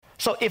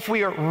So if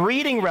we are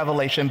reading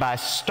Revelation by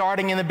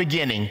starting in the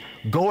beginning,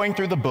 going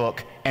through the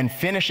book, and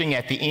finishing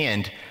at the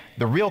end,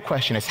 the real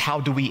question is,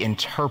 how do we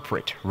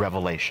interpret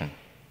Revelation?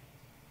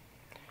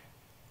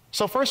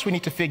 So first we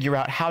need to figure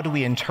out, how do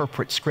we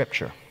interpret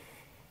Scripture?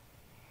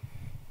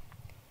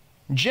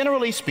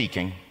 Generally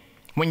speaking,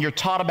 when you're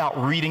taught about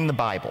reading the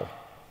Bible,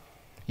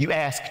 you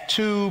ask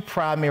two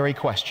primary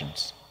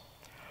questions.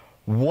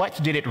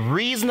 What did it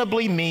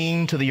reasonably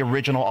mean to the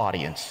original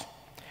audience?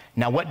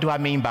 Now, what do I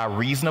mean by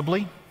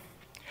reasonably?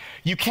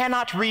 You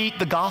cannot read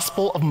the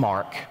Gospel of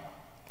Mark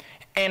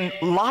and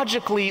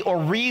logically or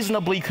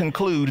reasonably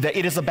conclude that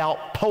it is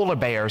about polar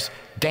bears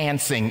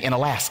dancing in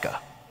Alaska.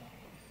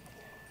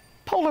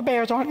 Polar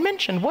bears aren't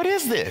mentioned. What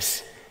is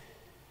this?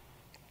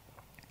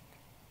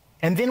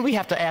 And then we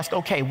have to ask,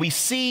 okay, we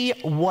see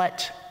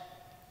what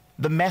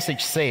the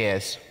message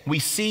says. We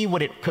see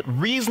what it could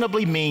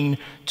reasonably mean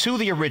to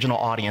the original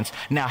audience.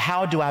 Now,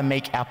 how do I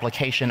make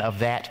application of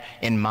that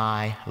in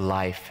my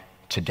life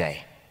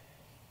today?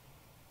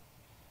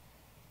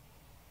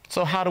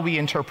 So how do we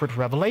interpret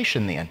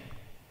Revelation then?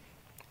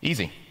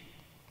 Easy.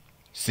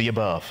 See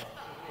above.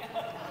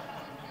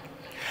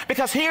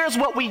 Because here's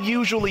what we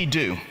usually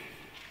do.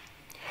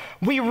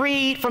 We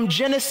read from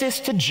Genesis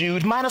to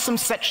Jude, minus some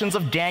sections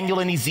of Daniel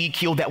and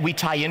Ezekiel that we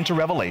tie into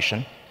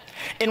Revelation,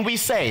 and we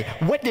say,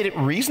 what did it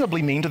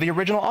reasonably mean to the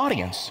original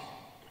audience?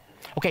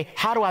 Okay,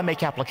 how do I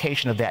make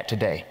application of that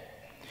today?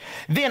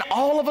 Then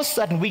all of a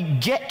sudden we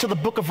get to the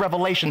book of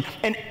Revelation,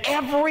 and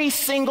every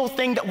single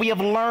thing that we have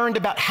learned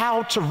about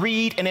how to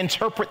read and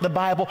interpret the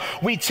Bible,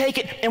 we take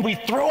it and we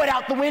throw it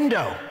out the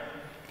window.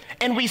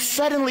 And we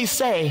suddenly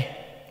say,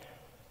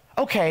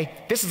 okay,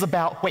 this is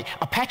about,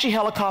 Apache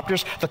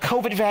helicopters, the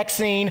COVID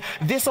vaccine,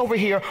 this over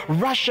here,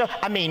 Russia,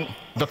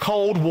 the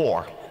Cold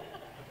War.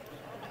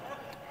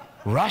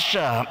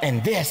 Russia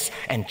and this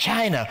and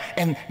China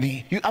and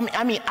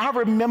I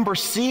remember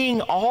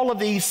seeing all of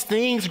these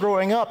things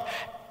growing up,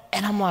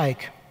 and I'm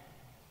like,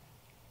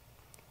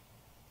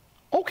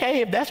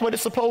 okay, if that's what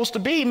it's supposed to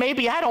be,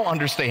 maybe I don't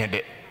understand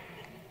it.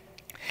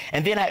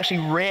 And then I actually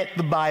read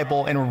the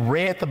Bible and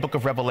read the book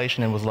of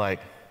Revelation and was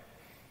like,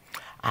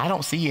 I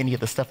don't see any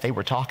of the stuff they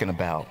were talking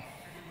about.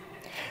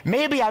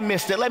 Maybe I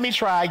missed it. Let me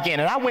try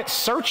again. And I went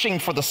searching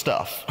for the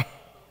stuff,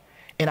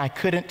 and I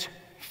couldn't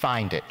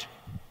find it.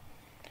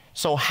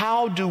 So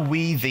how do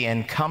we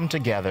then come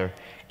together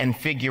and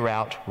figure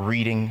out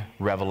reading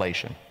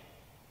Revelation?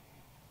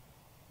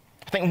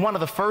 I think one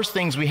of the first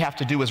things we have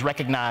to do is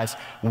recognize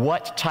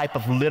what type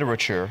of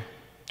literature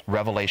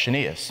Revelation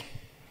is.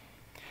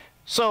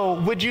 So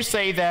would you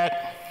say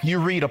that you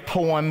read a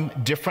poem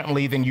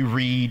differently than you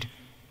read,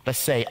 let's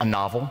say, a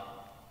novel?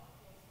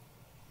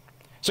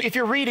 So if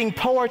you're reading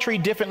poetry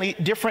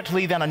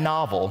differently than a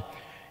novel,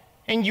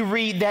 and you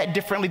read that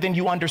differently than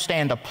you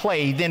understand a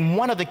play, then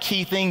one of the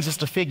key things is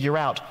to figure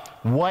out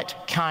what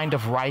kind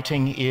of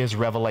writing is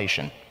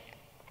Revelation.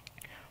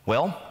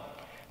 Well,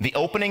 the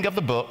opening of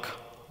the book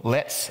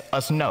lets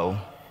us know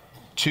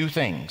two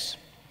things.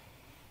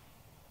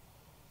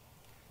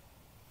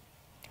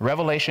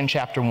 Revelation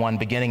chapter 1,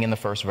 beginning in the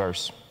first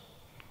verse.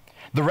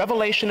 The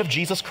revelation of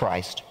Jesus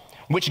Christ,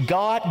 which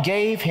God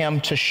gave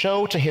him to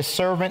show to his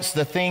servants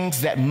the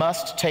things that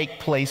must take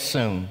place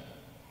soon.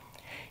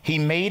 He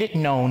made it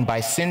known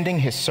by sending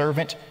his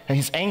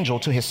angel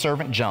to his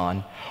servant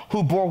John,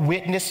 who bore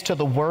witness to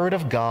the word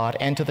of God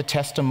and to the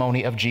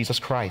testimony of Jesus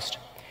Christ,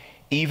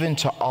 even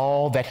to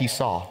all that he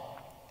saw.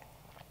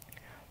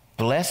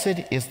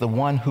 Blessed is the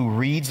one who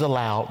reads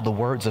aloud the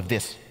words of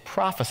this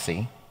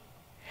prophecy,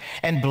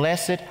 and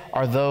blessed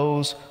are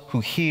those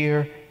who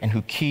hear and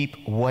who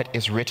keep what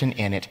is written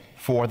in it,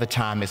 for the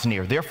time is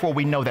near. Therefore,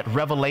 we know that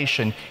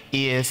Revelation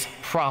is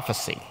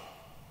prophecy.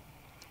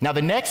 Now,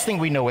 the next thing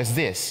we know is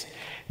this.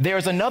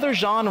 There's another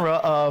genre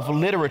of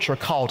literature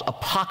called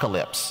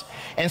apocalypse.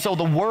 And so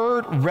the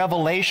word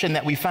revelation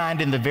that we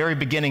find in the very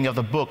beginning of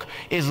the book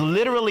is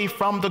literally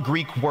from the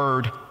Greek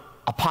word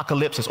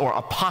apocalypsis or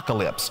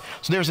apocalypse.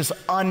 So there's this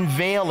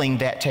unveiling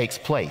that takes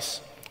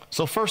place.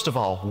 So first of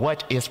all,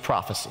 what is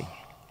prophecy?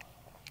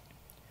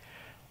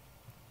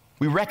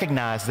 We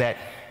recognize that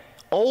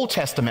Old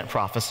Testament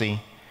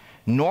prophecy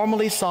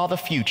normally saw the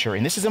future,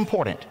 and this is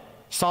important,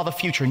 saw the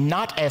future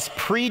not as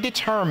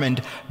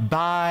predetermined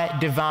by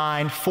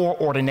divine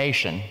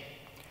foreordination,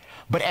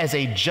 but as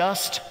a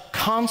just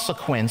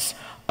consequence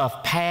of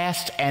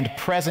past and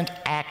present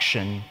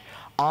action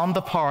on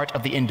the part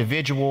of the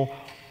individual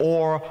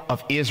or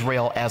of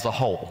Israel as a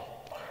whole.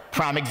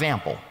 Prime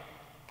example,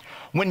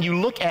 when you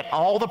look at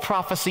all the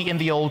prophecy in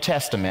the Old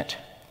Testament,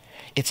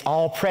 it's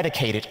all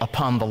predicated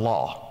upon the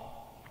law.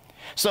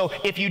 So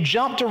if you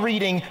jump to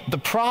reading the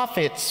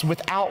prophets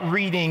without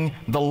reading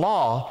the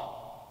law,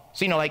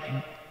 so like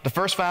the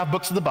first 5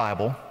 books of the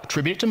Bible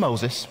attributed to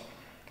Moses,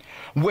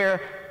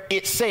 where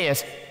it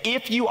says,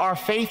 if you are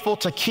faithful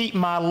to keep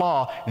my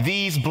law,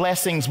 these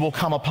blessings will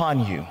come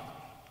upon you.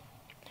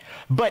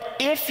 But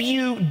if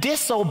you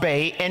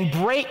disobey and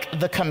break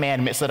the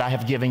commandments that I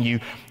have given you,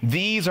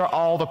 these are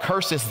all the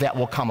curses that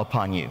will come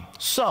upon you.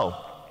 So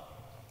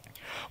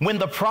When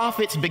the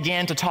prophets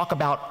began to talk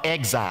about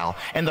exile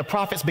and the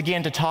prophets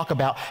began to talk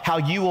about how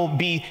you will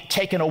be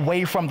taken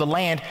away from the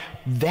land,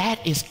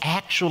 that is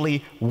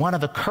actually one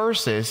of the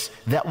curses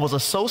that was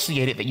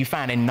associated that you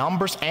find in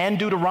Numbers and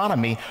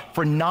Deuteronomy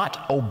for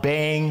not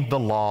obeying the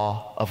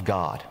law of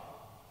God.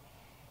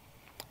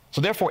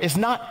 So therefore, it's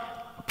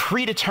not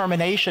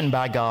predetermination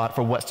by God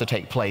for what's to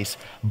take place,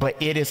 but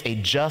it is a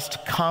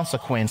just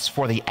consequence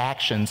for the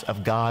actions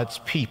of God's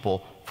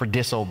people for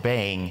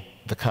disobeying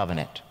the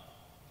covenant.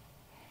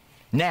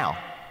 Now,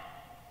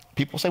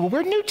 people say, well,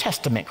 we're New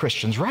Testament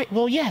Christians, right?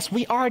 Well, yes,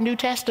 we are New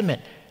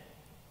Testament.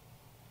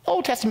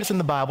 Old Testament's in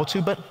the Bible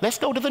too, but let's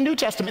go to the New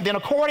Testament. Then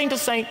according to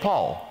St.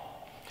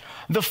 Paul,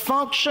 the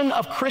function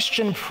of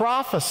Christian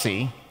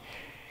prophecy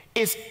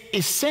is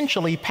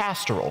essentially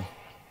pastoral.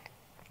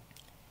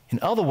 In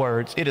other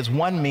words, it is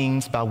one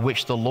means by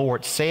which the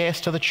Lord says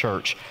to the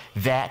church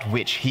that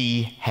which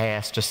he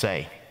has to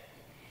say.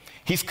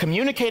 He's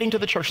communicating to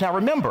the church. Now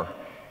remember,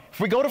 if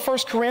we go to 1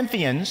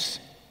 Corinthians,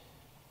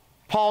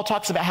 Paul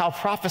talks about how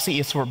prophecy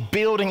is for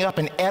building up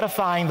and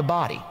edifying the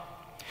body.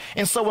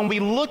 And so when we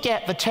look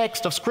at the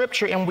text of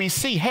Scripture and we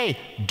see, hey,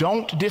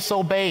 don't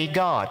disobey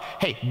God,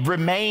 hey,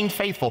 remain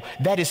faithful,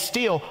 that is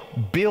still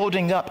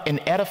building up and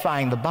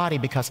edifying the body,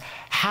 because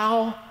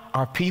how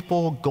are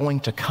people going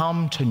to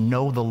come to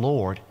know the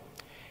Lord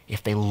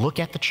if they look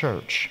at the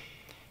church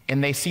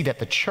and they see that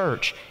the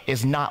church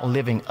is not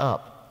living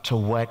up to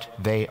what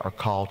they are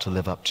called to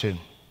live up to?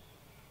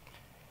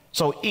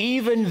 So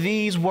even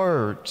these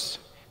words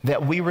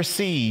that we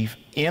receive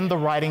in the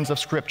writings of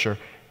Scripture,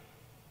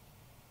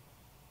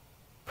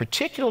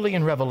 particularly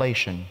in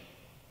Revelation,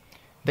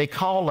 they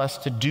call us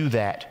to do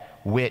that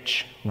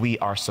which we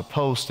are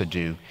supposed to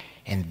do,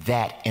 and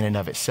that in and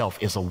of itself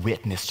is a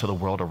witness to the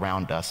world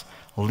around us,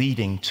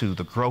 leading to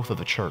the growth of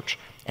the church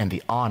and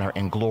the honor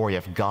and glory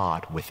of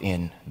God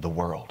within the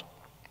world.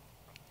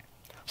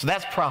 So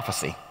that's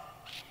prophecy.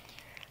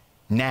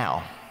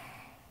 Now,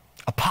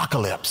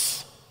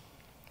 apocalypse.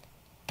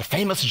 The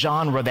famous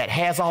genre that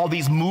has all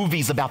these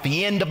movies about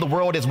the end of the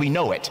world as we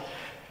know it.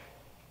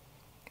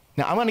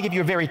 Now, I'm going to give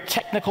you a very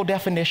technical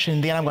definition,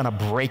 then I'm going to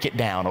break it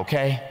down,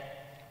 okay?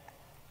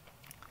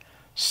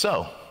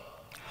 So,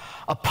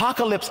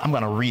 apocalypse, I'm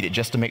going to read it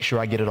just to make sure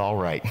I get it all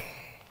right,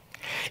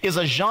 is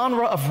a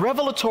genre of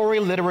revelatory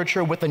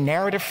literature with a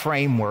narrative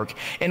framework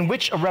in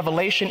which a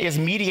revelation is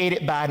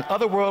mediated by an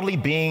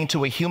otherworldly being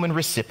to a human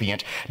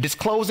recipient,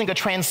 disclosing a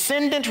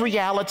transcendent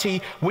reality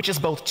which is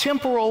both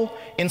temporal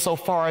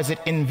insofar as it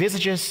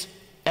envisages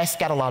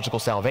eschatological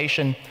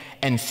salvation,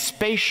 and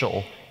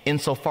spatial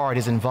insofar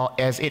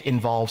as it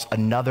involves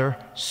another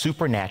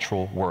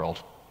supernatural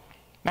world.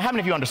 Now, how many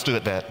of you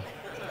understood that?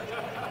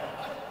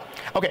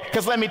 Okay,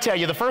 because let me tell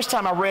you, the first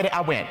time I read it,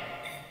 I went,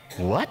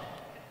 what?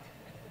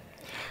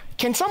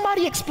 Can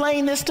somebody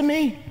explain this to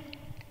me?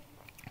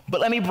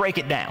 But let me break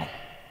it down.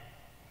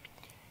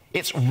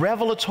 It's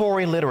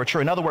revelatory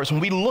literature. In other words,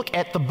 when we look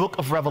at the book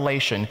of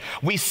Revelation,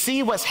 we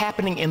see what's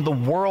happening in the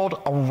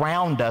world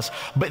around us,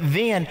 but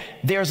then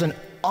there's an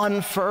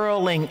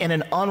unfurling and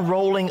an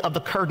unrolling of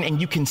the curtain, and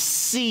you can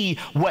see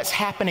what's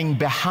happening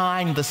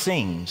behind the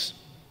scenes.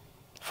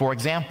 For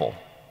example,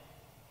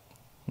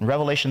 in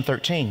Revelation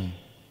 13,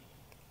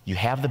 you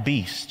have the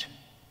beast,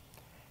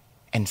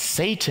 and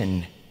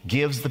Satan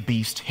gives the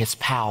beast his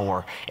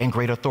power and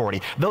great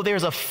authority. Though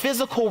there's a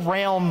physical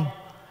realm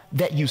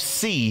that you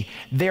see,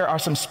 there are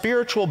some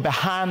spiritual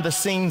behind the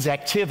scenes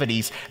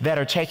activities that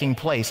are taking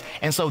place.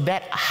 And so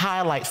that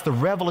highlights the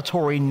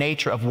revelatory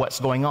nature of what's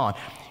going on.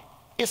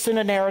 It's in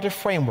a narrative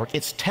framework.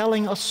 It's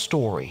telling a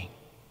story.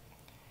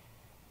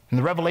 And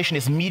the revelation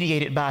is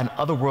mediated by an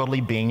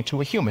otherworldly being to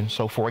a human.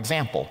 So for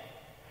example,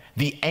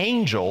 the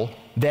angel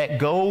that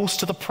goes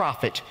to the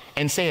prophet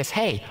and says,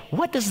 hey,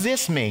 what does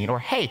this mean? Or,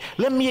 hey,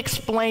 let me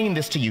explain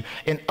this to you.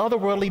 An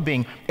otherworldly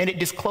being, and it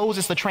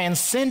discloses the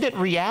transcendent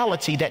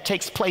reality that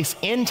takes place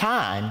in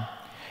time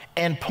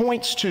and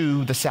points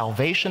to the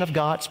salvation of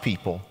God's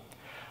people,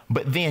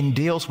 but then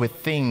deals with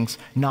things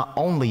not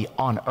only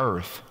on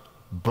earth,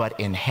 but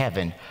in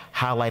heaven,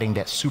 highlighting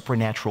that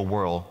supernatural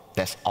world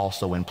that's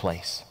also in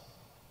place.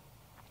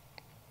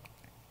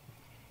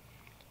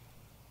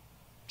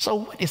 So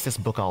what is this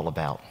book all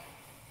about?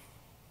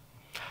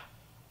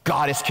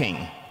 God is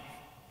king.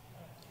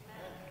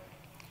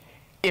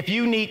 If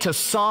you need to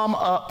sum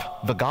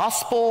up the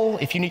gospel,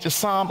 if you need to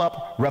sum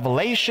up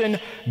Revelation,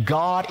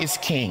 God is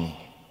king.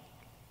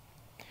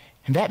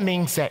 And that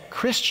means that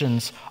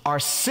Christians are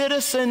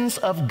citizens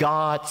of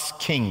God's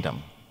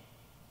kingdom.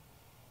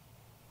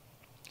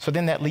 So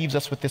then that leaves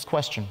us with this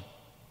question.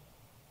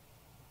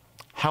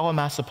 How am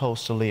I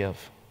supposed to live?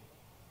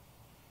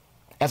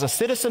 As a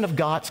citizen of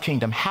God's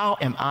kingdom, how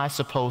am I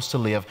supposed to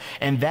live?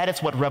 And that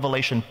is what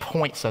Revelation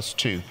points us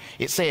to.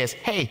 It says,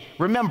 hey,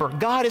 remember,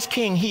 God is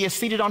king. He is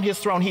seated on his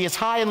throne. He is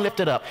high and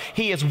lifted up.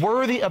 He is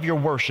worthy of your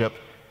worship.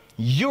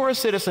 You're a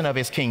citizen of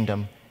his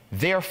kingdom.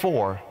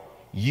 Therefore,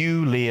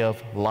 you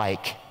live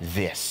like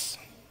this.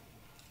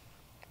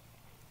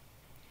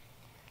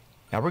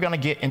 Now we're going to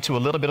get into a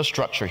little bit of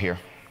structure here.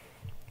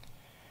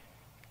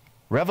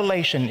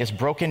 Revelation is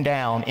broken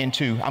down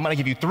into, I'm going to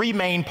give you three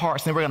main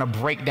parts, and then we're going to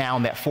break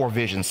down that four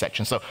vision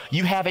section. So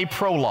you have a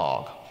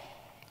prologue,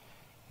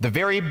 the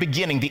very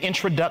beginning, the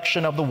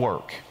introduction of the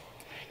work.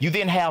 You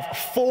then have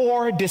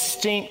four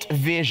distinct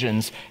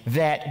visions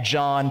that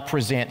John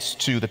presents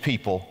to the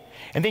people.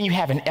 And then you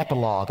have an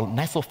epilogue, a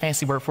nice little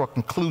fancy word for a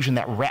conclusion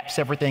that wraps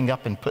everything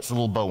up and puts a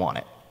little bow on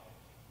it.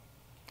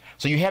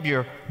 So you have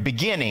your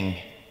beginning,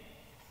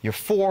 your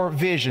four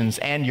visions,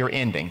 and your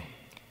ending.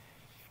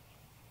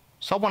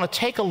 So I want to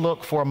take a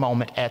look for a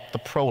moment at the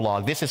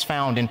prologue. This is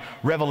found in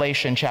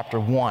Revelation chapter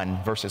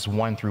 1, verses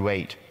 1 through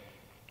 8.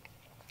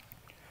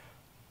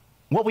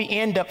 What we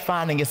end up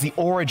finding is the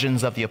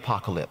origins of the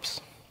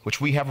apocalypse,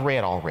 which we have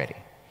read already.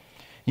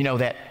 You know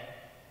that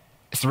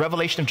it's the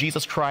revelation of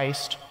Jesus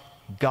Christ.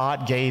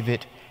 God gave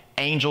it,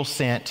 angel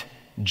sent,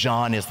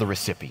 John is the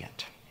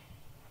recipient.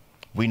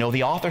 We know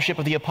the authorship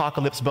of the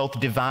apocalypse, both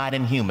divine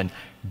and human.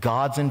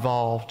 God's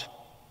involved,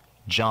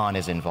 John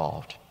is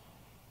involved.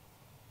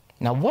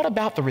 Now, what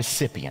about the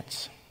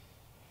recipients?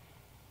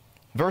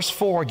 Verse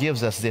 4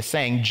 gives us this,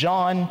 saying,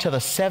 John to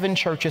the 7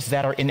 churches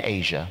that are in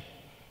Asia.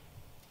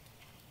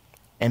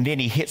 And then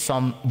he hits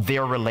on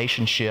their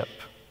relationship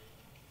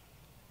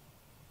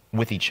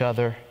with each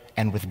other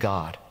and with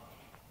God.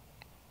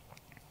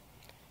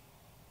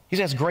 He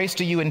says, grace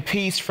to you and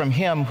peace from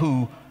him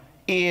who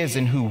is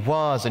and who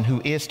was and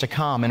who is to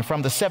come, and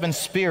from the 7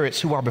 spirits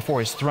who are before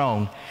his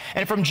throne,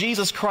 and from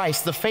Jesus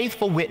Christ, the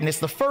faithful witness,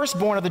 the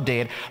firstborn of the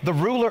dead, the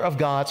ruler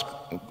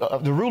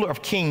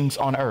of kings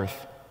on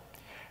earth.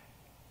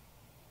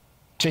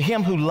 To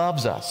him who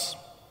loves us,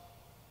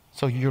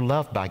 so you're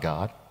loved by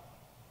God,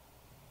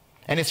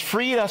 and has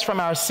freed us from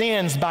our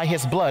sins by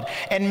his blood,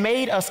 and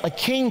made us a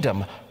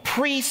kingdom,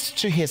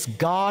 priests to his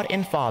God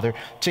and Father.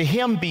 To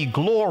him be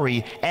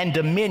glory and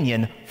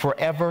dominion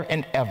forever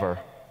and ever.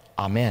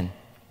 Amen.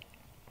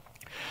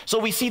 So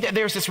we see that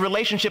there's this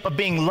relationship of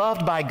being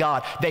loved by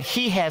God, that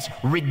he has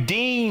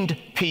redeemed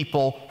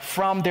people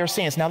from their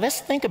sins. Now let's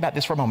think about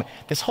this for a moment.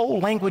 This whole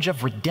language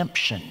of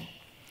redemption,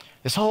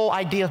 this whole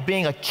idea of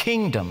being a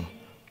kingdom,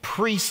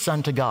 priests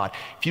unto God.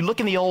 If you look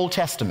in the Old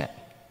Testament,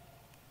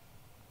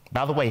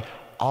 by the way,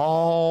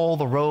 all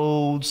the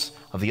roads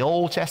of the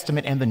Old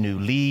Testament and the New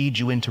lead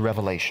you into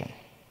Revelation.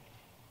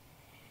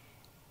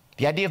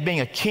 The idea of being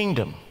a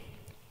kingdom,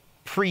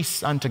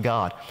 priests unto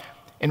God.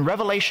 In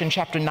Revelation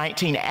chapter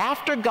 19,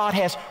 after God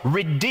has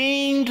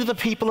redeemed the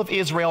people of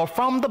Israel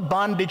from the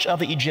bondage of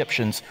the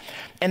Egyptians,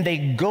 and they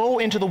go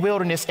into the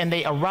wilderness and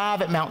they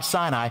arrive at Mount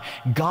Sinai,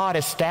 God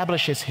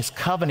establishes his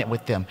covenant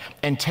with them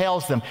and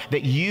tells them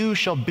that you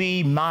shall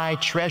be my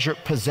treasured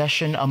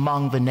possession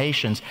among the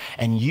nations,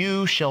 and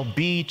you shall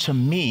be to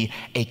me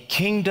a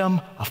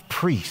kingdom of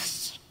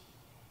priests.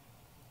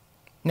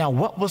 Now,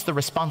 what was the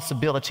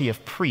responsibility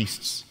of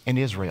priests in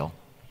Israel?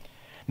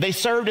 They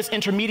served as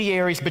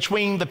intermediaries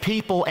between the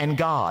people and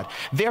God.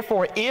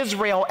 Therefore,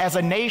 Israel as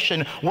a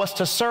nation was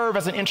to serve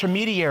as an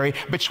intermediary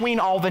between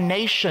all the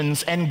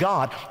nations and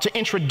God, to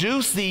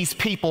introduce these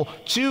people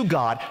to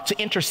God, to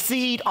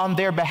intercede on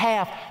their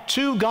behalf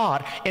to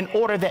God, in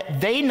order that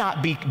they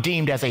not be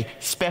deemed as a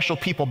special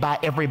people by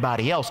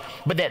everybody else,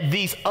 but that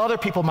these other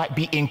people might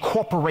be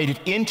incorporated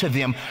into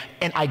them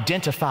and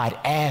identified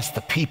as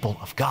the people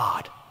of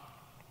God.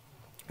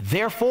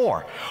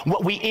 Therefore,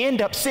 what we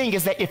end up seeing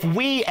is that if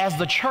we as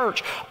the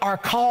church are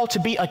called to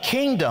be a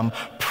kingdom,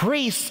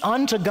 priests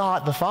unto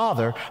God the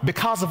Father,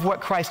 because of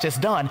what Christ has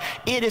done,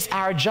 it is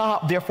our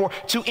job, therefore,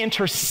 to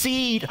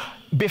intercede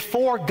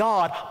before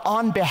God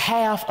on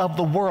behalf of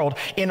the world,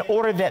 in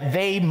order that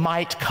they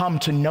might come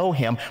to know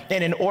him,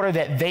 and in order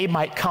that they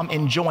might come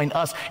and join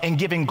us in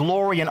giving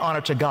glory and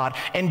honor to God,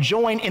 and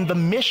join in the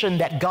mission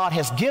that God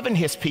has given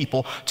his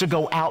people to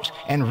go out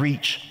and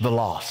reach the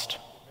lost.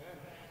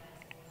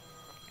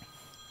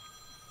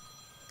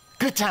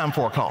 Good time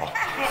for a call.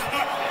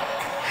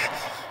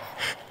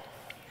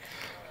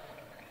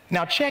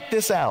 Now check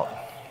this out.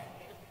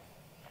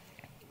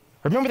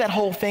 Remember that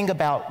whole thing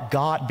about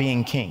God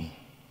being king?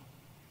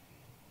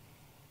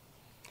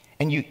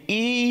 And you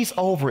ease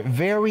over it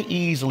very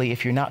easily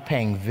if you're not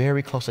paying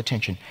very close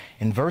attention.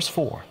 In verse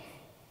 4,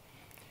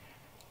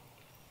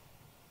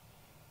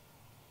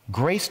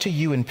 grace to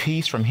you and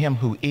peace from him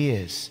who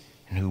is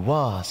and who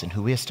was and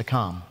who is to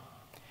come,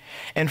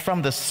 and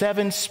from the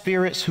 7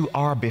 spirits who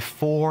are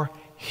before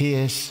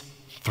his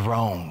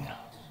throne.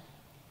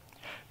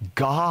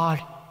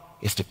 God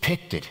is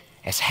depicted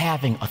as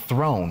having a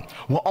throne.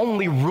 Well,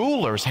 only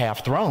rulers have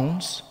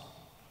thrones.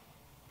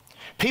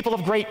 People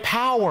of great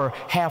power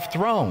have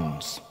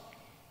thrones.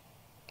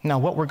 Now,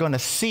 what we're going to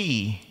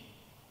see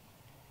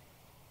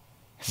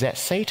is that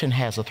Satan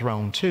has a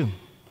throne too,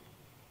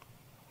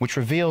 which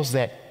reveals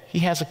that he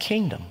has a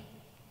kingdom.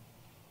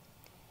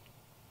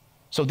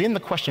 So then the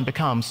question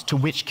becomes, to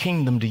which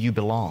kingdom do you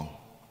belong?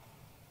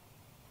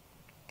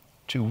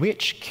 To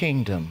which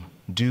kingdom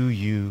do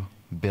you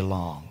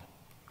belong?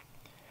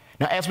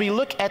 Now, as we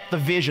look at the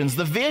visions,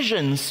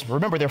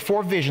 remember there are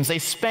 4 visions, they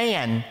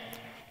span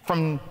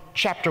from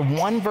chapter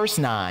 1, verse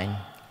 9,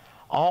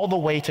 all the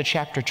way to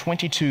chapter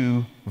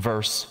 22,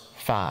 verse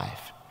 5.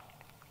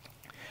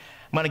 I'm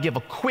going to give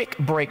a quick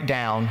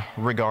breakdown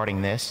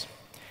regarding this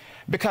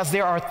because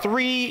there are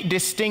 3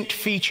 distinct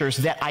features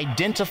that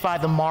identify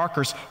the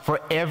markers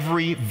for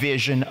every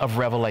vision of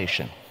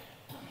Revelation.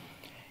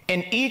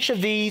 In each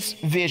of these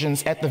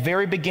visions, at the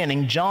very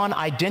beginning, John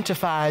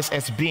identifies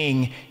as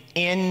being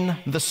in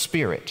the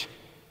Spirit.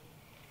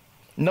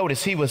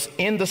 Notice he was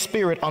in the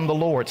Spirit on the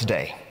Lord's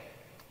day.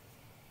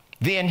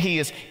 Then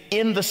he's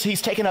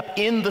taken up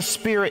in the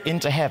Spirit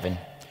into heaven.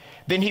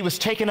 Then he was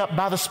taken up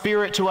by the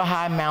Spirit to a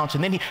high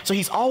mountain. So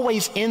he's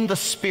always in the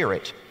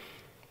Spirit.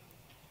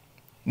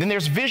 Then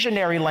there's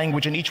visionary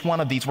language in each one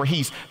of these where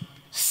he's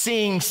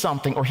seeing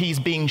something or he's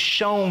being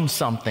shown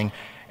something.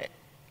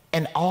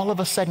 And all of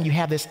a sudden you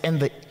have this, and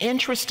the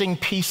interesting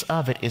piece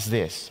of it is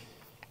this.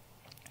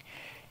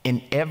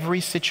 In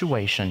every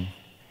situation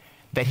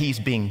that he's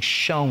being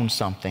shown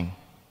something,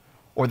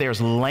 or there's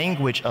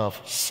language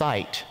of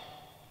sight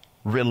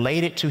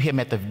related to him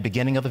at the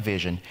beginning of the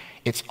vision,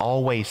 it's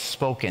always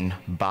spoken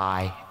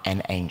by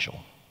an angel.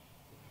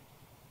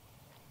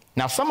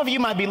 Now, some of you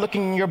might be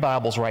looking in your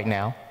Bibles right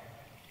now,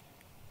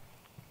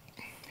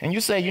 and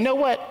you say, you know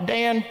what,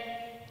 Dan?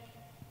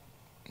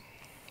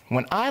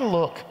 When I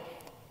look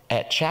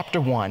at chapter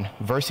 1,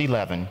 verse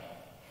 11,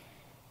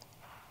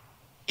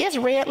 it's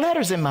red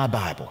letters in my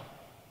Bible.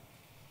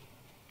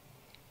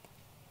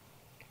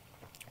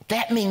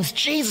 That means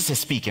Jesus is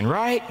speaking,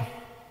 right?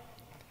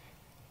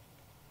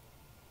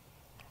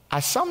 I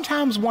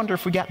sometimes wonder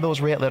if we got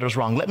those red letters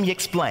wrong. Let me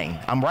explain.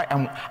 I'm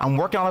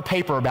working on a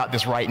paper about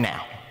this right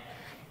now.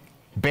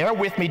 Bear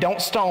with me,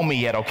 don't stone me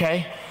yet,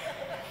 okay?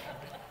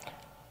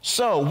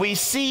 So we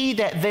see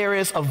that there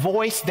is a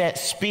voice that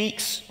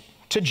speaks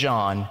to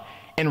John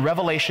in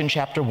Revelation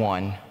chapter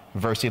 1,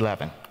 verse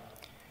 11.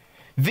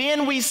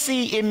 Then we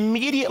see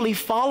immediately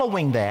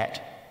following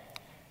that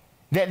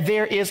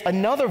there is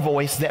another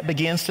voice that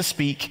begins to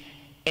speak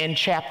in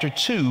chapter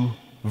 2,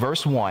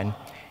 verse 1,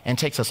 and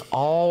takes us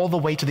all the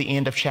way to the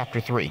end of chapter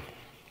 3.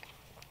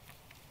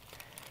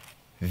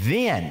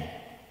 Then,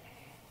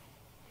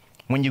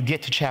 when you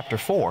get to chapter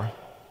 4,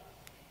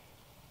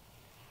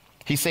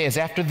 he says,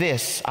 after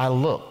this I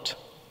looked.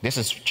 This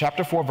is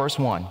chapter 4, verse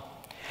 1.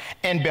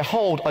 And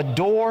behold, a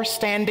door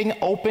standing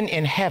open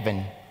in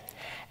heaven,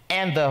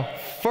 and the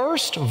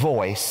first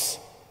voice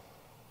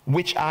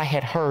which I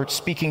had heard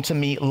speaking to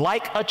me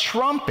like a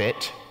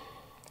trumpet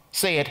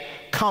said,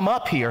 come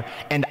up here,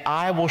 and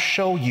I will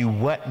show you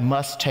what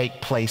must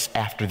take place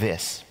after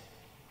this.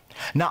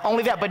 Not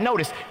only that, but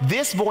notice,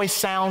 this voice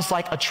sounds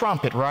like a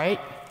trumpet, right?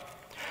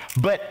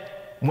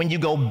 But when you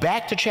go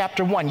back to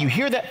chapter 1, you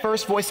hear that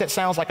first voice that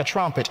sounds like a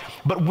trumpet,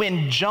 but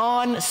when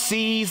John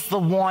sees the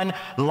one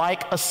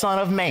like a son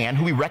of man,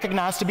 who we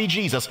recognize to be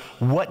Jesus,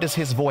 what does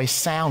his voice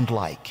sound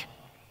like?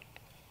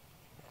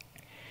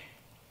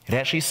 It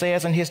actually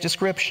says in his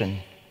description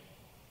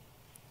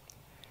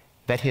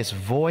that his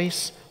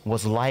voice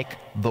was like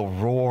the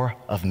roar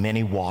of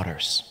many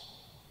waters.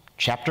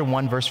 Chapter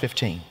 1, verse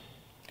 15.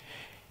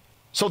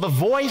 So the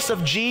voice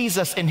of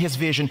Jesus in his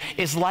vision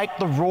is like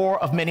the roar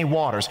of many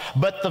waters,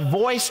 but the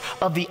voice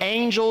of the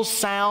angels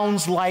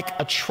sounds like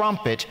a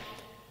trumpet,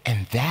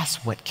 and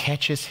that's what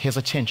catches his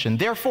attention.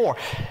 Therefore,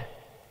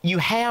 you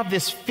have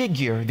this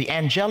figure, the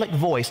angelic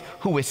voice,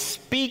 who is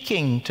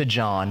speaking to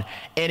John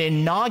and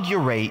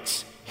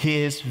inaugurates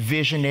his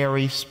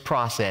visionary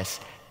process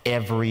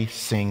every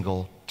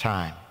single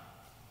time.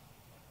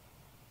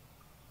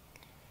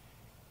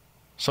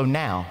 So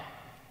now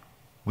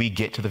we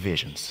get to the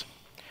visions.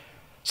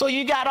 So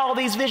you got all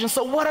these visions.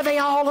 So what are they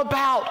all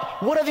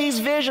about? What are these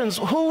visions?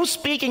 Who's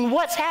speaking?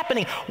 What's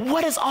happening?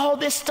 What is all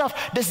this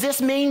stuff? Does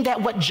this mean that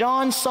what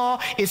John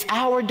saw is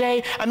our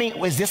day? I mean,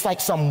 is this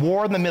like some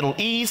war in the Middle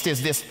East?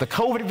 Is this the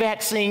COVID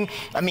vaccine?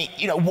 I mean,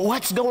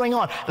 what's going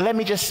on? Let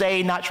me just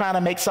say, not trying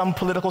to make some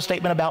political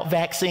statement about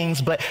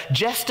vaccines, but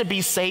just to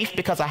be safe,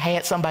 because I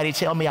had somebody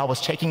tell me I was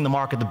taking the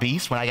mark of the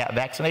beast when I got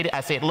vaccinated,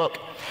 I said, look,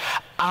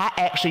 I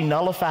actually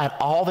nullified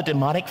all the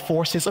demonic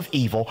forces of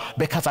evil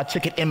because I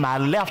took it in my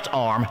left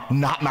arm,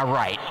 not my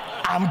right.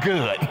 I'm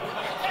good.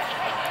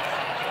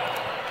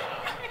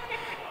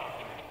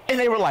 And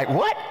they were like,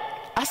 what?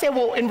 I said,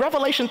 well, in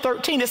Revelation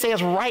 13, it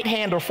says right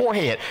hand or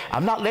forehead.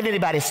 I'm not letting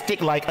anybody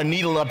stick like a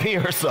needle up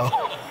here, so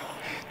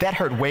that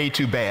hurt way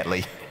too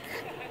badly.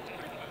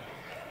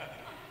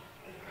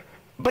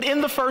 But in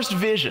the first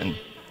vision,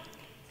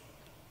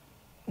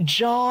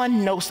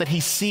 John notes that he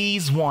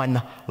sees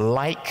one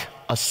like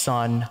a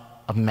son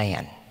of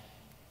man.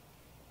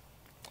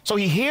 So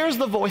he hears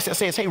the voice that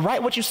says, hey,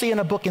 write what you see in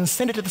a book and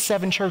send it to the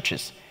 7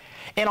 churches.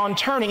 And on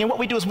turning, and what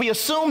we do is we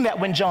assume that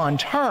when John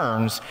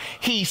turns,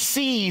 he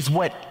sees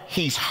what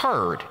he's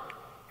heard.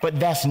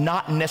 But that's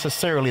not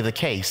necessarily the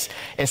case,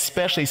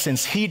 especially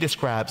since he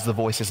describes the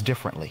voices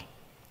differently.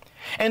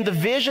 And the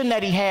vision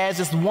that he has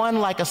is one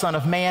like a son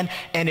of man,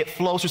 and it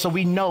flows through. So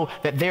we know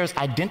that there's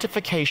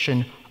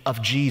identification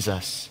of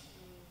Jesus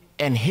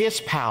and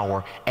his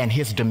power and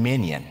his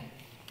dominion.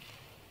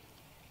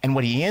 And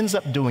what he ends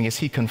up doing is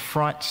he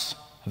confronts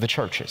the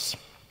churches.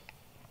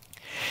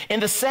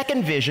 In the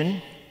second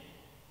vision,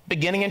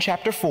 beginning in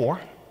chapter 4,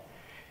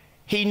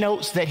 he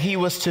notes that he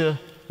was to,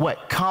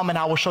 what? Come and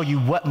I will show you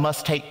what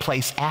must take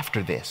place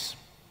after this.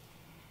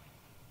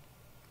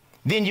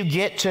 Then you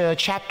get to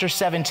chapter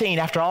 17,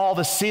 after all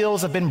the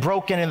seals have been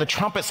broken and the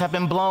trumpets have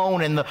been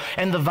blown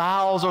and the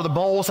vials or the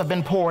bowls have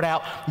been poured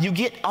out. You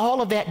get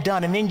all of that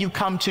done, and then you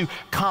come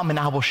and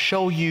I will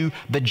show you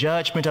the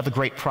judgment of the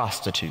great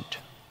prostitute.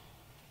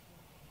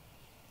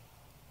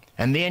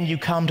 And then you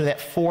come to that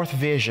fourth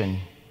vision,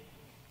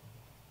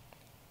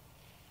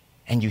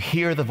 and you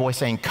hear the voice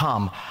saying,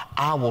 come,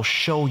 I will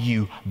show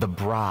you the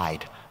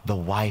bride, the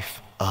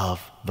wife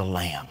of the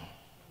Lamb.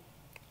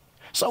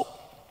 So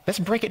let's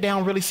break it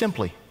down really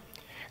simply.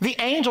 The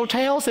angel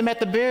tells him at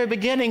the very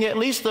beginning, at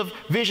least of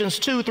visions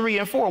 2, 3,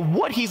 and 4,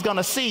 what he's going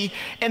to see.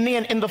 And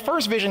then in the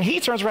first vision, he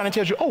turns around and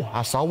tells you, oh,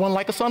 I saw one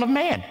like a son of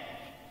man.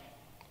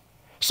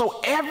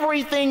 So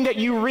everything that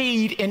you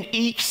read in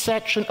each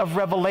section of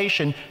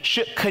Revelation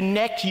should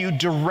connect you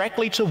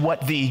directly to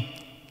what the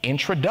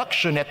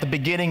introduction at the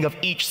beginning of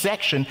each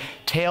section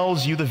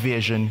tells you the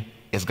vision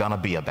is going to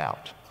be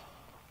about.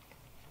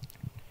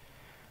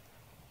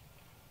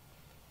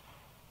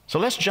 So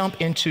let's jump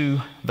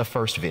into the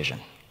first vision.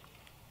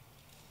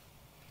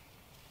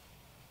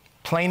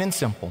 Plain and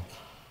simple,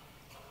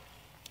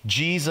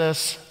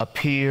 Jesus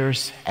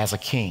appears as a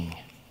king.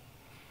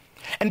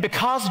 And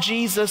because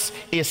Jesus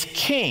is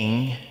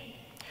king,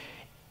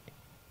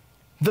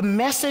 the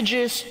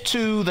messages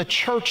to the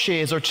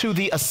churches or to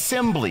the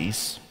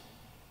assemblies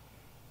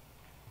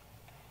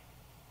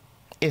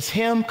is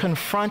him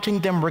confronting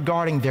them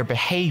regarding their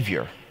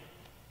behavior,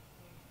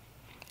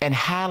 and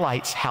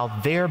highlights how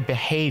their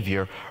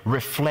behavior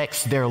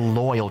reflects their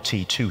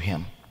loyalty to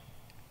him.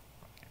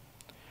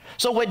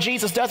 So what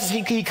Jesus does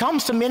is he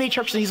comes to many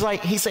churches and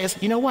he says,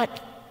 you know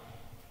what?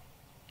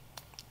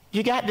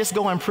 You got this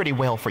going pretty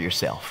well for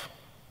yourself,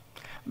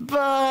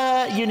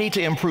 but you need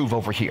to improve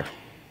over here.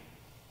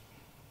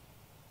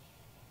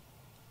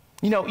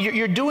 You know,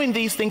 you're doing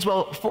these things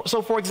well.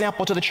 So for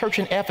example, to the church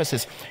in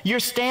Ephesus, you're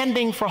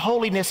standing for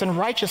holiness and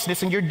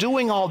righteousness, and you're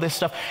doing all this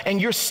stuff,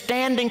 and you're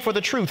standing for the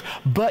truth,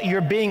 but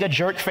you're being a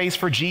jerk face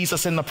for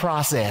Jesus in the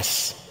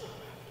process.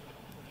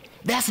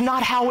 That's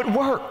not how it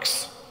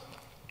works.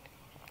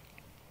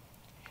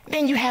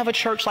 Then you have a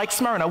church like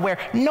Smyrna, where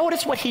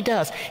notice what he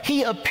does.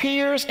 He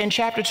appears in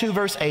chapter 2,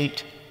 verse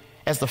 8,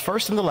 as the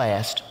first and the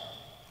last,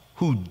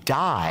 who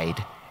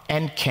died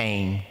and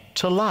came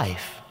to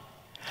life.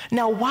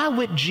 Now, why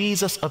would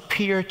Jesus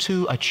appear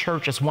to a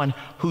church as one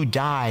who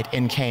died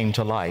and came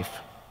to life?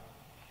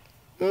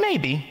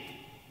 Maybe,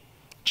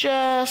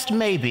 just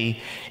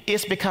maybe,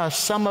 it's because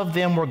some of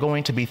them were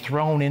going to be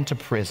thrown into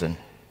prison.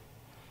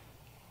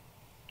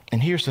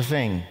 And here's the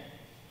thing.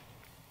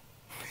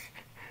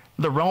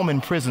 The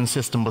Roman prison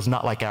system was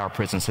not like our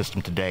prison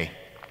system today.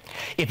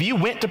 If you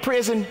went to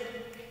prison,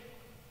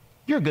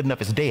 you're good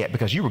enough as dead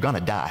because you were going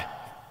to die.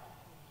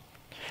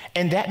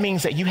 And that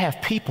means that you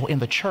have people in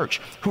the church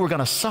who are going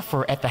to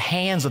suffer at the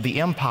hands of the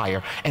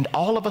empire. And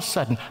all of a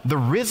sudden, the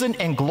risen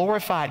and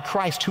glorified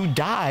Christ who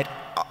died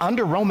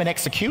under Roman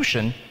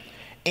execution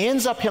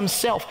ends up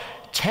himself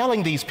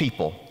telling these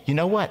people, you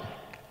know what?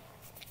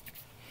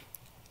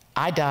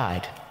 I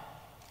died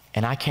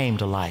and I came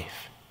to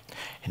life.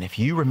 And if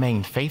you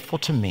remain faithful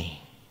to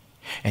me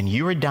and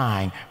you are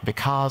dying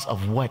because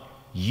of what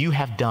you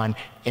have done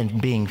in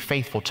being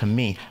faithful to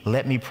me,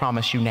 let me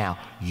promise you now,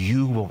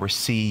 you will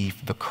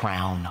receive the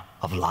crown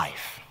of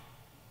life.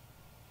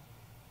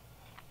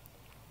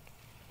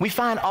 We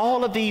find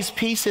all of these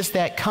pieces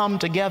that come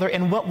together,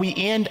 and what we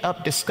end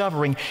up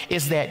discovering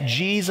is that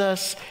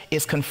Jesus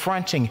is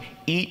confronting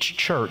each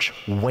church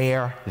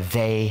where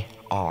they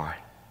are.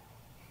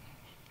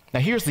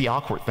 Now, here's the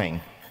awkward thing.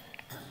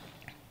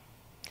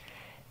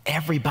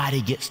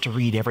 Everybody gets to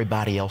read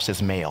everybody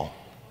else's mail.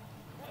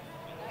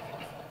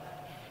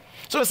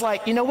 So it's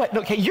like, you know what?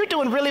 Okay, you're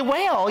doing really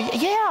well.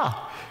 Yeah.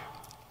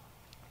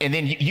 And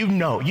then you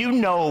know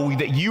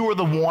that you are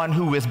the one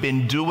who has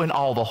been doing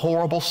all the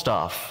horrible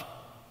stuff.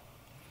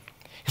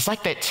 It's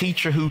like that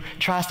teacher who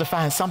tries to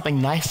find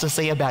something nice to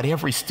say about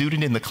every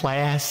student in the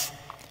class.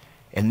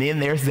 And then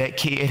there's that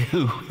kid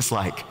who is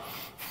like,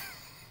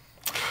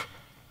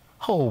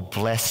 oh,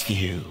 bless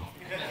you.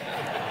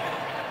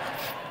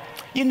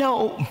 You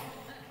know,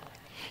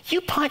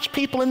 you punch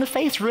people in the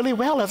face really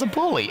well as a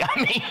bully.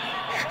 I mean,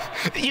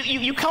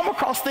 you come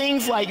across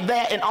things like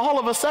that, and all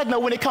of a sudden,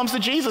 when it comes to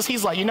Jesus,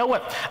 he's like, you know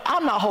what?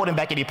 I'm not holding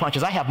back any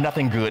punches. I have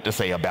nothing good to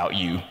say about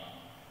you.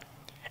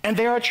 And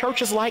there are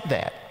churches like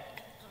that.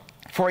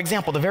 For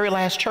example, the very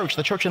last church,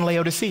 the church in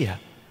Laodicea.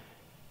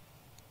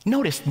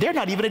 Notice, they're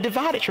not even a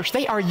divided church.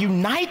 They are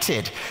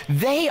united.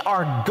 They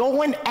are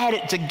going at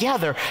it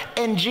together.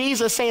 And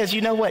Jesus says,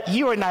 you know what?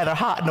 You are neither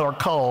hot nor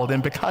cold.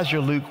 And because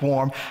you're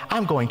lukewarm,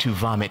 I'm going to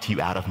vomit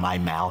you out of my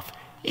mouth.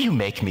 You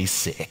make me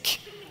sick.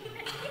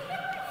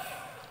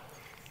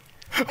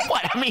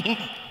 What? I mean,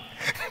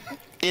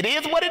 it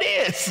is what it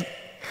is.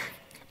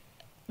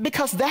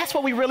 Because that's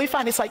what we really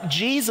find. It's like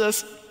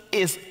Jesus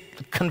is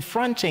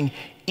confronting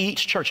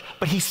each church,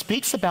 but he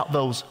speaks about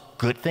those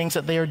good things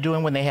that they are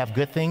doing when they have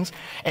good things,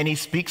 and he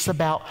speaks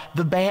about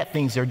the bad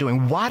things they're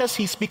doing. Why does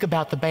he speak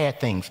about the bad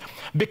things?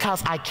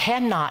 Because I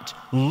cannot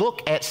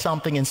look at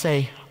something and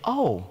say,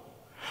 oh,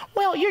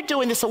 well, you're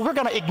doing this, so we're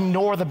going to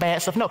ignore the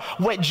bad stuff. No,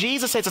 what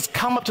Jesus says is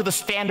come up to the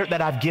standard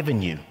that I've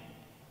given you.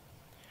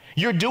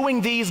 You're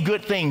doing these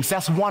good things.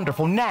 That's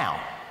wonderful.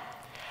 Now,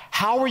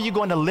 how are you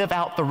going to live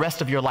out the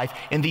rest of your life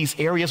in these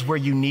areas where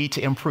you need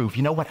to improve?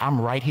 You know what? I'm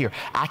right here.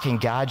 I can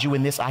guide you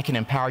in this. I can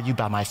empower you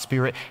by my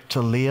Spirit to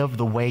live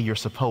the way you're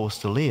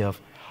supposed to live.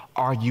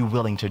 Are you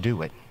willing to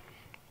do it?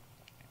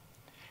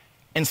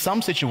 In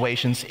some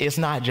situations, it's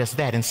not just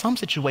that. In some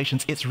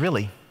situations, it's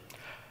really,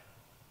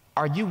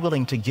 are you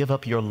willing to give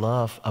up your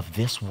love of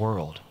this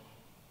world,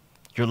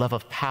 your love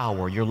of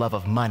power, your love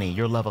of money,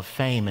 your love of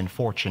fame and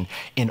fortune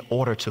in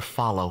order to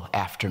follow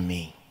after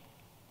me?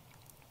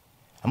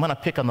 I'm going to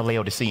pick on the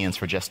Laodiceans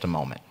for just a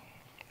moment.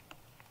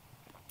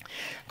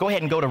 Go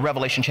ahead and go to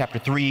Revelation chapter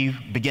 3,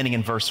 beginning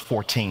in verse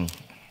 14.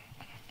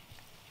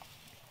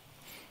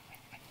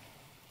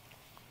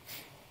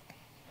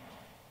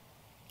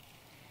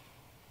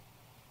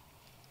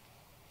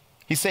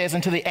 He says,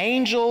 "And to the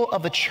angel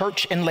of the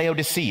church in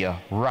Laodicea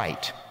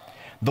write,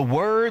 the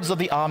words of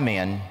the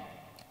Amen,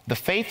 the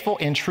faithful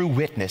and true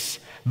witness,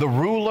 the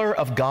ruler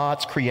of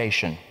God's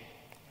creation.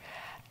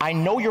 I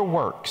know your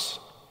works.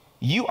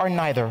 You are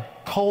neither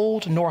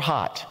cold nor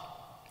hot.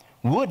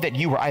 Would that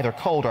you were either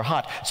cold or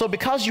hot. So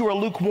because you are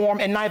lukewarm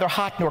and neither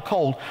hot nor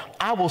cold,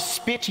 I will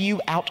spit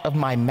you out of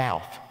my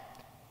mouth.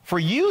 For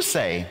you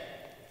say,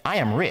 I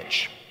am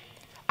rich,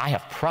 I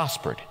have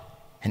prospered,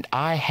 and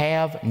I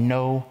have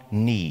no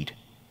need,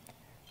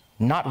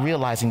 not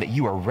realizing that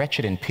you are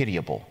wretched and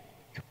pitiable.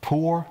 You're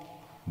poor,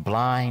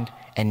 blind,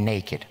 and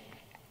naked.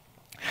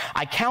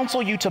 I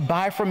counsel you to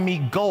buy from me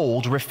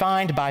gold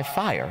refined by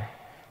fire,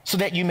 so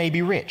that you may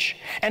be rich,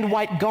 and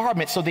white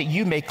garments so that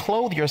you may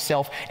clothe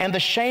yourself, and the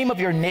shame of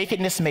your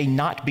nakedness may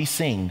not be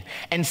seen,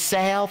 and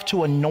salve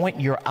to anoint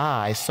your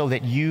eyes so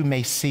that you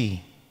may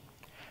see.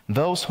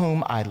 Those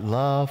whom I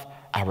love,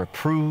 I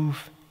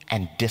reprove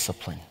and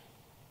discipline.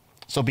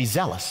 So be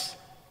zealous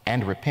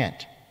and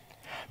repent.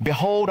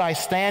 Behold, I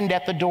stand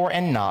at the door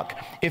and knock.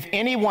 If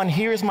anyone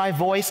hears my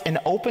voice and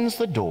opens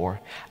the door,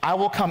 I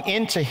will come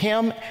into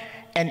him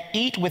and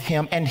eat with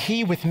him and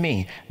he with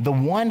me. The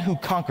one who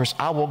conquers,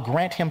 I will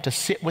grant him to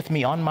sit with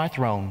me on my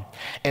throne,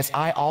 as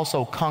I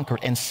also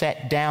conquered and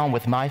sat down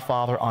with my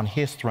Father on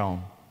his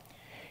throne.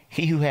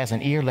 He who has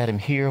an ear, let him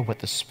hear what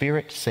the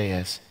Spirit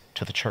says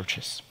to the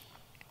churches."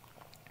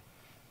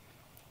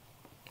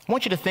 I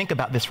want you to think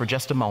about this for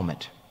just a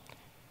moment.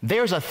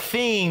 There's a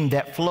theme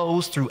that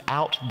flows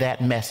throughout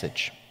that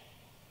message.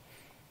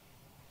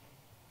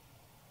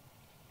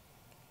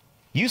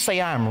 You say,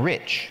 I am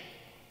rich,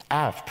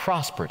 I have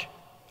prospered,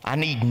 I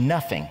need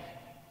nothing.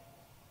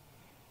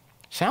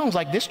 Sounds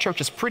like this church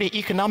is pretty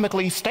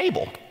economically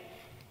stable.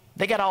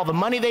 They got all the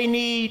money they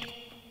need,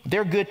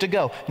 they're good to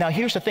go. Now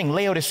here's the thing,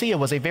 Laodicea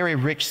was a very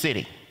rich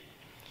city.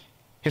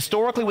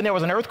 Historically, when there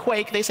was an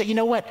earthquake, they said, you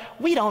know what,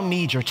 we don't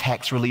need your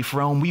tax relief,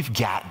 Rome, we've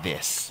got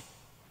this.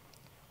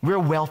 We're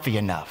wealthy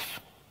enough.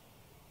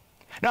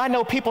 Now I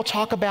know people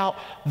talk about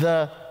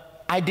the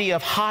idea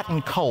of hot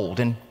and cold,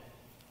 and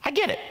I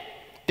get it.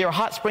 There are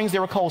hot springs,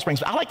 there are cold springs,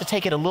 but I like to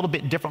take it a little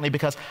bit differently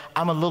because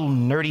I'm a little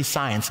nerdy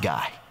science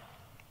guy.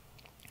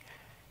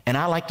 And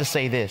I like to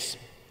say this,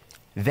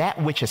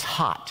 that which is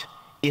hot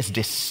is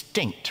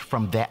distinct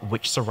from that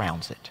which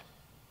surrounds it.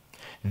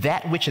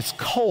 That which is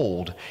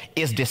cold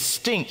is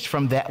distinct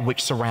from that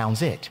which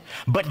surrounds it.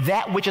 But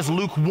that which is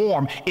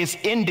lukewarm is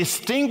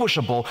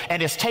indistinguishable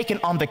and is taken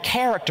on the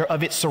character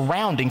of its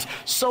surroundings,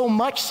 so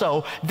much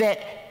so that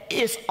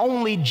it's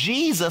only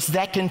Jesus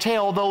that can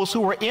tell those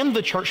who are in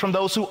the church from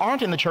those who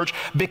aren't in the church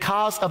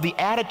because of the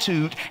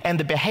attitude and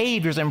the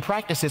behaviors and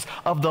practices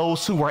of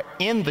those who are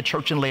in the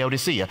church in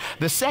Laodicea.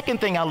 The second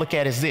thing I look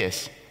at is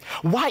this.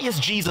 Why is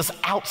Jesus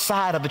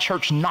outside of the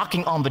church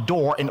knocking on the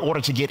door in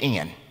order to get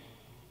in?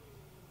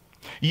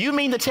 You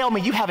mean to tell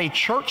me you have a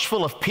church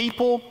full of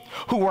people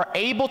who are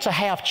able to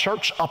have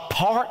church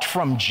apart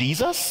from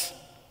Jesus?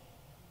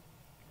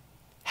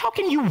 How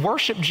can you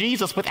worship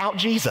Jesus without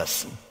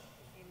Jesus?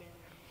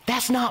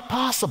 That's not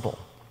possible.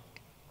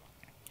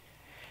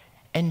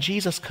 And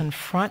Jesus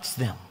confronts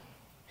them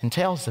and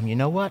tells them, you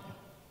know what?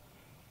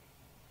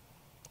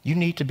 You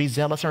need to be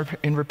zealous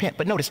and repent.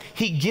 But notice,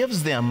 he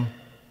gives them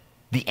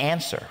the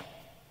answer.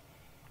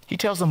 He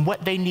tells them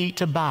what they need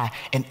to buy,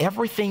 and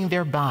everything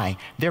they're buying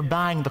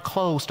the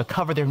clothes to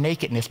cover their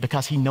nakedness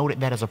because he noted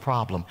that as a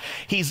problem.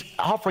 He's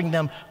offering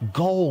them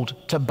gold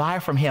to buy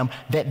from him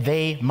that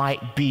they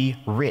might be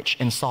rich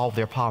and solve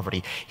their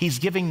poverty. He's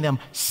giving them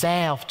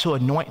salve to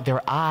anoint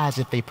their eyes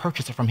if they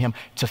purchase it from him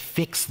to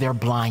fix their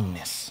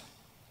blindness.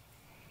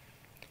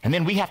 And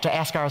then we have to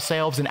ask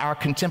ourselves in our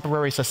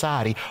contemporary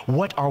society,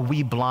 what are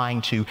we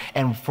blind to?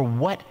 And for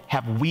what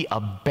have we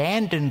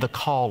abandoned the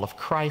call of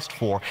Christ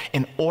for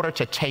in order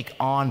to take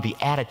on the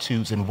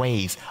attitudes and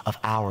ways of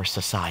our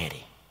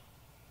society?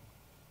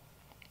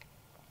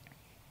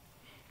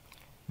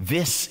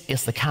 This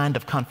is the kind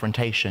of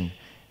confrontation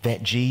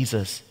that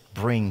Jesus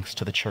brings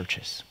to the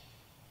churches.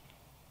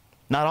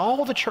 Not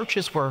all the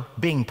churches were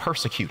being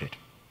persecuted.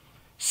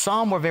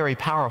 Some were very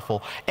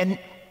powerful, and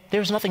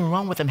there's nothing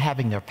wrong with them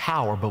having their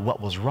power, but what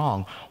was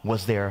wrong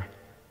was their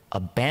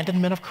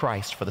abandonment of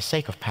Christ for the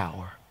sake of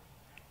power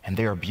and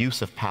their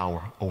abuse of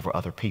power over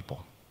other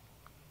people.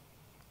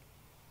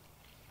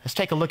 Let's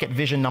take a look at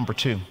vision number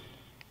 2.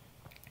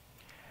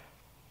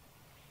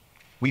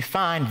 We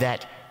find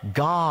that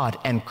God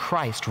and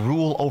Christ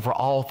rule over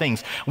all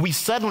things. We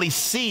suddenly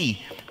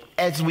see,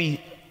 as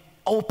we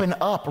open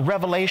up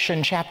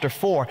Revelation chapter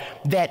 4,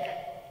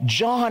 that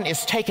John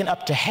is taken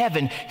up to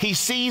heaven. He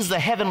sees the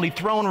heavenly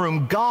throne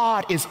room.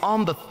 God is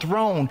on the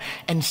throne,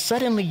 and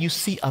suddenly you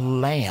see a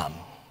lamb.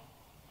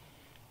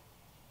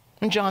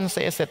 And John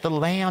says that the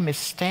lamb is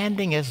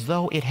standing as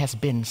though it has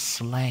been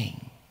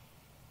slain.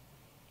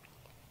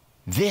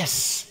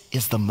 This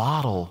is the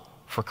model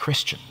for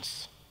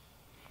Christians.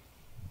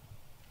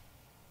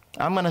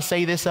 I'm going to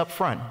say this up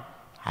front.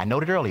 I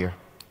noted earlier,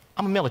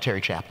 I'm a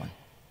military chaplain.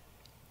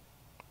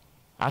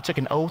 I took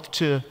an oath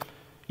to,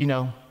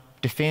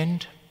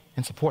 defend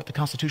and support the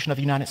Constitution of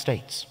the United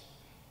States.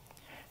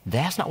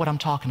 That's not what I'm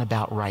talking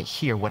about right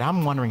here. What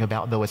I'm wondering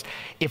about, though, is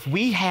if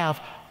we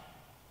have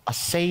a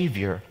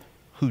Savior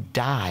who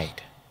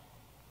died,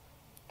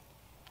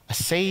 a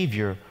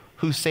Savior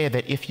who said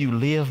that if you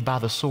live by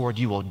the sword,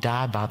 you will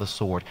die by the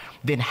sword,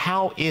 then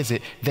how is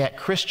it that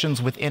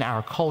Christians within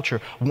our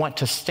culture want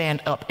to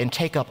stand up and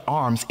take up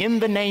arms in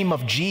the name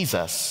of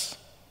Jesus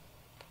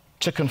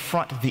to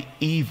confront the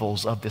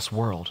evils of this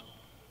world,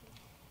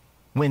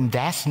 when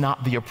that's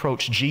not the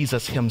approach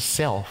Jesus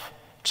himself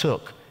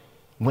took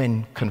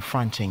when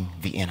confronting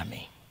the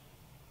enemy?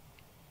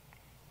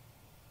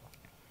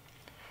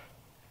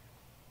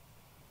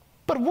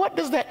 But what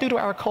does that do to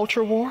our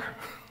culture war?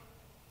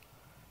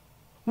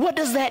 What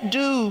does that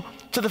do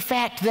to the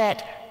fact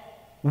that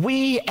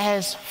we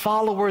as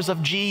followers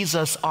of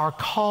Jesus are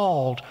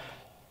called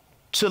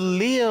to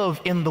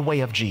live in the way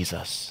of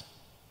Jesus?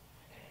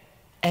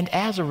 And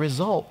as a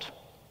result,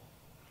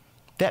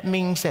 that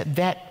means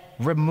that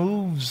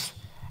removes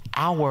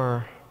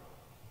our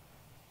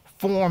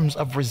forms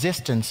of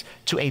resistance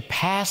to a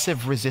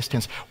passive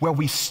resistance where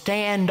we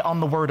stand on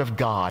the word of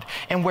God,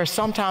 and where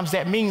sometimes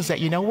that means that,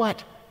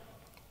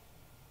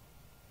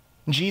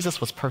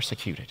 Jesus was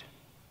persecuted.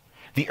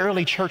 The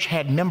early church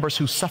had members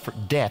who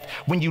suffered death.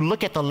 When you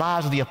look at the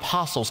lives of the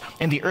apostles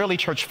and the early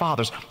church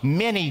fathers,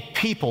 many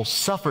people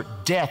suffered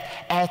death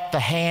at the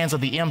hands of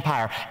the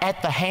empire,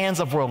 at the hands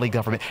of worldly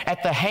government,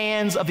 at the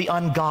hands of the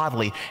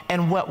ungodly.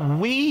 And what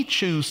we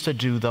choose to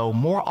do, though,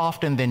 more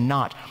often than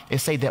not,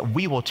 is say that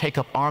we will take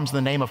up arms in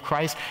the name of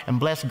Christ, and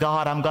bless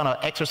God, I'm going to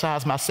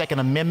exercise my Second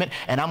Amendment,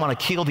 and I'm going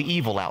to kill the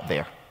evil out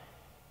there.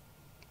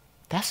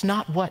 That's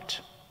not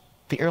what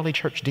the early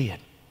church did.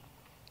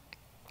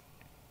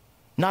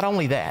 Not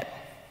only that,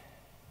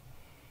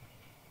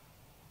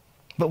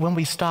 but when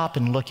we stop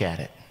and look at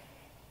it,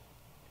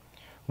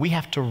 we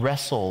have to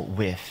wrestle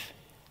with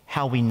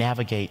how we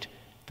navigate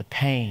the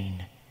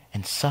pain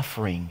and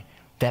suffering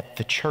that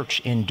the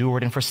church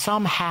endured. And for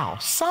somehow,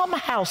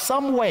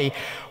 some way,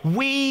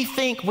 we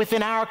think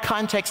within our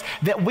context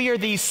that we are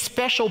these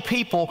special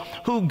people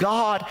who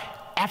God,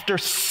 after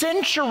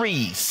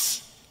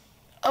centuries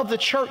of the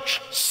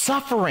church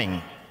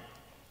suffering,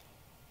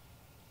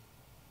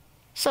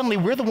 suddenly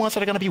we're the ones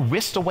that are going to be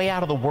whisked away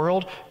out of the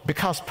world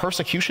because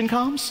persecution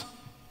comes?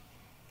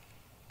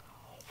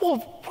 Well,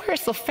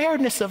 where's the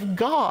fairness of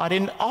God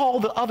in all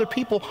the other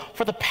people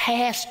for the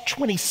past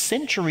 20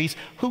 centuries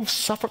who've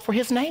suffered for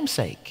his name's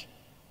sake?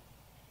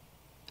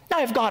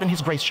 Now, if God in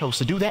his grace chose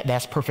to do that,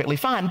 that's perfectly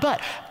fine. But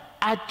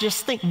I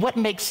just think, what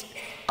makes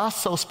us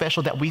so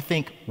special that we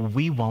think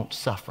we won't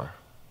suffer?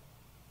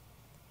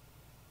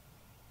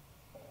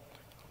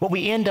 What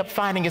we end up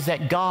finding is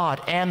that God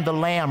and the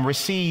Lamb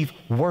receive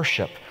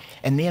worship.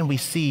 And then we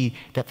see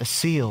that the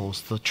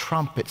seals, the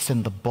trumpets,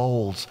 and the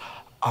bowls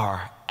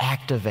are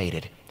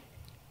activated.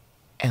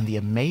 And the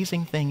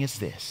amazing thing is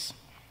this.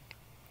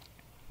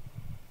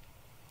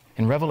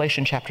 In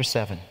Revelation chapter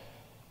 7,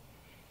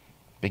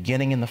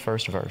 beginning in the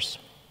first verse,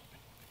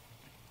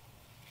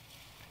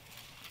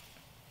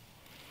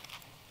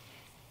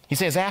 he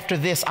says, "After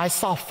this, I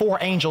saw 4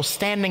 angels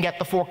standing at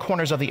the 4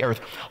 corners of the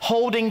earth,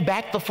 holding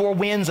back the 4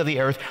 winds of the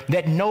earth,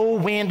 that no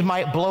wind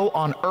might blow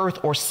on earth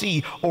or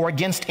sea or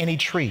against any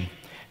tree.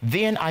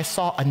 Then I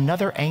saw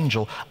another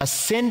angel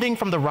ascending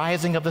from the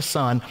rising of the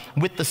sun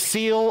with the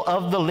seal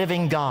of the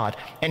living God.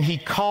 And he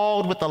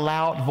called with a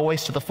loud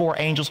voice to the 4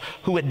 angels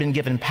who had been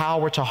given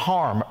power to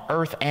harm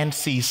earth and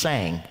sea,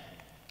 saying,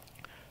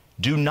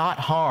 'Do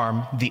not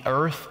harm the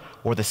earth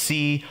or the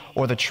sea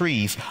or the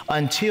trees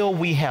until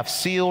we have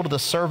sealed the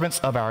servants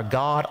of our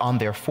God on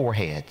their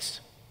foreheads.'"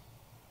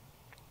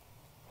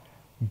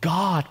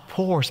 God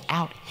pours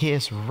out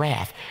his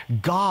wrath.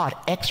 God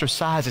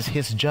exercises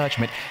his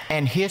judgment,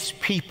 and his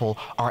people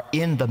are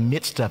in the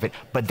midst of it,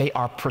 but they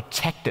are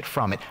protected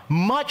from it.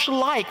 Much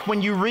like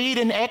when you read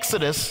in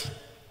Exodus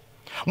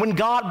When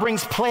God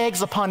brings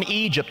plagues upon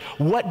Egypt,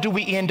 what do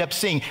we end up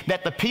seeing?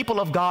 That the people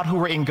of God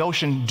who are in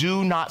Goshen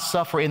do not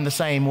suffer in the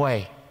same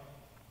way.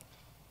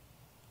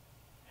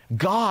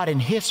 God in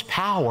his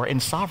power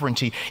and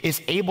sovereignty is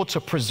able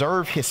to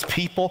preserve his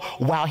people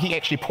while he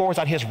actually pours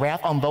out his wrath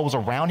on those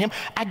around him.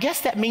 I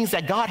guess that means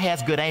that God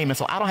has good aim, and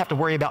so I don't have to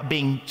worry about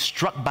being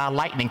struck by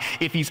lightning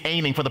if he's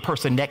aiming for the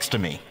person next to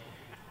me.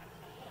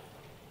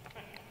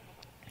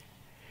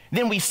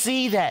 Then we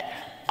see that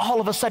all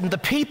of a sudden the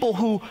people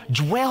who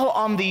dwell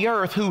on the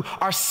earth, who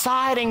are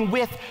siding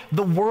with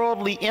the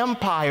worldly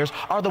empires,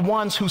 are the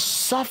ones who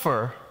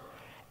suffer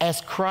as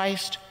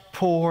Christ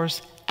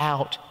pours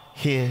out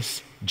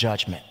his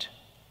judgment.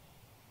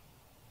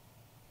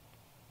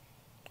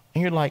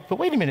 And you're like, but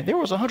wait a minute, there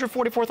was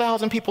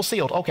 144,000 people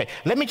sealed. Okay,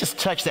 let me just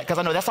touch that because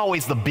I know that's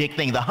always the big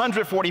thing, the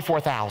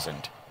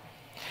 144,000.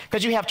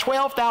 Because you have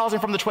 12,000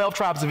 from the 12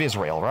 tribes of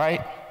Israel,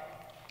 right?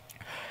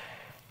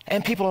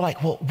 And people are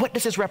like, well, what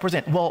does this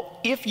represent? Well,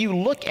 if you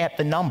look at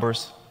the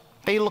numbers,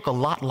 they look a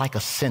lot like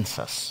a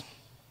census.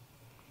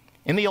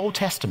 In the Old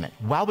Testament,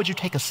 why would you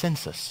take a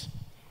census?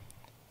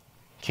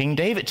 King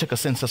David took a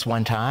census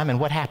one time, and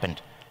what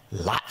happened?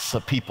 Lots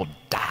of people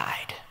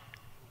died.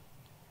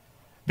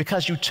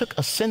 Because you took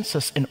a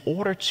census in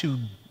order to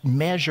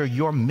measure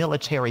your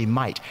military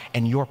might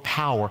and your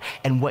power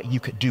and what you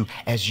could do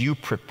as you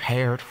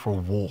prepared for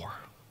war.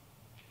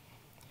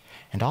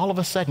 And all of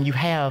a sudden you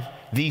have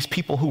these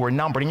people who are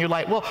numbered, and you're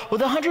like, well, the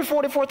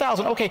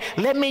 144,000, okay,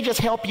 let me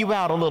just help you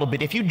out a little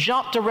bit. If you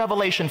jump to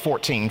Revelation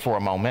 14 for a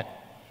moment,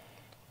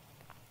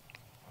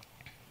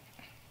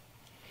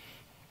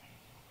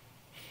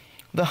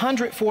 the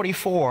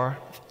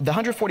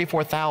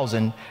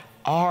 144,000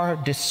 are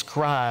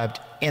described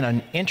in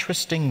an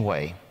interesting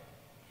way.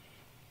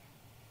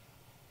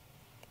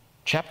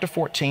 Chapter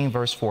 14,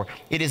 verse 4.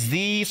 It is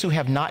these who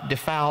have not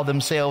defiled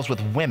themselves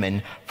with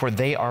women, for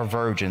they are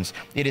virgins.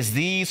 It is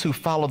these who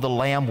follow the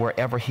Lamb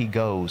wherever he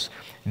goes.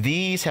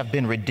 These have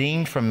been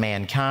redeemed from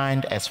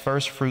mankind as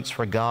first fruits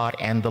for God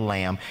and the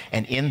Lamb,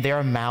 and in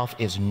their mouth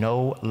is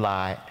no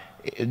lie.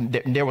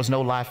 There was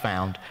no lie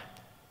found,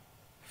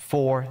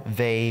 for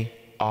they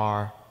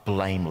are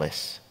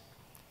blameless.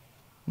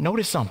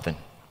 Notice something.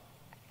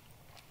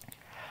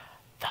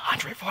 The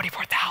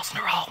 144,000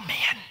 are all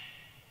men.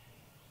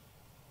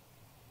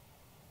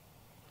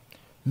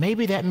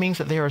 Maybe that means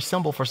that they are a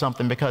symbol for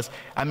something because,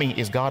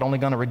 is God only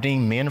going to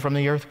redeem men from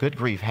the earth? Good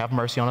grief, have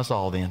mercy on us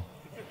all then.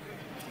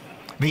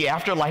 The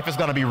afterlife is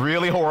going to be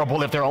really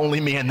horrible if there are only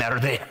men that are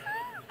there.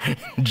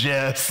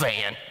 Just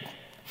saying.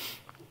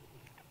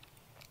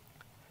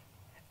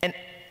 And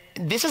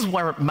this is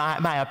where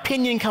my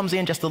opinion comes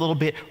in just a little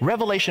bit.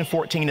 Revelation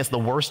 14 is the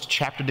worst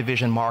chapter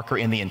division marker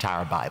in the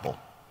entire Bible.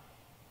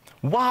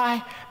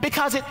 Why?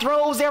 Because it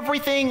throws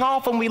everything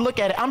off when we look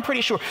at it. I'm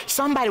pretty sure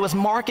somebody was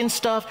marking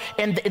stuff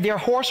and their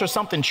horse or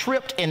something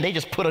tripped and they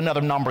just put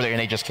another number there and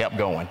they just kept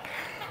going.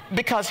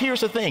 Because here's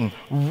the thing,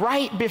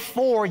 right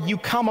before you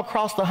come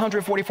across the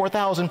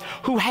 144,000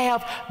 who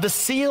have the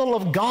seal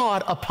of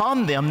God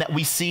upon them that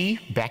we see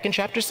back in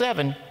chapter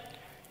 7,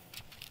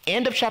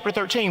 end of chapter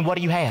 13, what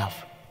do you have?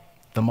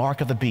 The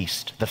mark of the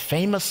beast, the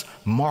famous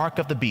mark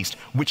of the beast,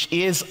 which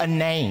is a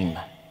name.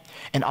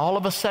 And all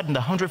of a sudden, the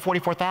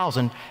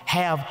 144,000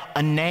 have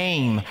a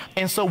name.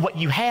 And so what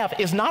you have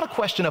is not a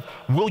question of,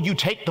 will you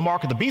take the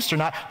mark of the beast or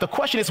not? The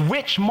question is,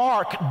 which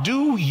mark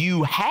do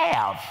you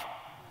have?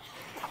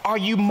 Are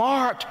you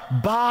marked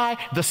by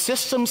the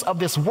systems of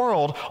this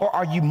world, or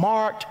are you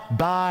marked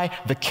by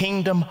the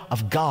kingdom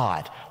of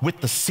God with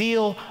the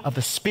seal of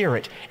the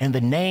Spirit and the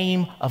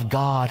name of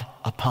God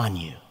upon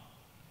you?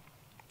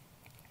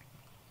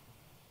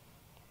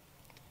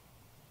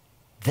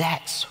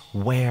 That's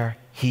where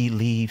he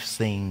leaves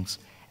things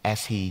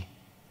as he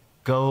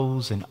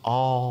goes and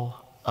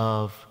all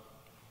of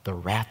the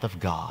wrath of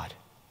God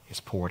is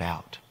poured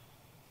out.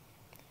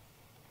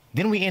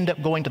 Then we end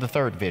up going to the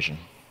third vision.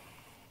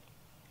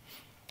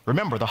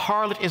 Remember, the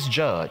harlot is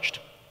judged.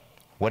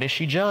 What is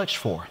she judged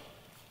for?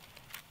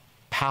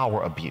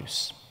 Power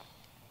abuse.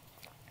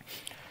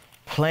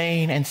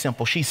 Plain and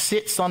simple. She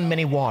sits on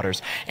many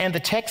waters. And the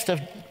text of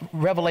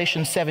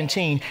Revelation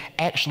 17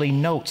 actually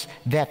notes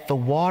that the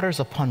waters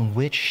upon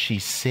which she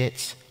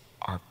sits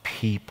are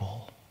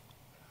people.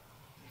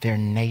 They're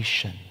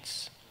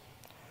nations.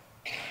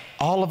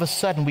 All of a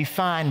sudden we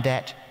find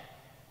that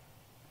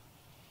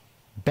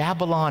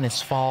Babylon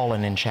is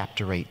fallen in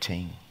chapter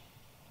 18.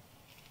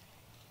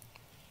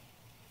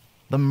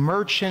 The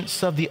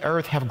merchants of the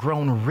earth have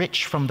grown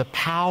rich from the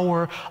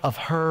power of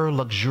her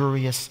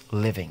luxurious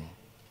living.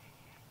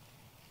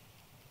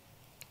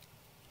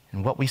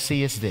 And what we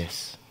see is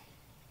this.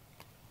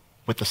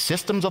 With the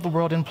systems of the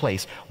world in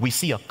place, we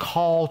see a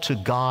call to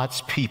God's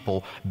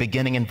people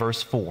beginning in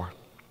verse 4.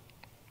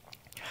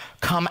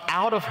 Come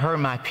out of her,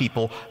 my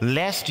people,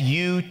 lest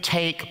you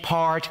take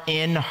part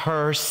in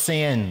her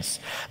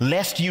sins,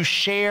 lest you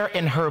share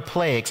in her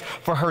plagues,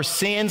 for her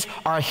sins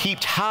are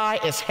heaped high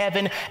as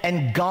heaven,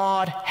 and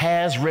God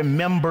has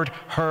remembered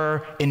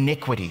her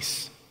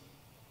iniquities.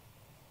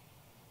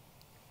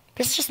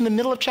 It's just in the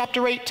middle of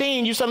chapter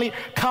 18. You suddenly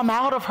come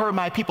out of her,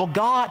 my people.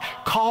 God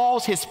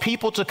calls his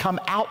people to come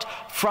out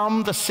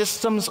from the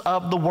systems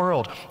of the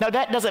world. Now,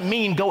 that doesn't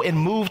mean go and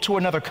move to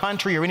another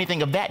country or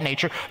anything of that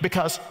nature,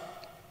 because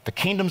the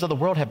kingdoms of the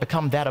world have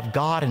become that of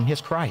God and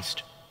his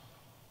Christ.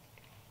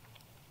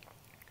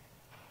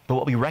 But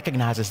what we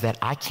recognize is that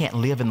I can't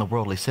live in the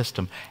worldly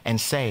system and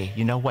say,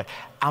 you know what,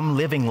 I'm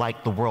living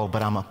like the world,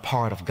 but I'm a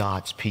part of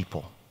God's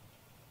people.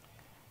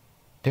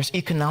 There's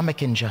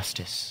economic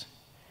injustice.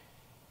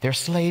 There's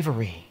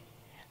slavery.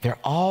 There are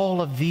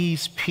all of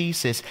these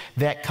pieces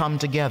that come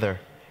together.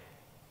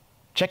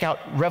 Check out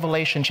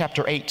Revelation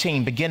chapter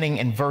 18, beginning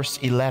in verse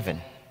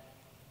 11.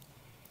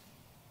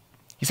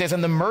 He says,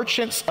 and the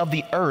merchants of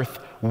the earth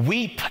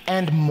weep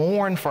and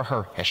mourn for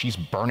her as she's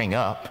burning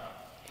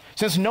up,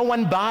 since no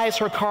one buys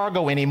her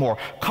cargo anymore,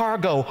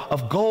 cargo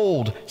of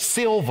gold,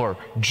 silver,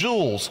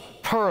 jewels,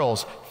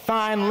 pearls,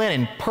 fine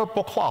linen,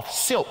 purple cloth,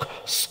 silk,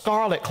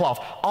 scarlet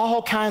cloth,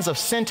 all kinds of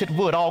scented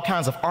wood, all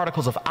kinds of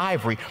articles of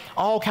ivory,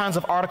 all kinds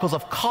of articles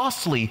of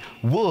costly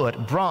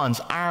wood, bronze,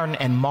 iron,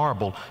 and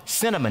marble,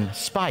 cinnamon,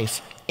 spice,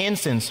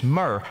 incense,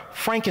 myrrh,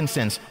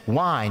 frankincense,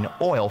 wine,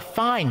 oil,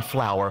 fine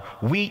flour,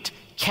 wheat,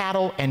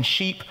 cattle and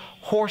sheep,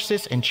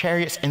 horses and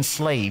chariots and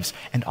slaves.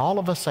 And all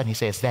of a sudden he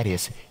says that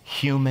is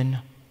human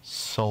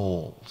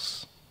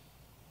souls.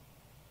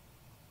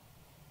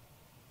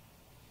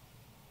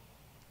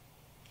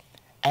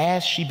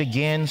 As she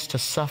begins to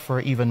suffer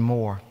even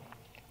more,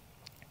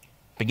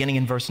 beginning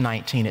in verse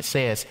 19, it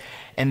says,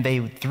 and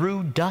they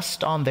threw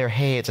dust on their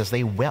heads as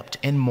they wept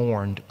and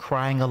mourned,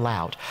 crying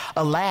aloud,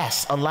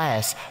 alas,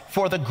 alas,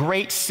 for the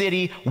great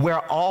city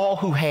where all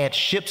who had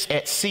ships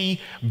at sea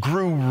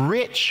grew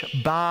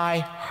rich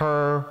by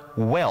her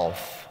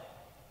wealth.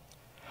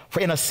 For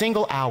in a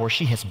single hour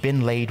she has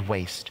been laid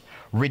waste.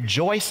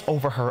 Rejoice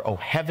over her, O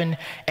heaven,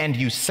 and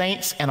you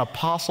saints and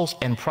apostles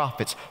and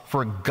prophets,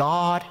 for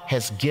God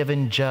has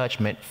given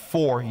judgment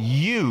for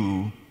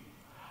you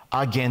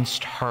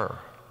against her.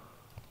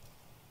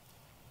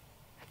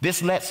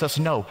 This lets us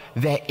know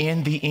that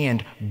in the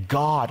end,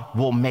 God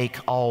will make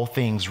all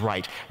things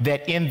right.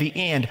 That in the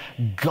end,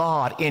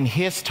 God, in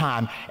his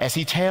time, as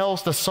he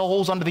tells the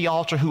souls under the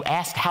altar who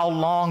ask how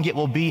long it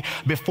will be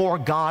before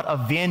God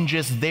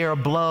avenges their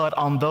blood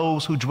on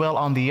those who dwell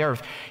on the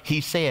earth, he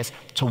says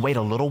to wait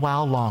a little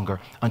while longer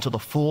until the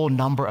full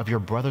number of your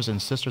brothers and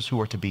sisters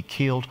who are to be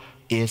killed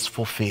is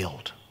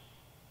fulfilled.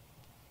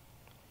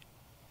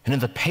 And in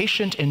the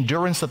patient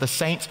endurance of the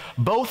saints,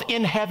 both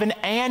in heaven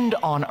and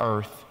on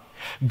earth,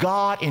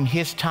 God in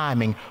his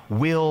timing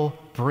will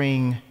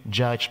bring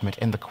judgment.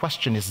 And the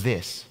question is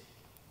this: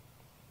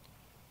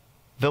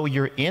 though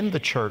you're in the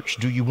church,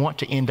 do you want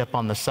to end up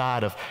on the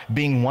side of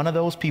being one of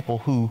those people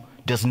who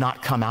does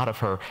not come out of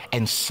her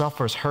and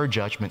suffers her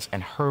judgments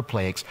and her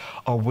plagues?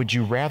 Or would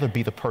you rather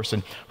be the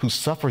person who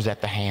suffers at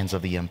the hands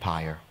of the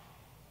empire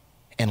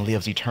and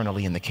lives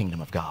eternally in the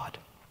kingdom of God?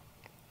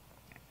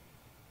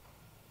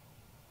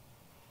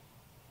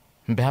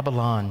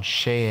 Babylon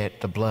shed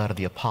the blood of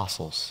the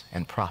apostles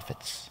and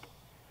prophets,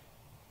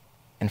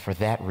 and for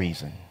that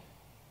reason,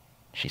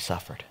 she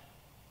suffered.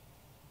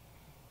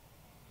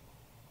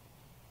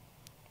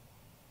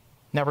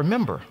 Now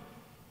remember,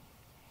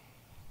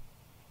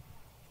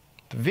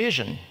 the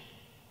vision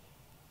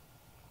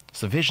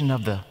is the vision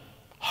of the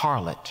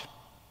harlot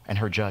and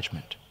her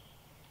judgment.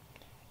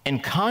 In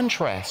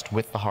contrast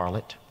with the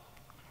harlot,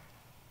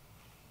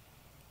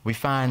 we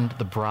find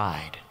the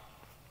bride.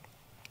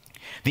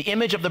 The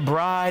image of the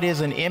bride is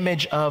an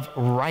image of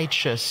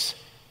righteous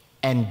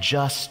and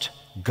just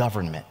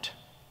government.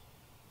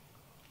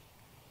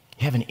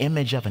 You have an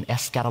image of an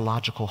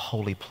eschatological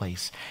holy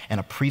place and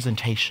a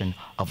presentation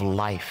of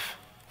life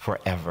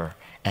forever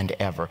and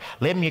ever.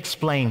 Let me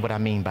explain what I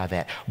mean by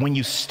that. When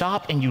you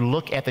stop and you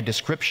look at the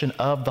description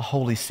of the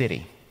holy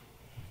city,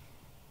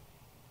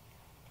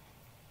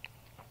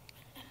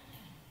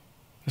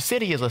 the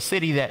city is a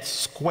city that's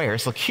square.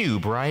 It's a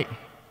cube, right?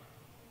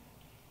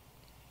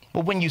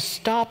 But when you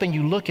stop and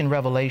you look in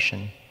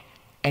Revelation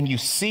and you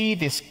see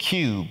this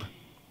cube,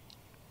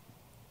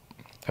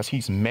 because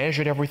he's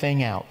measured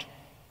everything out,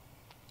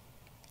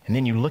 and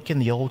then you look in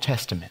the Old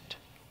Testament,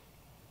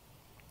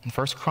 in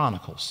 1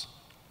 Chronicles,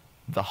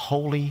 the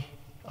Holy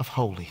of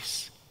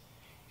Holies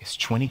is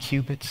 20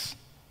 cubits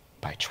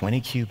by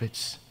 20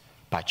 cubits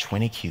by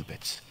 20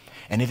 cubits.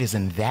 And it is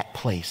in that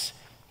place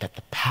that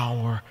the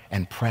power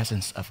and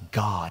presence of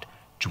God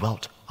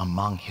dwelt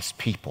among his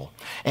people.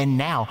 And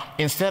now,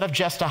 instead of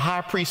just a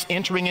high priest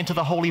entering into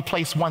the holy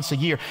place once a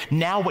year,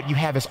 now what you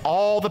have is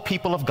all the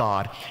people of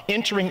God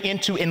entering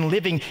into and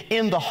living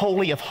in the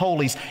Holy of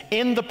Holies,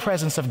 in the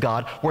presence of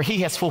God, where he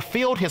has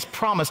fulfilled his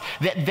promise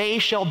that they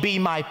shall be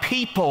my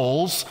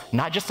peoples,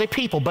 not just a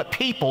people, but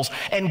peoples,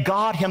 and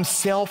God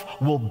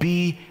himself will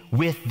be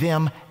with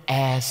them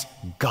as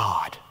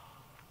God.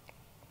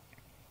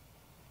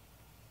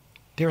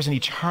 There is an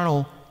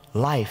eternal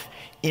life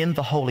in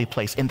the holy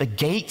place, and the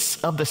gates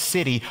of the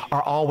city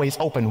are always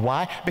open.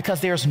 Why?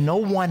 Because there's no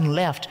one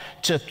left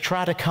to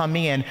try to come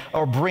in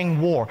or bring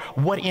war.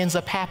 What ends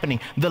up happening?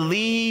 The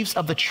leaves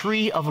of the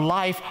tree of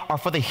life are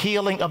for the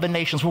healing of the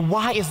nations. Well,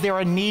 why is there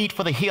a need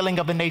for the healing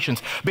of the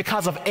nations?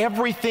 Because of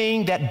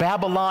everything that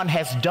Babylon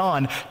has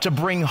done to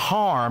bring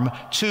harm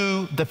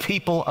to the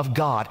people of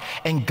God.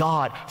 And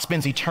God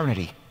spends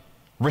eternity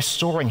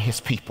restoring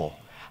his people,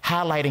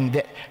 highlighting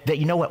that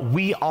you know what,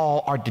 we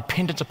all are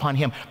dependent upon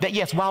him. That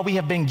yes, while we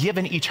have been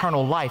given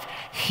eternal life,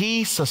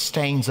 he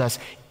sustains us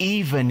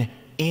even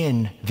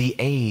in the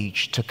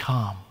age to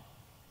come.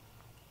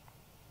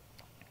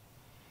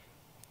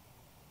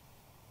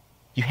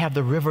 You have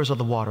the rivers of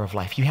the water of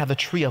life. You have the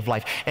tree of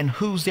life. And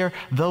who's there?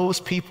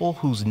 Those people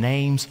whose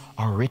names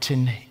are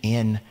written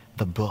in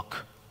the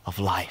book of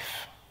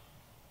life.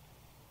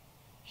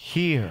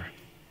 Here,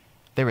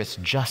 there is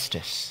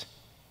justice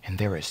and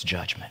there is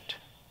judgment.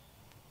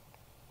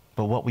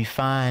 But what we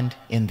find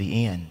in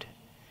the end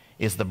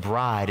is the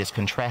bride is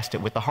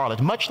contrasted with the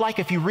harlot. Much like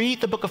if you read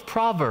the book of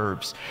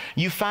Proverbs,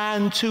 you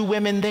find two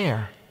women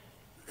there,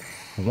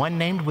 one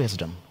named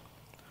wisdom,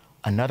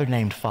 another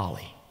named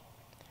folly.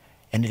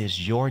 And it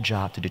is your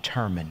job to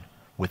determine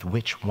with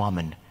which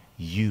woman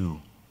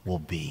you will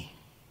be.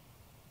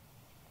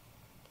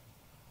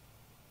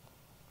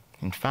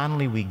 And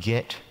finally, we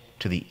get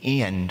to the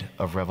end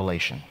of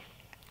Revelation.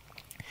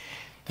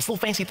 This little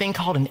fancy thing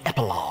called an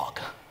epilogue,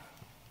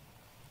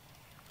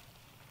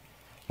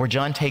 where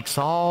John takes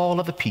all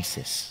of the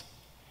pieces,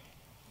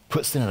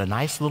 puts them in a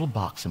nice little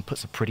box, and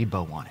puts a pretty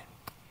bow on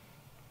it.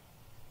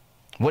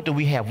 What do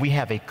we have? We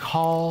have a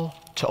call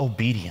to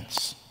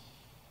obedience.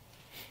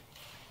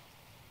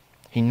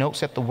 He notes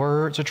that the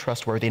words are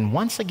trustworthy. And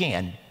once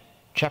again,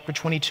 chapter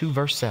 22,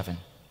 verse 7,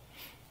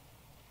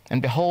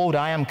 and behold,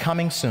 I am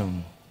coming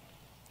soon.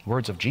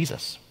 Words of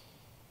Jesus.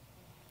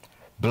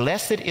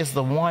 Blessed is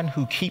the one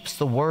who keeps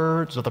the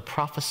words of the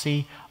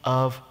prophecy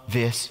of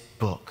this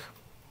book.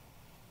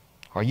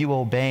 Are you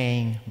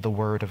obeying the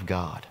word of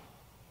God?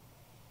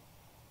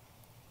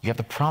 You have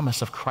the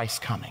promise of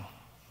Christ coming.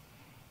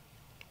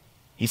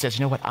 He says,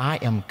 you know what? I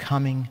am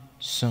coming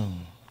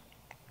soon.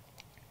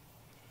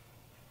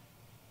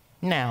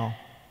 Now,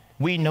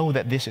 we know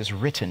that this is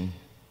written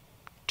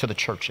to the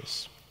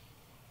churches.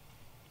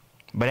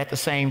 But at the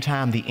same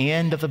time, the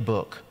end of the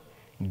book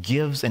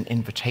gives an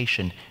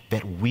invitation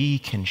that we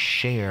can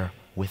share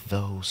with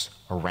those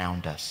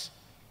around us.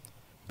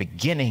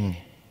 Beginning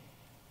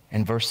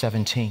in verse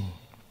 17,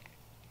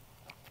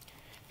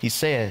 he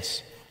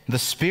says, the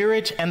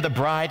Spirit and the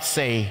bride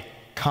say,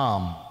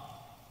 come.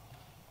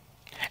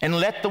 And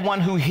let the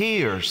one who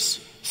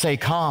hears say,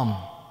 come.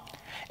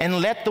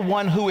 And let the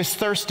one who is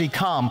thirsty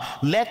come.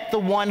 Let the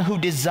one who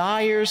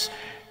desires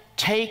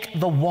take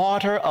the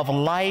water of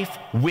life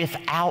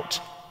without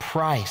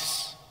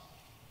price.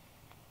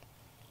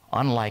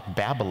 Unlike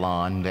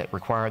Babylon, that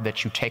required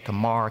that you take a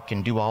mark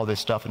and do all this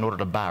stuff in order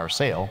to buy or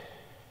sell,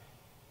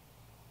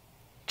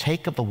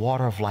 take of the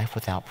water of life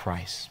without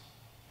price.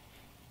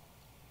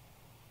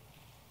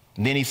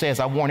 And then he says,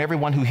 I warn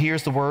everyone who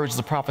hears the words of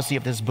the prophecy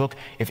of this book,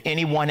 if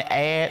anyone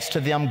adds to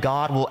them,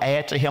 God will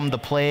add to him the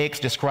plagues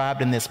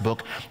described in this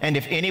book. And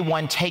if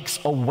anyone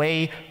takes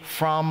away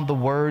from the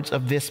words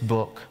of this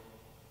book,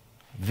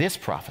 this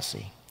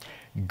prophecy,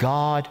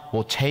 God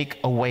will take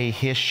away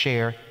his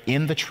share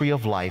in the tree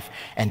of life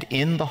and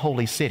in the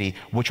holy city,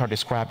 which are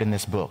described in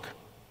this book.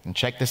 And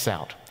check this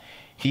out.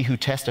 He who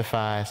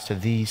testifies to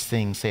these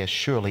things says,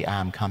 surely I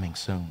am coming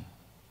soon.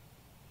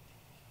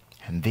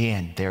 And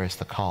then there is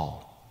the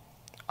call.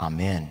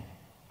 Amen.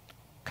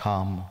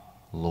 Come,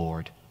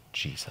 Lord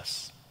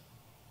Jesus.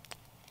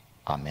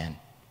 Amen.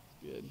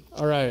 Good.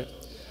 All right.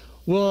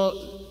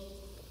 Well,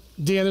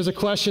 Dan, there's a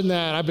question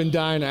that I've been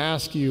dying to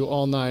ask you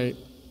all night.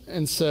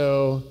 And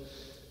so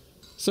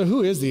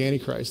who is the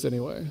Antichrist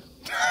anyway?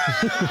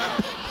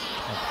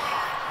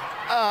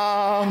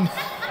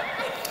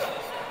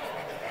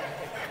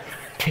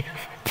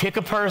 Pick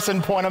a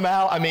person, point them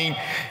out. I mean,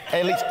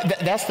 at least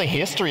that's the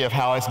history of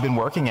how it's been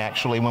working,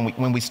 actually,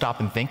 when we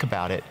stop and think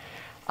about it.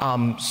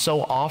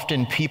 So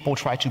often people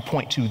try to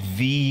point to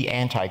the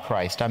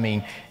Antichrist. I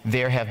mean,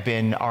 there have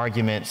been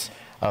arguments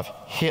of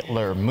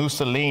Hitler,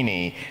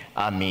 Mussolini,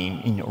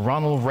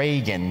 Ronald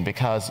Reagan,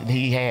 because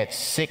he had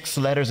 6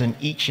 letters in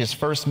each, his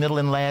first, middle,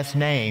 and last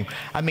name.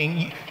 I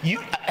mean,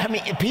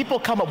 people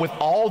come up with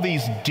all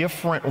these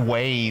different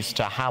ways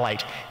to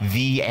highlight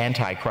the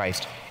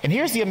Antichrist. And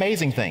here's the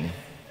amazing thing.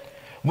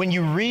 When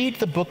you read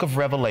the book of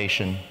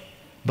Revelation,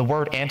 the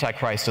word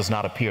Antichrist does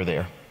not appear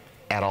there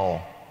at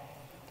all.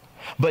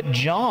 But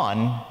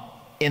John,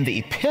 in the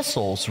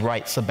epistles,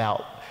 writes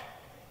about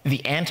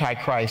the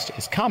Antichrist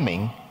is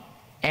coming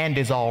and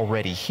is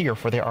already here,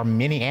 for there are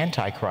many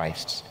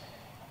antichrists.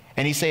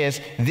 And he says,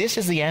 this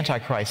is the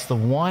Antichrist, the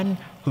one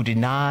who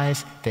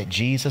denies that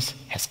Jesus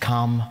has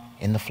come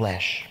in the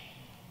flesh.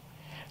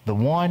 The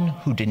one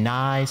who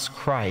denies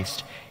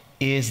Christ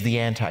is the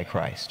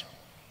Antichrist.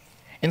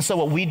 And so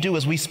what we do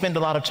is we spend a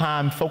lot of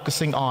time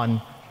focusing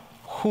on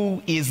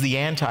who is the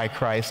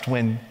Antichrist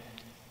when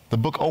The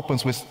book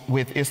opens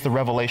with it's the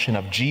revelation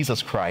of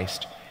Jesus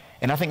Christ.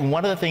 And I think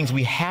one of the things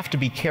we have to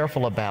be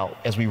careful about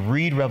as we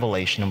read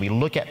Revelation and we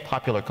look at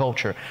popular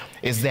culture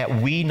is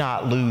that we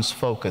not lose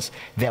focus,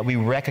 that we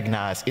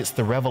recognize it's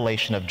the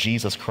revelation of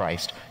Jesus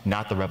Christ,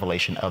 not the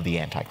revelation of the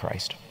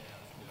Antichrist.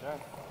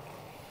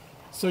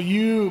 So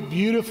you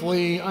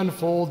beautifully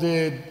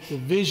unfolded the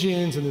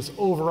visions and this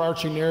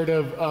overarching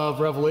narrative of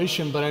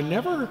Revelation, but I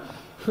never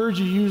heard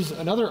you use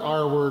another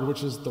R word,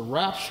 which is the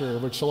rapture,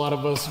 which a lot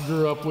of us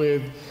grew up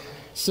with.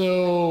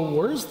 So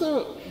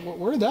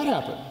where did that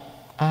happen?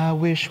 I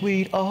wish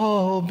we'd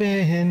all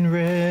been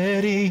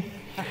ready.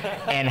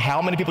 And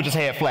how many people just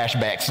had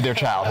flashbacks to their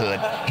childhood?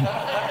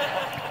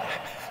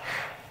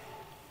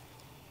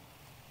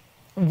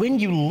 When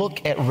you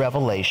look at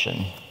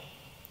Revelation,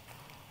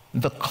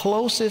 the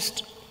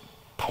closest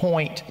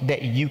point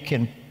that you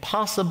can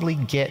possibly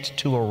get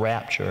to a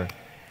rapture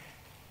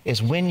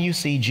is when you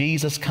see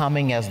Jesus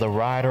coming as the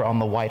rider on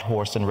the white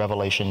horse in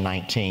Revelation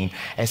 19,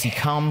 as he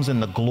comes in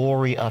the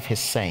glory of his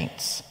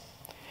saints.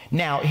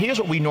 Now, here's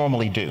what we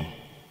normally do.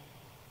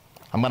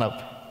 I'm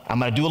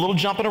gonna do a little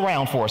jumping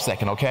around for a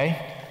second,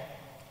 okay?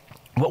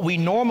 What we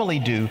normally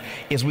do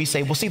is we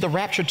say, well, see, the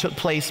rapture took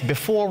place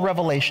before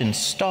Revelation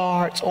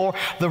starts, or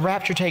the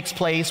rapture takes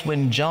place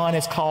when John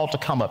is called to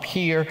come up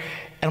here.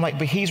 And I'm like,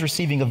 but he's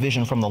receiving a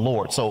vision from the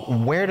Lord. So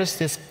where does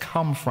this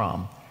come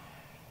from?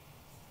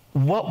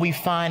 What we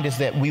find is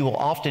that we will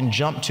often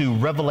jump to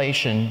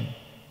Revelation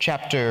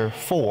chapter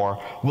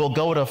 4. We'll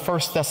go to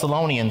 1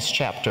 Thessalonians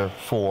chapter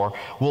 4.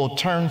 We'll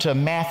turn to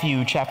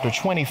Matthew chapter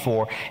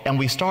 24. And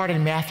we start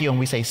in Matthew and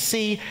we say,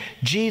 see,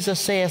 Jesus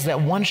says that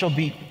one shall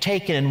be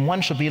taken and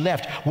one shall be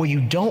left. Well,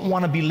 you don't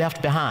want to be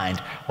left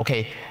behind.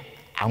 Okay,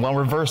 I'm going to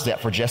reverse that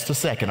for just a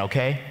second,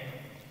 okay?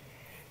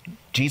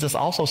 Jesus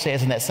also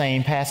says in that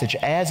same passage,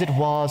 as it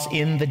was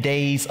in the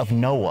days of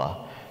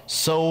Noah,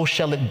 so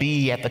shall it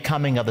be at the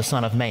coming of the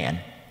Son of Man.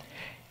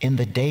 In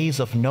the days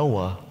of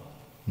Noah,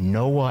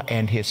 Noah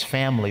and his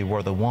family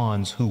were the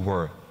ones who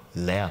were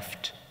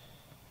left,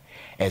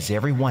 as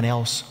everyone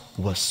else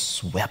was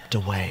swept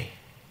away.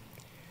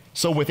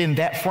 So within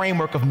that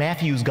framework of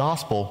Matthew's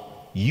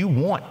gospel, you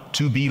want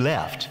to be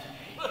left.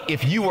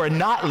 If you are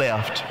not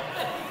left,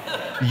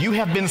 you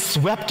have been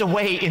swept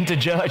away into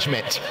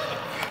judgment.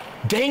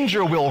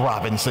 Danger, Will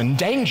Robinson,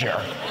 danger.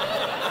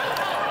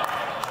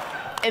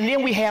 And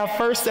then we have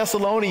 1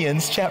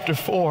 Thessalonians chapter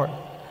 4,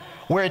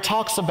 where it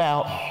talks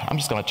about, I'm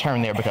just going to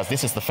turn there because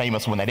this is the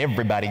famous one that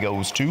everybody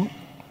goes to.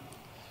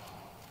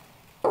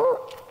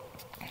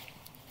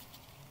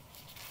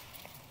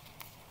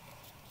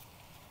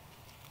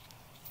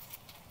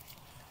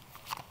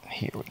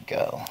 Here we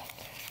go.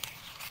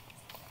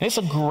 It's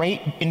a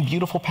great and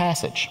beautiful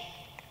passage.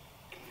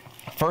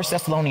 1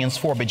 Thessalonians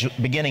 4,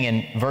 beginning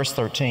in verse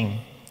 13.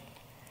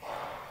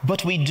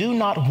 But we do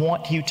not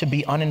want you to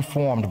be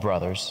uninformed,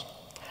 brothers,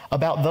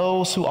 about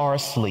those who are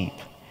asleep,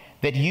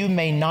 that you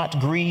may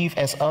not grieve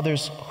as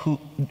others who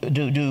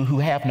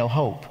have no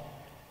hope.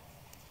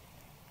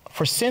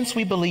 For since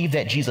we believe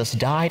that Jesus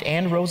died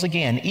and rose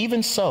again,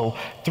 even so,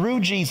 through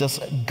Jesus,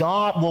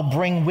 God will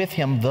bring with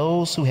him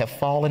those who have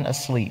fallen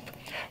asleep.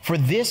 For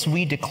this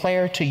we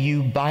declare to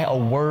you by a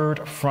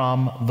word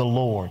from the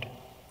Lord,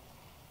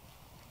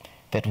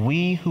 that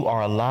we who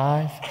are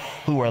alive,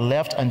 who are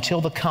left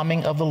until the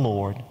coming of the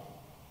Lord,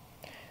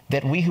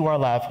 that we who are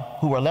alive,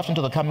 who are left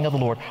until the coming of the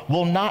Lord,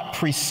 will not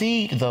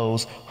precede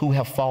those who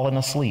have fallen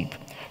asleep.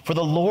 For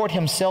the Lord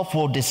himself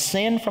will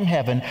descend from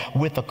heaven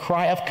with a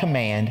cry of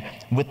command,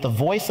 with the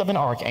voice of an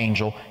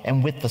archangel,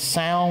 and with the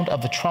sound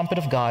of the trumpet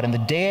of God, and the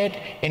dead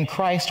in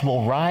Christ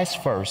will rise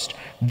first.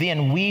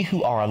 Then we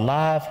who are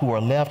alive, who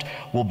are left,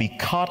 will be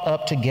caught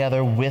up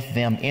together with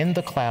them in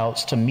the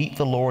clouds to meet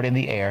the Lord in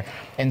the air,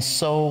 and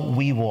so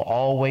we will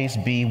always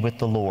be with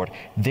the Lord.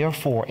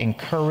 Therefore,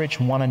 encourage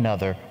one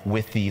another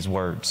with these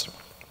words.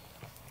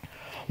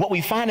 What we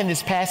find in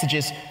this passage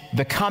is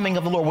the coming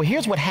of the Lord. Well,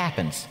 here's what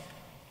happens.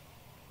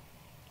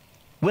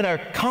 When a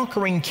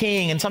conquering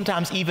king, and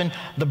sometimes even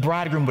the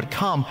bridegroom would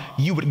come,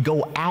 you would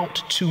go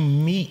out to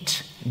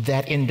meet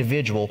that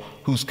individual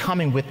who's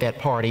coming with that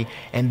party,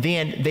 and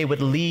then they would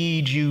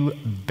lead you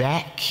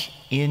back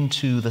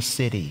into the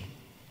city.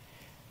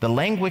 The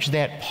language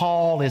that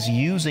Paul is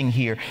using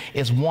here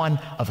is one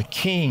of a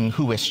king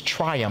who has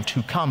triumphed,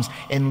 who comes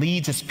and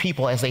leads his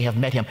people as they have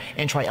met him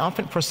in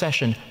triumphant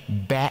procession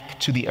back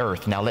to the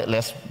earth. Now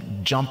let's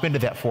jump into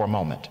that for a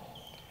moment.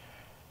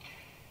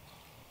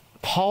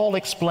 Paul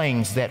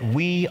explains that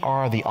we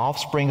are the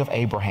offspring of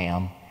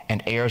Abraham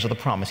and heirs of the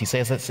promise. He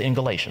says that's in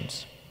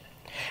Galatians.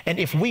 And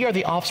if we are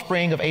the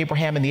offspring of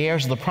Abraham and the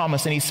heirs of the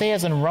promise, and he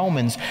says in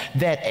Romans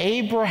that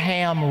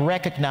Abraham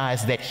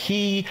recognized that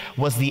he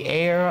was the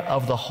heir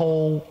of the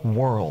whole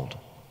world.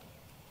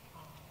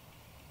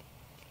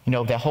 You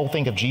know, that whole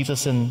thing of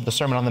Jesus in the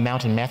Sermon on the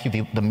Mount in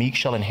Matthew, the meek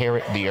shall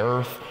inherit the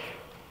earth.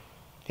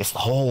 It's the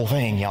whole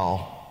thing,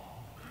 y'all.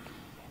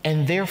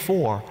 And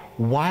therefore,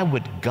 why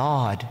would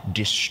God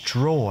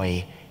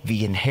destroy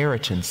the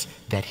inheritance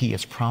that he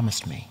has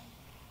promised me?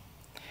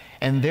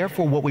 And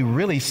therefore, what we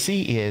really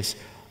see is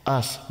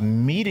us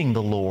meeting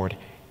the Lord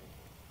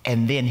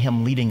and then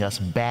him leading us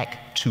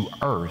back to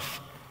earth,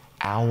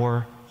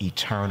 our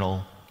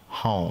eternal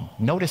home.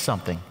 Notice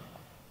something.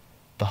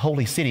 The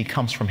holy city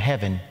comes from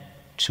heaven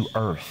to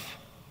earth,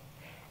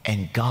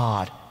 and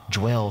God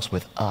dwells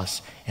with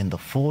us in the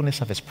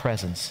fullness of his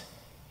presence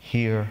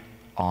here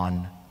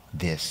on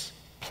this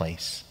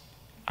place,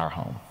 our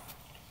home.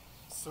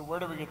 So where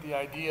do we get the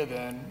idea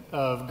then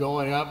of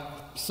going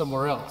up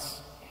somewhere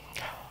else?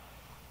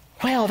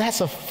 Well,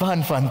 that's a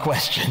fun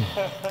question.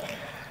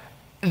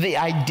 The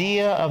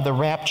idea of the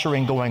rapture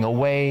and going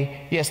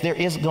away, yes, there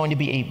is going to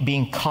be a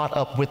being caught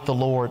up with the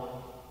Lord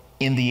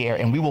in the air,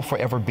 and we will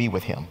forever be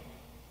with him.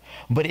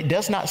 But it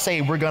does not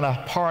say we're going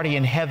to party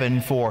in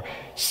heaven for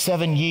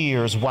 7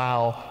 years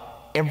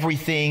while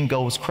everything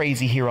goes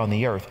crazy here on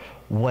the earth.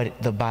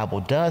 What the Bible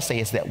does say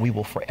is that we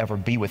will forever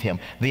be with him.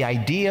 The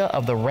idea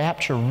of the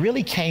rapture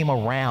really came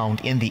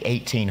around in the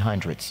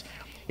 1800s.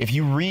 If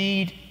you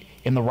read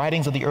in the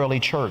writings of the early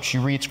church,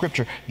 you read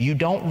scripture, you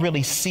don't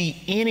really see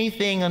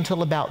anything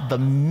until about the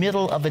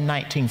middle of the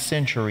 19th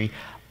century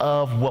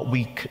of what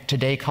we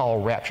today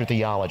call rapture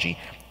theology.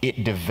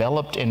 It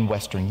developed in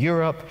Western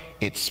Europe,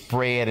 it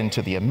spread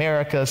into the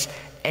Americas,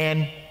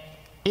 and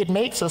it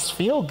makes us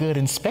feel good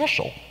and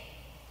special.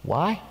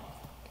 Why?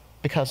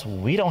 Because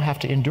we don't have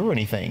to endure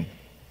anything.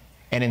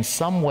 And in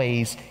some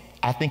ways,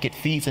 I think it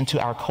feeds into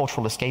our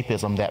cultural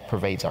escapism that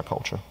pervades our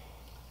culture.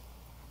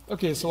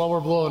 Okay, so while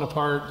we're blowing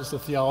apart just the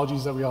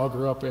theologies that we all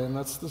grew up in,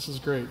 this is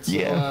great. So,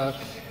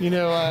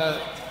 yeah.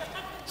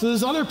 So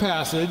there's other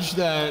passage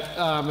that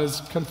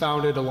has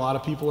confounded a lot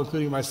of people,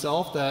 including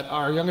myself, that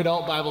our young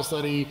adult Bible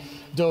study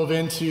dove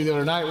into the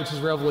other night, which is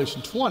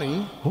Revelation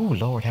 20. Oh,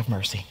 Lord, have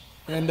mercy.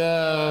 And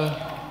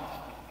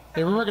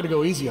hey, we're not going to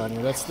go easy on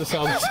you. That's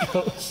how this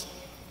goes.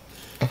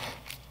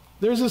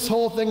 There's this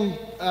whole thing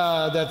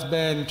that's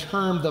been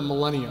termed the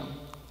millennium,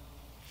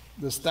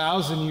 this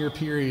 1,000-year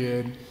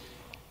period.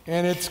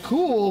 And it's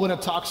cool when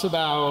it talks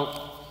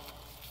about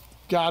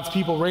God's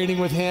people reigning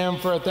with him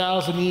for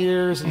 1,000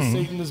 years and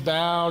Satan is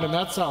bound, and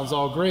that sounds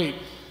all great.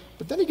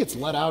 But then he gets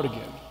let out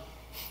again.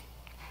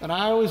 And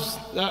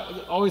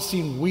that always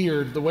seemed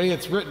weird. The way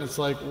it's written, it's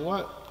like,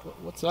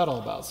 what's that all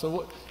about?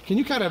 So can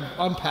you kind of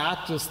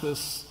unpack just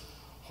this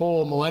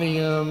whole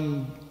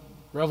millennium,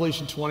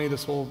 Revelation 20,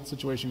 this whole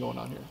situation going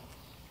on here?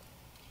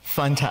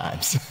 Fun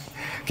times.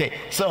 Okay,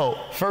 so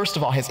first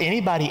of all, has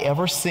anybody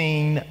ever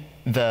seen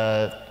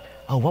the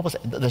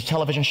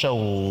television show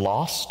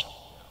Lost?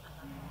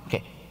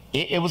 Okay,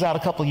 it was out a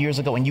couple of years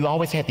ago, and you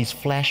always had these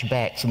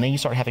flashbacks, and then you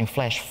start having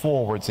flash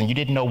forwards, and you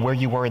didn't know where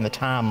you were in the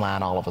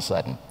timeline all of a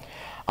sudden.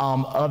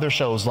 Other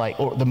shows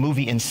or the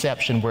movie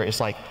Inception, where it's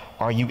like,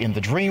 are you in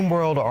the dream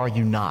world or are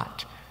you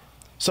not?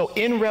 So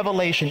in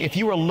Revelation, if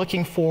you are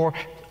looking for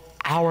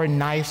our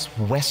nice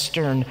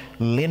Western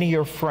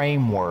linear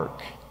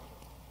framework,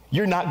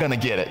 you're not going to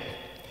get it.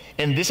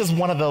 And this is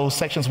one of those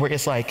sections where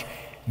it's like,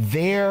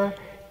 there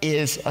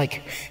is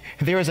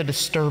a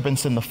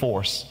disturbance in the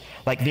force.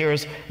 Like there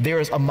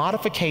is a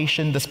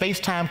modification. The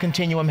space-time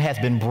continuum has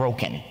been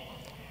broken.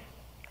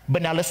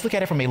 But now let's look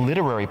at it from a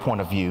literary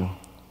point of view,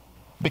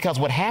 because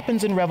what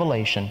happens in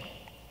Revelation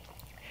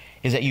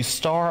is that you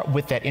start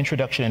with that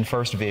introduction and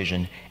first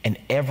vision, and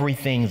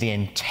everything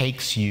then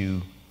takes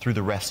you through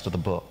the rest of the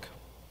book.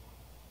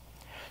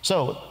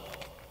 So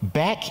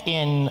back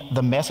in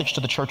the message to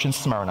the church in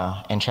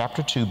Smyrna in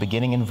chapter 2,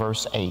 beginning in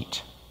verse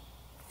 8,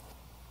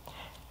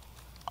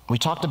 we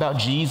talked about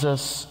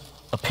Jesus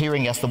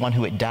appearing as the one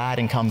who had died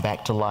and come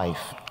back to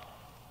life.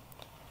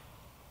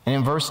 And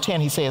in verse 10,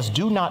 he says,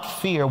 "Do not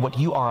fear what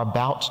you are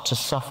about to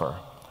suffer.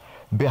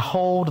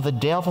 Behold, the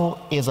devil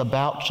is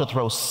about to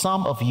throw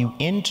some of you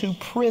into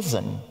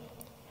prison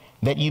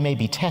that you may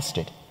be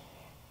tested.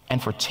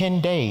 And for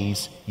 10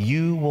 days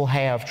you will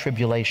have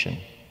tribulation."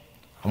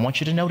 I want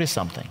you to notice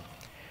something.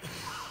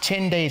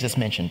 10 days is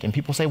mentioned, and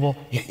people say, well,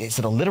 is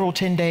it a literal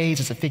 10 days?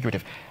 Is it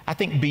figurative? I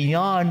think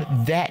beyond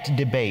that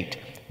debate,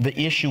 the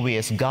issue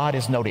is God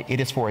has noted it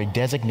is for a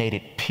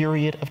designated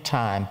period of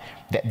time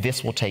that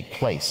this will take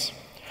place.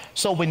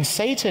 So when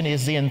Satan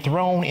is then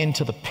thrown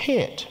into the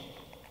pit,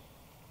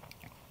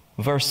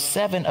 verse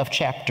 7 of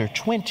chapter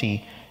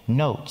 20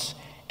 notes,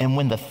 "And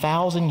when the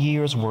 1,000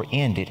 years were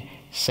ended,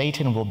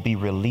 Satan will be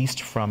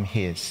released from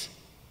his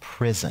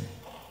prison."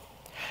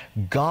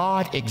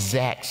 God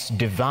exacts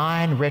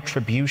divine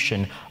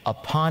retribution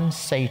upon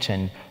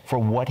Satan for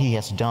what he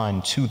has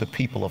done to the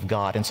people of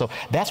God. And so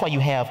that's why you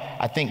have,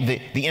 I think,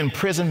 the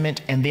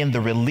imprisonment and then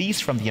the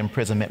release from the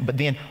imprisonment. But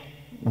then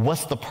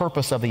what's the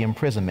purpose of the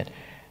imprisonment?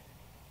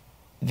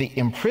 The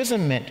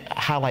imprisonment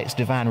highlights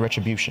divine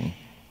retribution.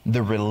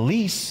 The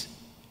release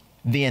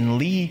then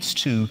leads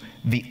to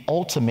the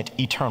ultimate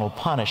eternal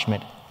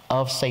punishment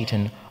of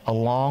Satan,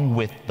 along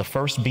with the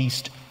first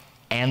beast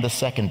and the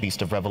second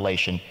beast of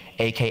Revelation,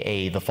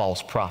 aka the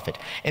false prophet.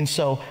 And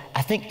so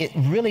I think it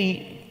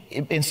really,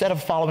 instead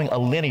of following a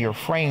linear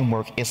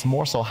framework, it's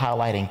more so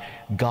highlighting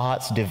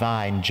God's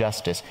divine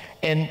justice.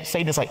 And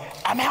Satan is like,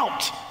 I'm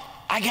out.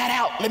 I got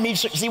out. Let me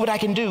see what I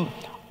can do.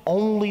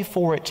 only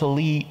for it to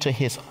lead to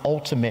his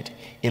ultimate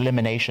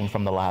elimination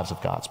from the lives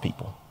of God's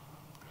people.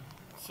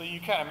 So you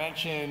kind of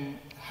mentioned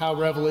how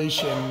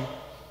Revelation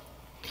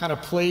kind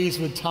of plays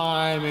with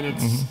time, and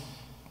it's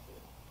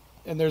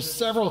and there's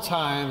several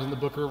times in the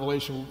book of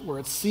Revelation where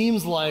it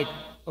seems like,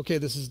 okay,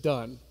 this is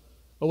done.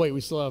 Oh wait,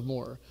 we still have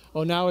more.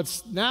 Oh, now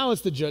it's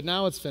the judge.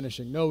 Now it's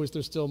finishing. No,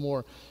 there's still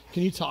more.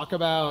 Can you talk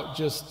about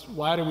just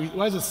why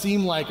does it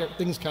seem like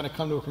things kind of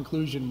come to a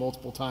conclusion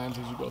multiple times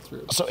as you go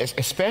through? So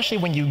especially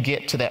when you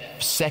get to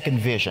that second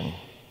vision,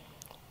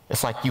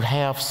 it's like you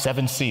have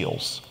 7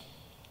 seals,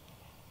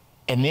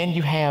 and then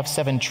you have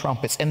 7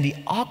 trumpets. And the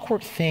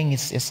awkward thing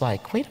is, it's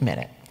like, wait a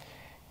minute,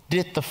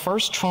 did the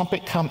first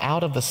trumpet come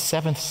out of the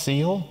 7th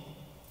seal?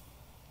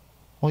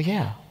 Well,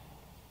 yeah.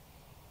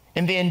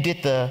 And then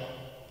did the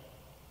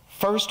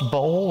first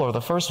bowl or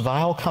the first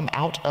vial come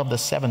out of the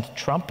 7th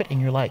trumpet?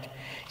 And you're like,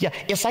 yeah,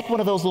 it's like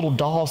one of those little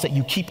dolls that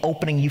you keep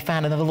opening, you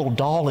find another little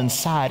doll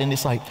inside, and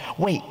it's like,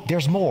 wait,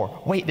 there's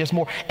more, wait, there's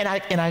more. And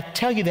I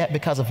tell you that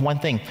because of one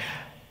thing.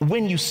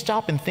 When you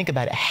stop and think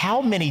about it,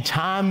 how many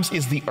times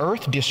is the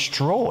earth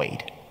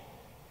destroyed?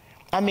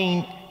 I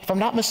mean, if I'm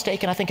not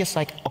mistaken, I think it's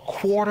like a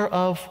quarter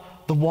of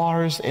the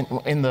waters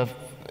in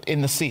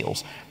the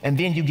seals, and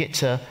then you get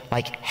to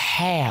like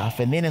half,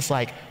 and then it's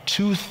like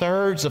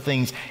 2/3 of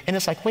things, and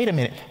it's like, wait a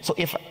minute, so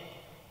if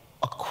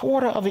a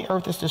quarter of the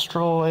earth is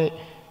destroyed,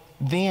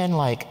 then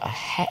like a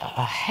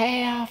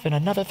half and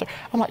another third,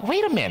 I'm like,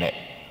 wait a minute,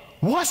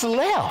 what's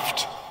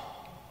left?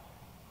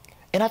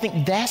 And I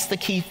think that's the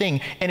key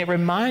thing, and it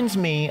reminds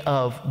me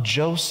of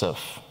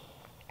Joseph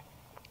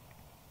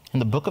in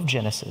the book of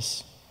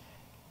Genesis,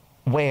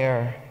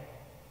 where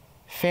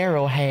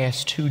Pharaoh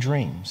has 2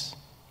 dreams.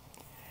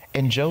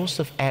 And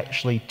Joseph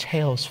actually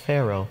tells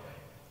Pharaoh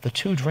the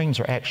 2 dreams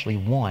are actually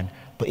one,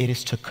 but it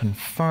is to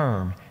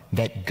confirm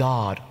that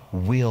God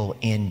will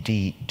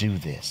indeed do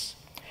this.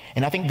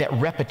 And I think that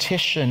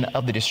repetition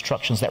of the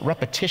destructions, that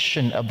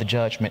repetition of the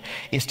judgment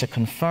is to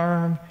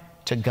confirm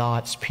to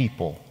God's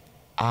people,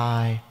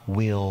 I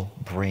will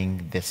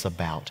bring this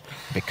about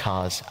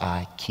because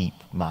I keep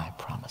my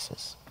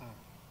promises.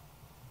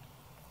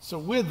 So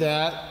with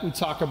that, we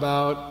talk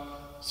about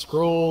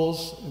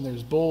scrolls, and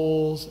there's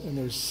bowls, and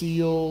there's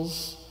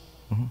seals.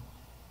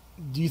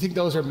 Do you think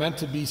those are meant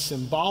to be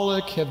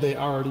symbolic? Have they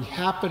already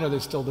happened? Are they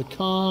still to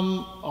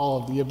come?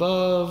 All of the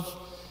above?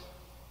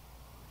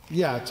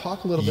 Yeah,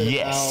 talk a little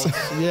bit about,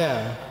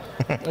 yeah.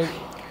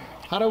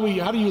 How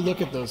do you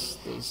look at those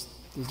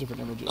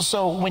different images?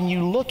 So when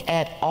you look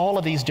at all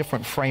of these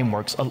different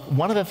frameworks,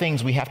 one of the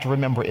things we have to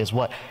remember is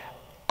what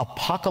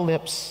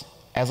apocalypse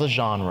as a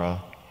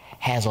genre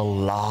has a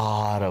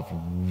lot of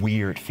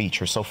weird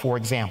features. So for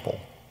example,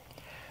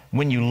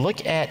 when you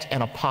look at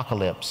an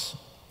apocalypse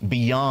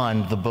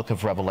beyond the book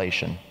of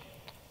Revelation,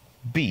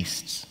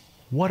 beasts,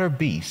 what are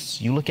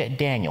beasts? You look at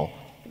Daniel,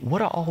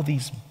 what are all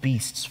these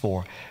beasts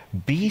for?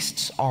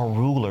 Beasts are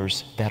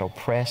rulers that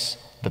oppress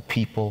the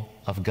people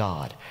of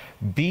God.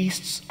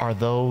 Beasts are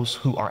those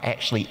who are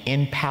actually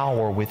in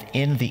power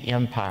within the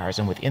empires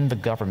and within the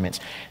governments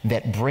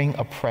that bring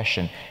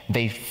oppression.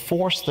 They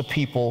force the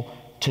people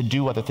to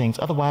do other things,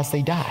 otherwise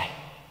they die.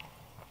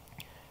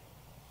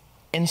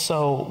 And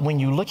so when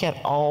you look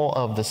at all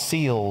of the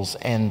seals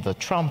and the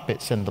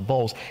trumpets and the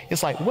bowls,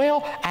 it's like,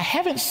 well, I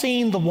haven't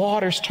seen the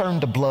waters turn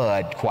to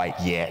blood quite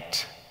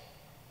yet.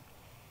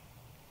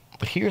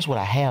 But here's what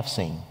I have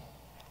seen.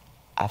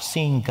 I've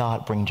seen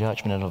God bring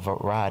judgment in a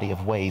variety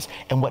of ways.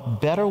 And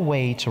what better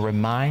way to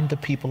remind the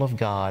people of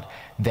God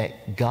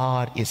that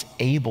God is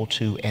able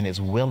to and is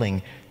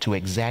willing to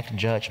exact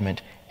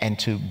judgment and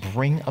to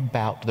bring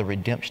about the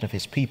redemption of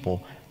his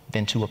people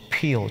than to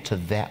appeal to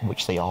that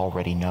which they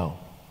already know.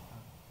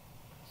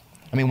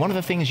 I mean, one of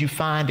the things you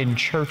find in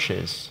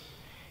churches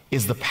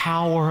is the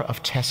power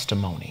of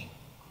testimony.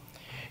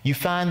 You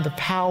find the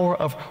power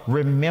of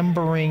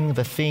remembering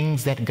the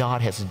things that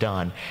God has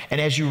done.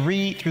 And as you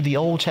read through the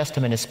Old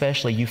Testament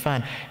especially, you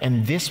find,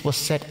 and this was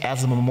set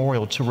as a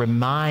memorial to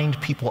remind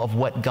people of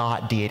what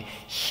God did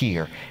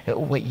here.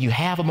 You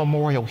have a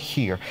memorial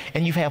here,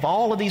 and you have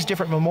all of these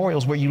different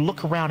memorials where you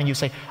look around and you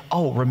say,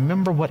 oh,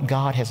 remember what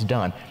God has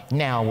done.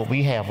 Now, what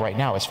we have right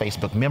now is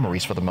Facebook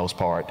memories for the most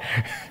part.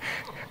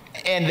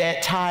 And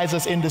that ties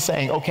us into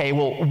saying, okay,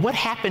 well, what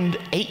happened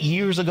 8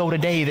 years ago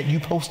today that you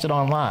posted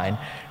online?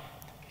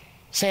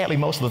 Sadly,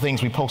 most of the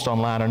things we post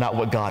online are not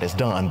what God has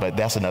done, but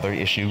that's another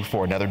issue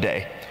for another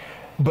day.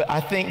 But I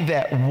think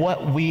that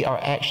what we are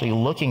actually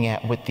looking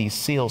at with these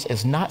seals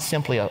is not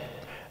simply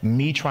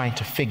me trying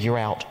to figure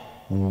out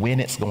when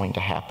it's going to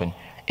happen.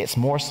 It's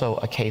more so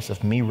a case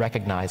of me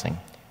recognizing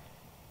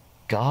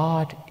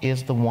God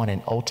is the one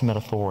in ultimate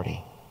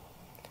authority,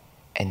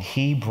 and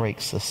he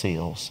breaks the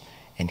seals,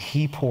 and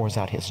he pours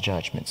out his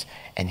judgments,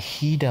 and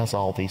he does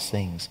all these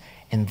things.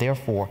 And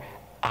therefore,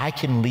 I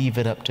can leave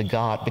it up to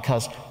God,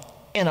 because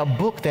in a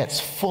book that's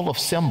full of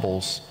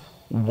symbols,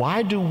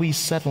 why do we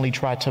suddenly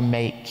try to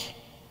make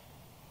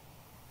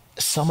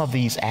some of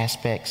these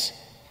aspects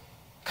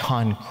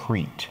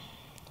concrete?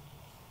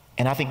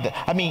 And I think that,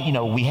 I mean, you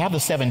know, we have the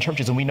 7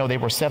 churches and we know they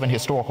were 7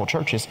 historical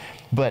churches,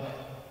 but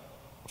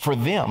for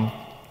them,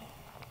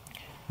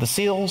 the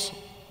seals,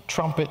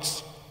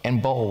 trumpets,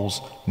 and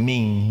bowls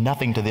mean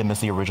nothing to them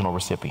as the original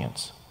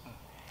recipients.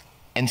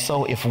 And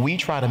so if we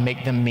try to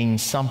make them mean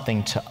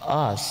something to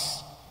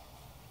us,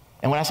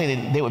 and when I say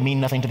that they would mean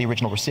nothing to the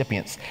original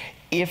recipients,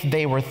 if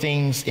they were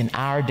things in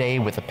our day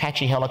with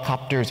Apache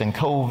helicopters and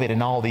COVID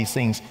and all these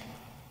things,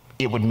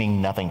 it would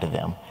mean nothing to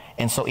them.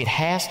 And so it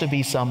has to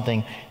be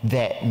something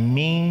that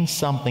means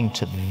something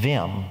to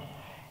them.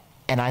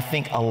 And I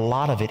think a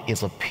lot of it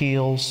is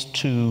appeals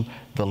to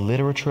the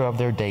literature of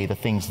their day, the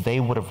things they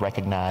would have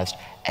recognized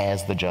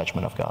as the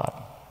judgment of God.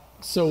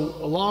 So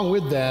along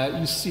with that,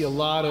 you see a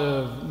lot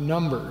of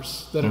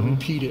numbers that are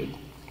repeated,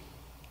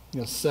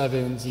 you know,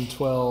 7s and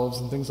 12s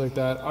and things like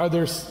that. Are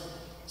there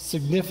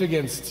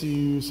significance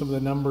to some of the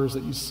numbers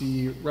that you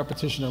see,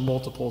 repetition or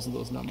multiples of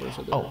those numbers?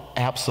 Oh,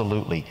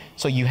 absolutely.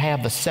 So you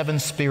have the 7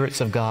 spirits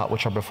of God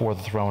which are before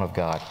the throne of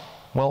God.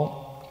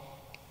 Well,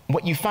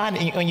 what you find,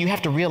 and you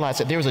have to realize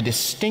that there's a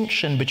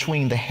distinction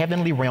between the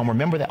heavenly realm.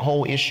 Remember that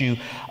whole issue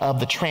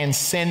of the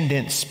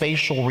transcendent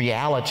spatial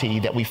reality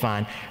that we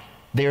find.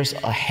 There's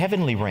a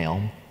heavenly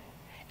realm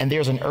and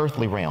there's an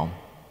earthly realm.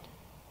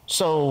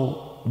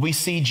 So we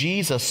see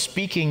Jesus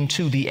speaking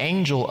to the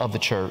angel of the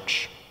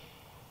church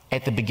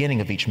at the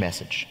beginning of each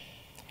message.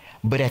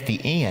 But at the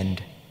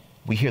end,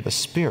 we hear the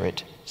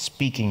Spirit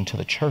speaking to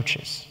the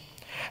churches,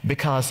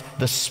 because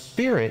the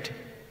Spirit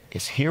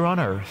is here on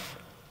earth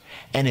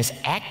and is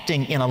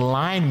acting in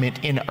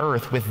alignment in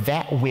earth with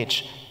that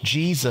which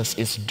Jesus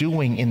is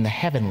doing in the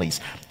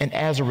heavenlies. And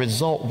as a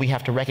result, we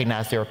have to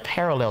recognize there are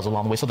parallels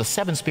along the way. So the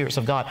 7 spirits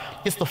of God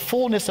is the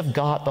fullness of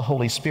God, the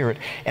Holy Spirit.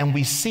 And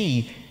we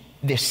see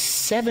there's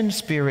 7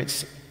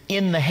 spirits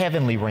in the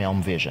heavenly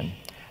realm vision,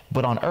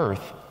 but on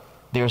earth,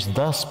 there's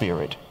the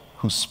Spirit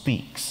who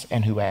speaks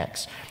and who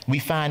acts. We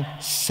find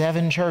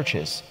 7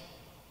 churches.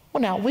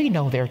 Well, now we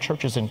know there are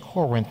churches in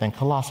Corinth and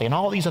Colossae and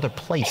all these other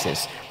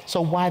places.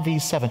 So why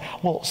these 7?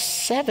 Well,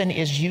 7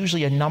 is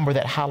usually a number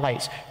that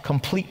highlights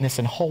completeness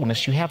and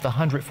wholeness. You have the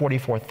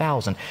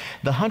 144,000.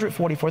 The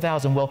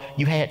 144,000, well,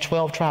 you had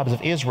 12 tribes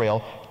of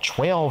Israel,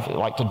 12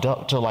 like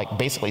to like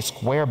basically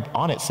square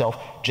on itself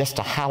just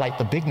to highlight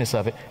the bigness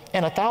of it.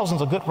 And 1,000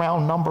 is a good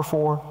round number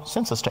for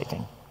census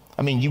taking.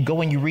 I mean, you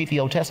go and you read the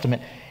Old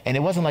Testament, and it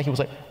wasn't like it was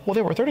like, well,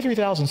 there were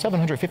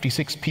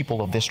 33,756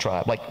 people of this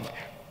tribe. Like,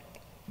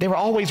 they were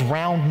always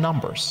round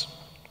numbers.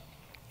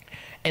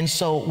 And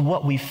so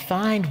what we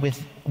find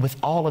with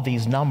all of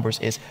these numbers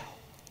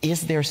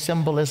is there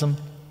symbolism?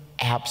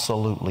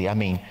 Absolutely. I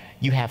mean,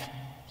 you have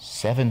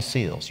 7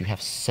 seals, you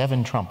have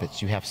 7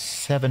 trumpets, you have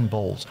 7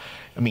 bowls.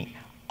 I mean,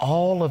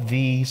 all of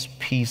these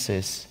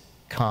pieces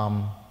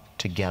come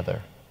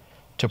together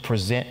to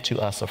present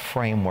to us a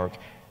framework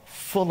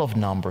full of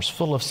numbers,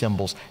 full of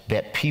symbols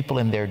that people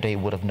in their day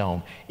would have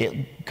known.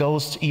 It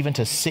goes even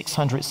to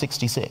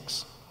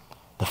 666,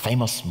 the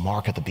famous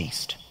mark of the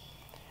beast,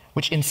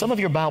 which in some of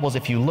your Bibles,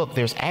 if you look,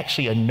 there's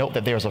actually a note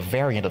that there's a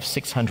variant of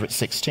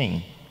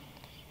 616.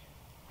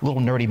 A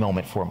little nerdy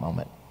moment for a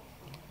moment.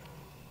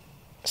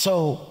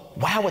 So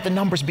why would the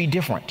numbers be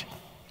different?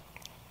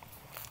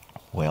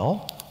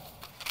 Well,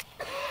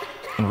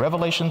 in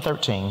Revelation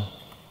 13,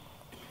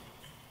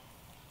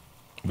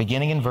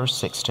 beginning in verse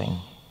 16,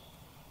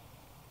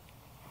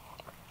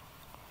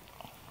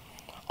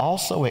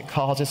 also it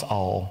causes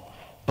all,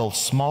 both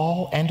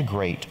small and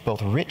great,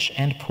 both rich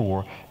and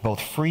poor,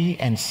 both free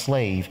and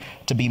slave,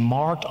 to be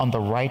marked on the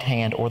right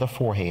hand or the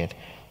forehead,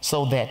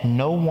 so that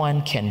no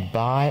one can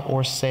buy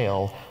or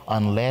sell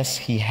unless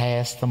he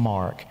has the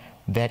mark,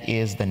 that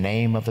is the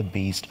name of the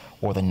beast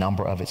or the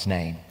number of its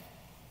name.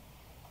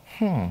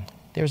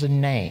 There's a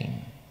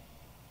name.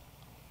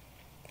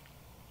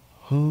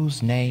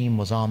 Whose name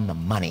was on the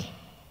money?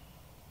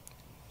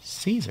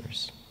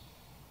 Caesar's.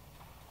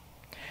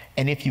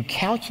 And if you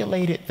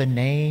calculated the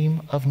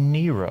name of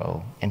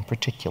Nero in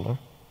particular,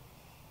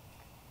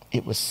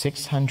 it was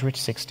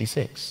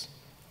 666.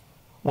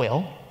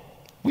 Well,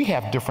 we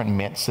have different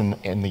mints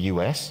in the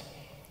U.S.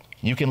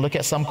 You can look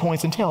at some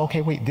coins and tell,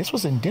 okay, wait, this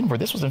was in Denver,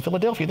 this was in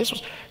Philadelphia, this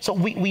was... So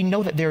we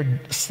know that there are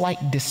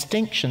slight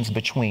distinctions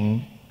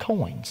between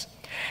coins.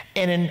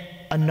 And in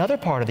another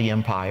part of the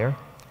empire,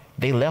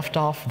 they left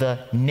off the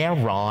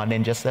Neron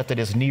and just left it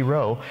as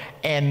Nero,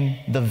 and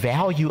the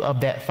value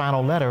of that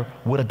final letter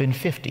would have been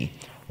 50.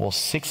 Well,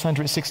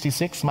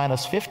 666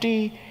 minus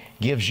 50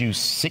 gives you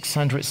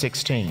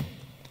 616.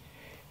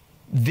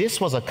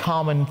 This was a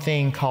common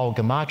thing called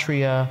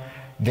gematria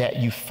that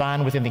you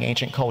find within the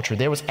ancient culture.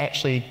 There was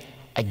actually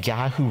a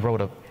guy who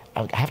wrote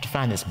I have to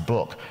find this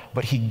book,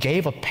 but he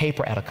gave a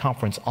paper at a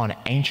conference on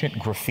ancient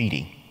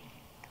graffiti.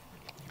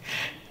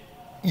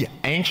 Yeah,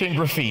 ancient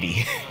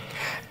graffiti.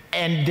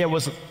 And there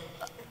was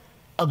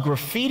a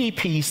graffiti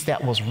piece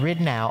that was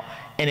written out,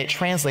 and it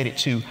translated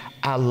to,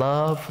 I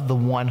love the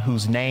one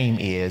whose name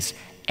is,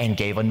 and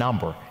gave a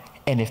number.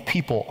 And if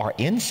people are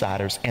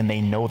insiders and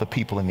they know the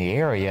people in the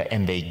area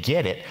and they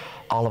get it,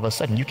 all of a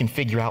sudden you can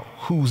figure out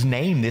whose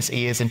name this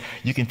is, and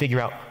you can figure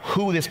out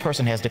who this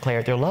person has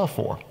declared their love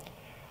for.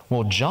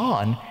 Well,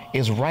 John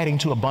is writing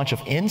to a bunch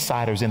of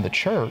insiders in the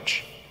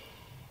church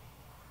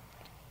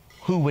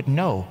who would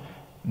know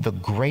the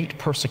great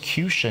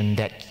persecution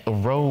that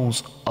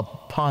arose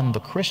upon the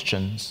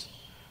Christians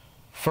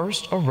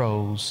first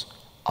arose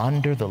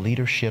under the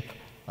leadership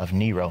of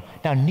Nero.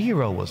 Now,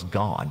 Nero was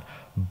gone,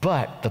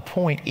 but the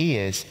point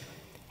is,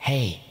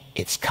 hey,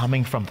 it's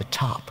coming from the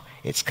top.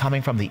 It's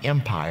coming from the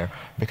empire,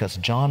 because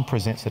John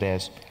presents it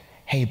as,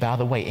 hey, by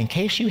the way, in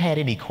case you had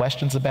any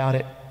questions about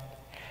it,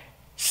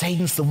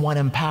 Satan's the one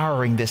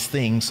empowering this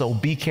thing, so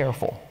be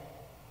careful.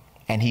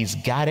 And he's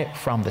got it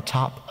from the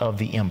top of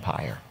the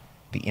empire,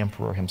 the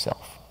emperor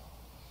himself.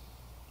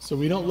 So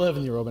we don't live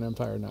in the Roman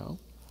Empire now.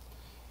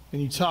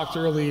 And you talked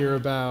earlier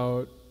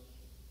about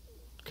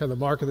kind of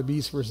the mark of the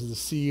beast versus the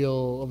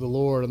seal of the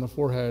Lord on the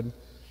forehead.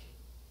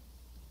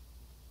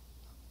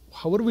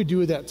 What do we do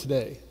with that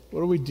today?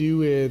 What do we do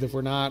with if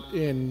we're not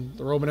in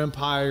the Roman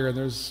Empire and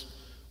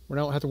we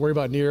don't have to worry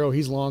about Nero,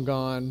 he's long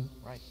gone.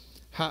 Right.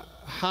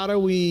 How do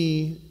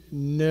we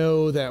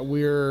know that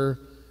we're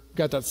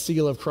got that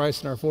seal of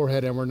Christ in our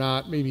forehead and we're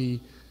not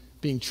maybe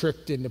being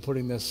tricked into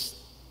putting this,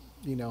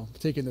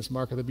 taking this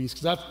mark of the beast?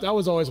 Because that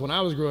was always, when I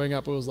was growing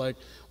up, it was like,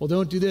 well,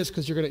 don't do this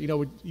because you're going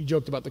to, you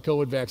joked about the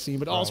COVID vaccine,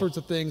 but all sorts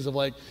of things of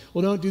like,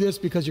 well, don't do this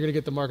because you're going to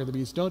get the mark of the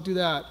beast. Don't do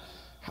that.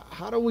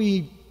 How do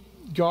we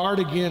guard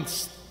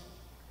against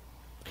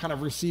kind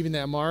of receiving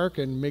that mark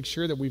and make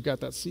sure that we've got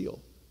that seal?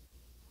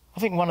 I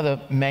think one of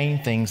the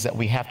main things that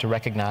we have to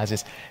recognize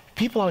is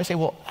people always say,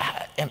 well,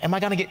 am I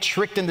going to get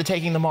tricked into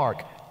taking the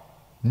mark?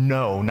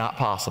 No, not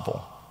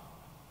possible.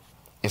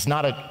 It's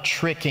not a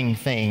tricking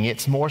thing.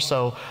 It's more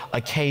so a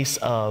case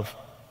of,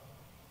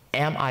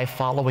 am I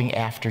following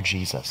after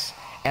Jesus?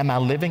 Am I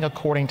living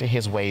according to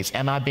his ways?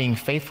 Am I being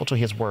faithful to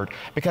his word?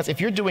 Because if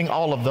you're doing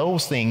all of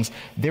those things,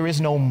 there is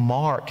no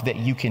mark that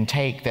you can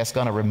take that's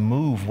going to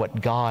remove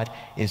what God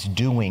is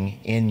doing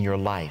in your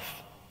life.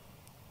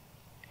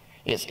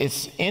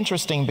 It's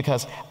interesting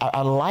because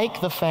I like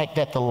the fact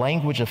that the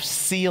language of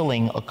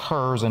sealing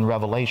occurs in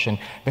Revelation,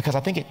 because I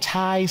think it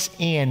ties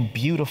in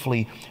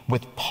beautifully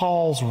with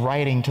Paul's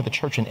writing to the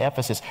church in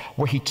Ephesus,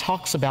 where he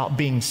talks about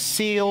being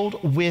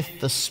sealed with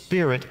the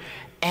Spirit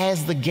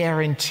as the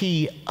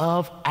guarantee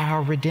of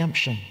our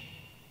redemption.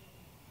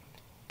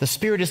 The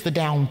Spirit is the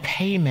down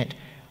payment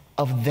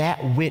of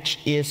that which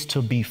is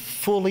to be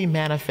fully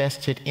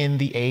manifested in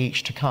the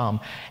age to come.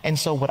 And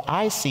so what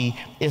I see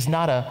is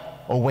not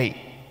oh wait,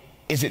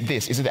 is it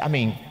this? Is it that? I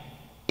mean,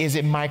 is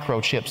it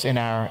microchips in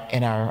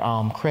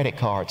our credit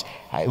cards?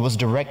 It was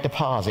direct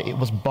deposit. It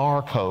was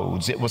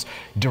barcodes. It was,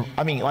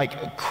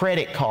 like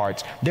credit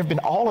cards. There have been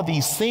all of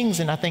these things,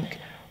 and I think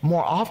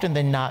more often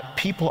than not,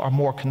 people are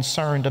more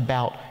concerned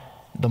about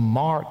the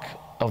mark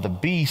of the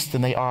beast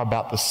than they are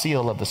about the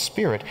seal of the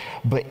Spirit.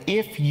 But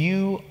if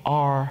you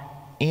are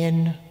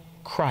in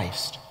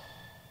Christ,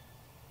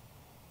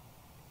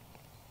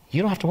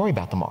 you don't have to worry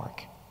about the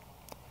mark.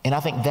 And I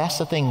think that's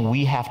the thing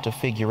we have to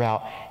figure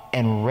out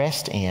and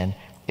rest in,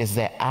 is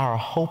that our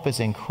hope is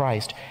in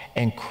Christ.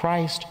 And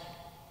Christ,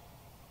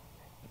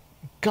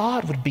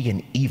 God would be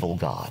an evil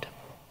God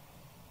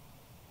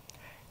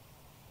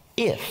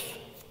if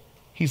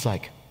he's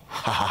like,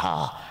 ha ha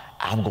ha,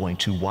 I'm going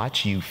to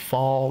watch you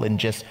fall and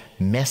just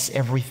mess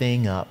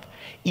everything up.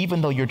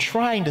 Even though you're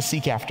trying to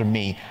seek after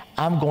me,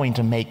 I'm going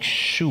to make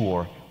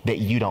sure that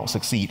you don't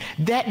succeed.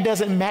 That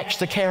doesn't match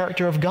the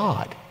character of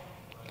God.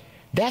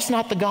 That's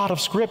not the God of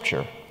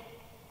Scripture.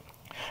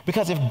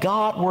 Because if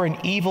God were an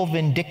evil,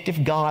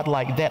 vindictive God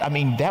like that,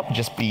 that would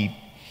just be,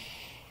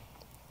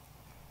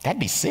 that'd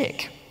be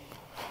sick.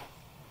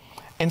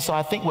 And so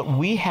I think what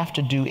we have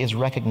to do is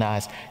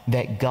recognize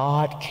that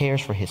God cares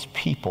for his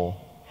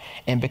people.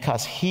 And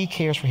because he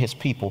cares for his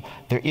people,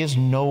 there is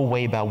no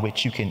way by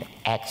which you can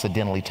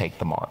accidentally take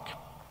the mark.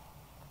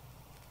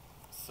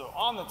 So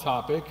on the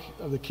topic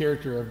of the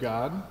character of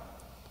God,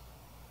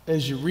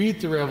 as you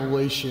read the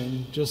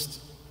Revelation,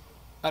 just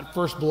at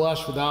first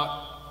blush,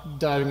 without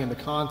diving into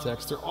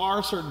context, there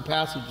are certain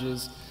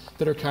passages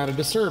that are kind of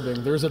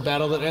disturbing. There's a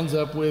battle that ends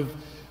up with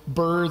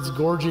birds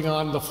gorging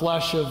on the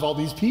flesh of all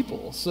these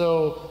people.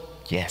 So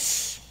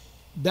yes,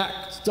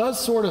 that does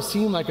sort of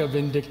seem like a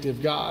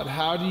vindictive God.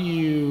 How do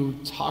you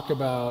talk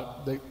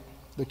about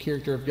the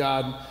character of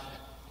God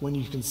when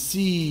you can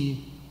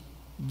see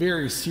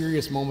very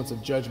serious moments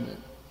of judgment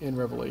in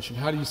Revelation?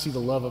 How do you see the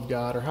love of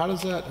God, or how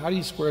do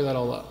you square that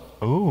all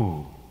up?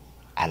 Ooh,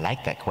 I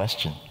like that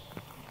question.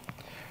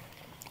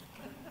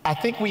 I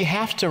think we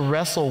have to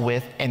wrestle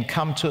with and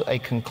come to a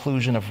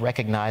conclusion of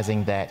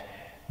recognizing that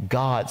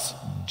God's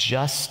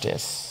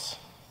justice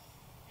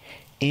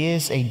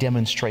is a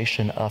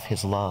demonstration of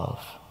his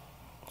love.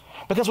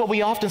 Because what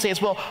we often say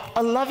is, well,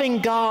 a loving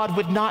God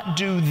would not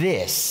do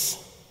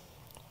this.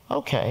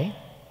 Okay.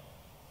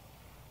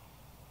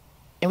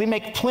 And we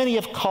make plenty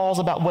of calls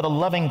about what a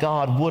loving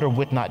God would or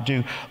would not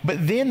do.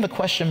 But then the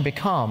question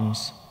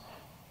becomes,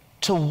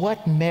 to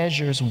what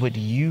measures would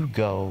you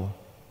go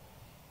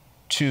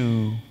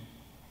to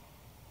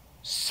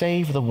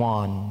save the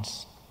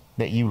ones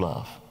that you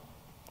love.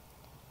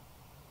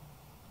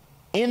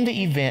 In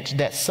the event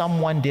that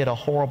someone did a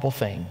horrible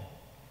thing,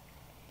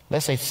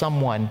 let's say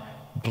someone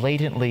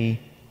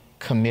blatantly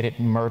committed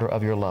murder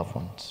of your loved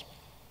ones,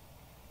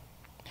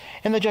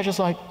 and the judge is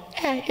like,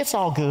 hey, it's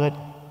all good.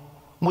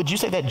 Would you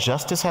say that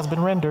justice has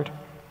been rendered?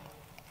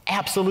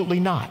 Absolutely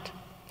not.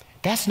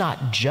 That's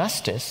not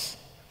justice.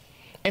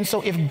 And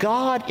so if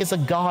God is a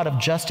God of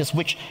justice,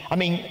 which,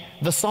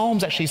 the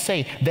Psalms actually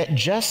say that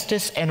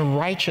justice and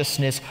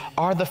righteousness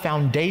are the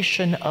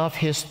foundation of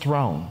his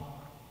throne.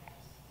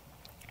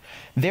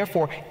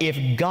 Therefore,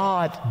 if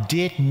God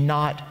did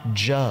not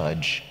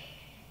judge,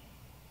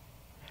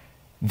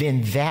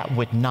 then that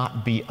would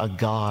not be a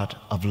God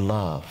of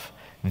love.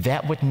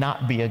 That would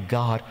not be a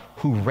God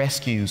who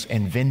rescues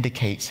and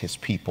vindicates his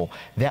people.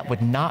 That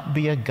would not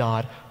be a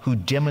God who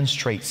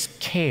demonstrates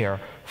care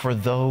for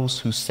those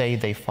who say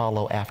they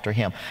follow after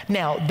him.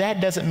 Now, that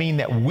doesn't mean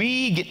that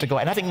we get to go,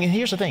 and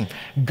here's the thing,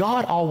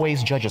 God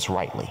always judges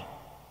rightly.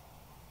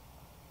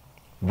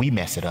 We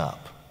mess it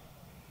up.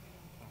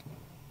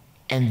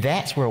 And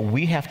that's where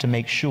we have to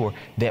make sure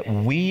that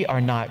we are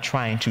not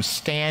trying to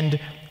stand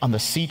on the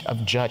seat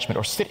of judgment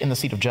or sit in the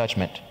seat of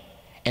judgment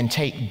and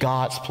take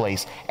God's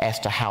place as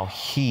to how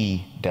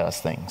he does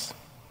things.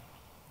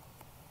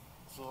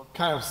 So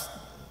kind of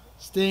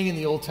staying in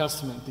the Old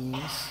Testament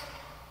themes,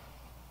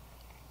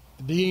 at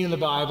the beginning of the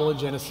Bible in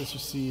Genesis, you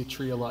see a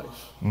tree of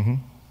life. Mm-hmm.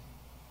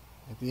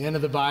 At the end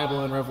of the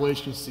Bible in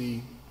Revelation, you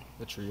see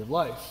the tree of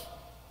life.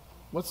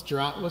 What's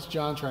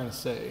John trying to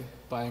say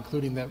by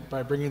including that,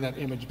 by bringing that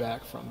image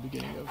back from the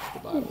beginning of the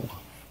Bible?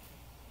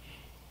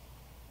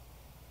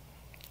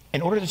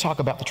 In order to talk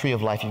about the tree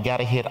of life, you've got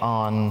to hit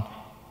on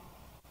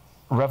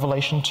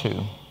Revelation 2,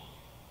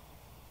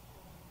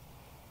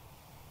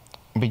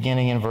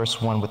 beginning in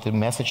verse 1 with the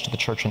message to the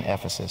church in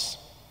Ephesus.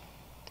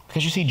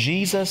 Because you see,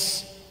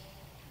 Jesus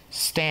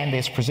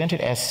is presented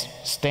as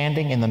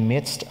standing in the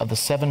midst of the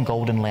 7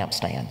 golden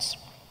lampstands.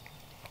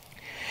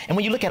 And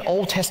when you look at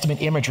Old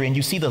Testament imagery and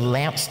you see the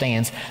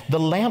lampstands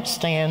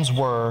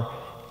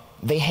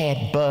they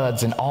had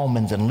buds and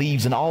almonds and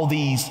leaves and all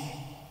these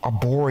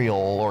arboreal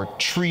or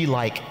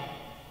tree-like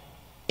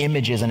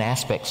images and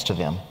aspects to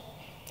them.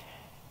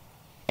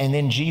 And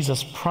then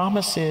Jesus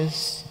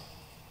promises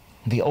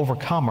the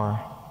overcomer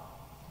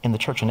in the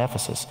church in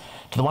Ephesus,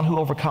 to the one who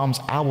overcomes,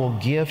 I will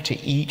give to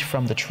eat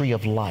from the tree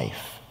of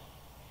life,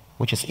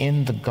 which is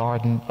in the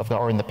garden of God,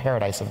 or in the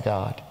paradise of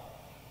God.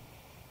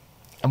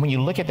 And when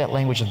you look at that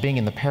language of being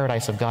in the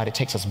paradise of God, it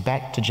takes us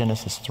back to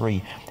Genesis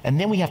 3. And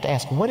then we have to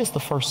ask, what is the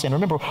first sin?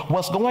 Remember,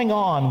 what's going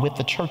on with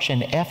the church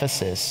in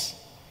Ephesus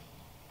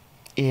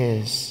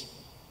is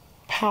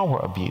power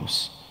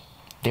abuse.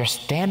 They're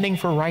standing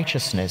for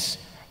righteousness,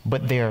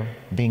 but they're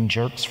being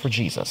jerks for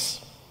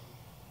Jesus.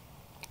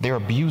 They're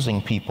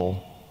abusing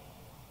people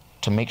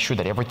to make sure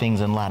that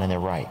everything's in line and they're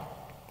right.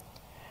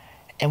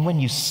 And when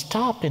you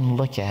stop and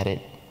look at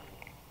it,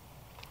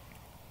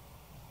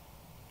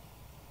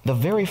 the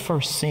very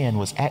first sin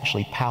was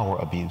actually power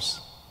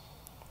abuse.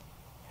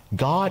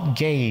 God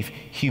gave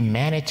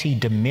humanity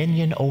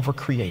dominion over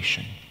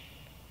creation.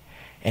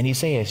 And he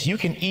says, you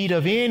can eat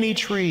of any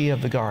tree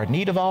of the garden,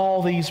 eat of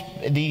all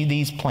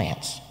these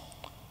plants,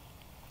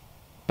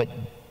 but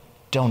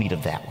don't eat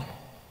of that one.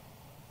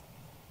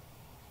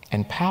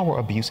 And power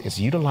abuse is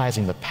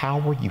utilizing the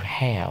power you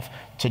have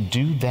to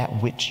do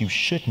that which you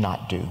should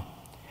not do.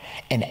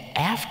 And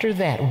after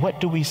that,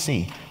 what do we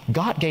see?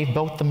 God gave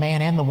both the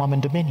man and the woman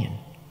dominion.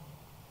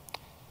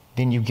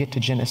 Then you get to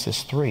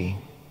Genesis 3.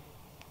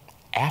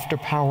 After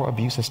power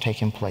abuse has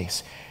taken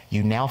place,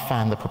 you now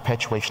find the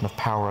perpetuation of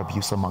power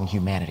abuse among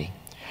humanity.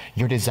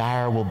 Your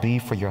desire will be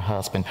for your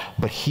husband,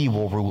 but he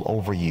will rule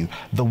over you.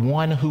 The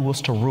one who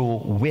was to rule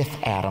with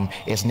Adam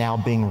is now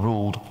being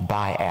ruled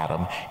by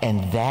Adam,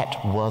 and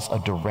that was a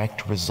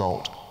direct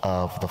result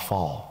of the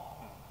fall.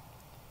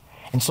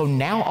 And so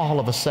now all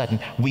of a sudden,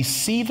 we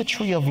see the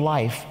tree of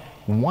life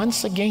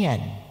once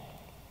again,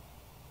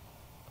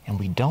 and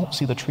we don't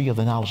see the tree of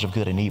the knowledge of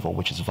good and evil,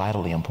 which is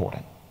vitally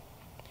important.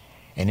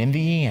 And in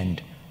the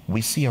end,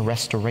 we see a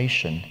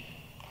restoration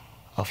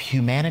of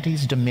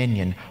humanity's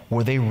dominion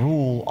where they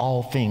rule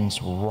all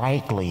things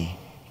rightly,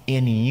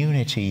 in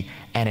unity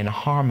and in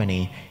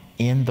harmony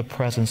in the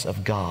presence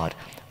of God,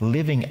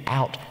 living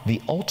out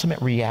the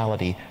ultimate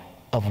reality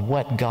of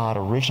what God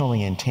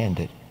originally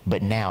intended,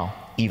 but now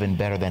even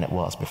better than it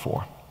was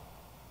before.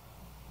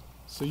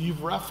 So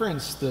you've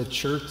referenced the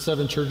church,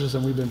 7 churches,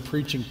 and we've been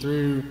preaching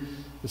through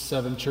the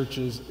 7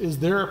 churches. Is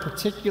there a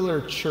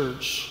particular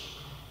church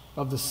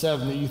of the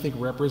 7 that you think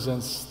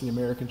represents the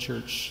American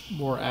church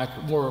more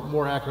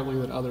accurately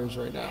than others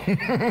right now?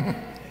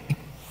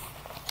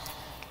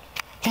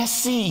 Let's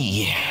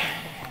see.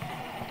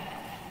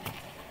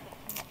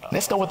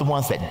 Let's go with the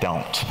ones that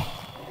don't.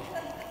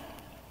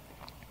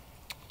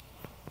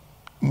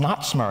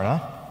 Not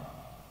Smyrna,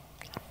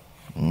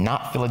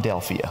 not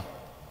Philadelphia.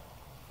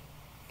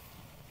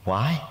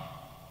 Why?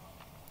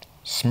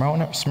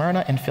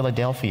 Smyrna and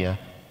Philadelphia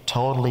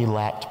totally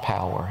lacked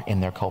power in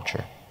their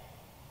culture.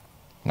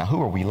 Now,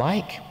 who are we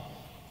like?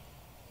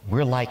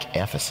 We're like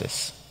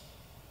Ephesus.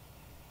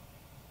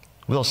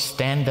 We'll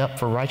stand up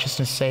for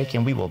righteousness' sake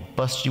and we will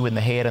bust you in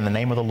the head in the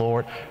name of the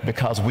Lord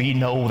because we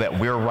know that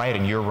we're right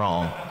and you're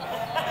wrong.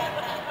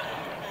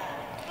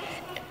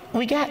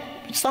 We got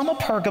some of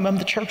Pergamum,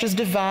 the church is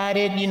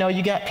divided.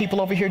 You got people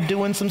over here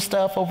doing some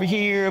stuff over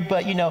here,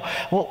 but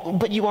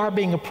but you are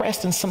being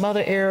oppressed in some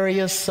other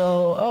areas,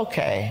 so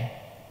okay.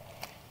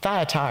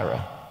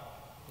 Thyatira.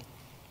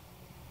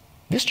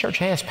 This church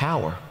has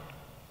power.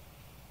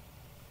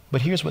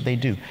 But here's what they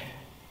do.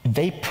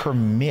 They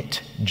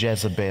permit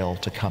Jezebel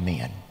to come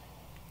in.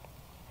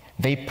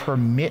 They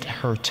permit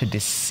her to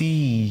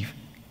deceive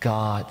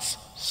God's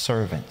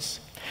servants.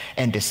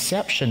 And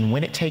deception,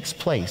 when it takes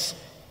place,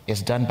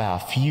 is done by a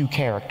few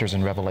characters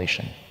in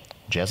Revelation.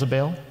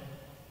 Jezebel,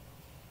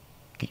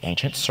 the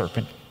ancient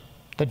serpent,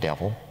 the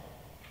devil,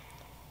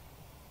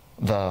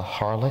 the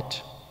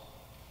harlot,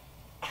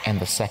 and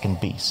the second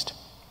beast.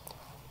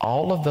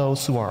 All of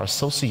those who are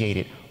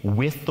associated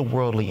with the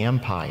worldly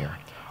empire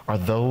are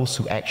those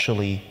who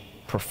actually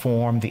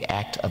perform the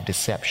act of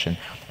deception.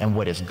 And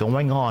what is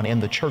going on in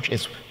the church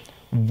is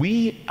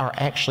we are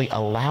actually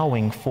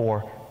allowing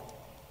for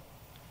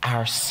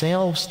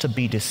ourselves to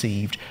be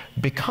deceived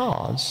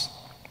because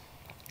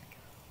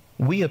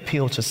we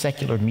appeal to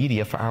secular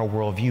media for our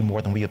worldview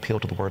more than we appeal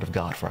to the Word of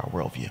God for our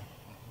worldview.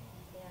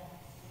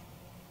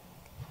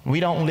 We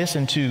don't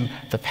listen to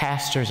the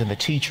pastors and the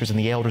teachers and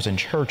the elders in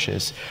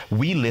churches.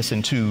 We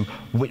listen to,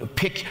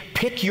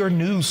 pick your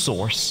news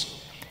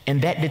source,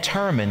 and that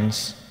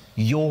determines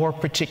your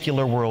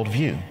particular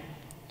worldview.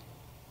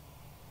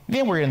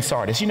 Then we're in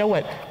Sardis. You know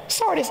what?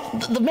 Sardis,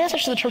 the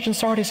message to the church in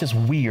Sardis is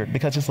weird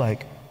because it's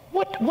like,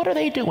 what are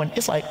they doing?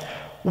 It's like,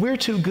 we're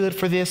too good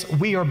for this.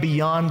 We are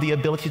beyond the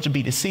ability to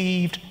be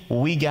deceived.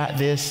 We got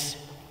this.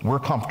 We're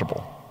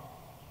comfortable.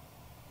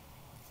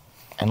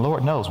 And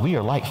Lord knows we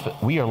are like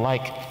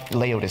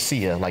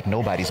Laodicea, like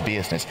nobody's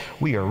business.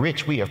 We are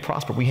rich, we have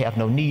prospered, we have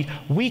no need.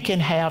 We can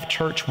have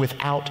church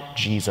without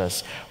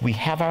Jesus. We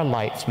have our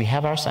lights, we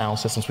have our sound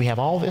systems, we have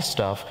all this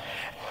stuff.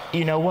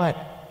 You know what?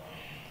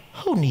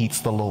 Who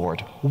needs the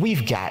Lord?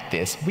 We've got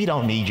this. We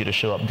don't need you to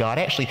show up, God.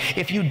 Actually,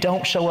 if you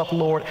don't show up,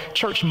 Lord,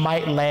 church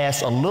might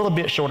last a little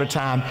bit shorter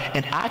time,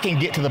 and I can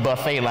get to the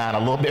buffet line a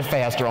little bit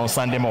faster on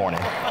Sunday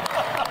morning.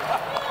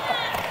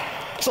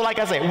 So like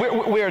I say,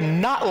 we're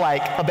not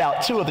like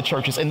about two of the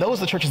churches, and those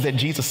are the churches that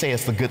Jesus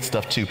says the good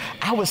stuff to.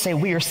 I would say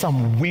we are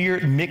some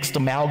weird mixed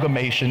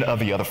amalgamation of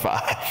the other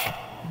five.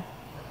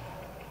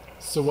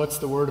 So what's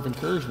the word of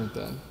encouragement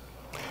then?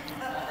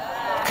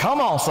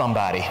 Come on,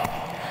 somebody.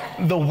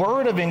 The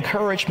word of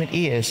encouragement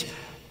is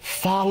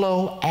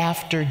follow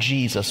after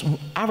Jesus.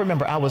 I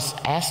remember I was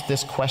asked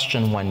this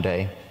question one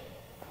day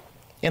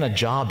in a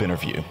job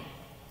interview.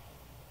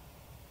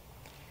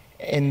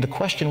 And the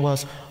question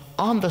was,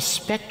 on the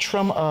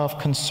spectrum of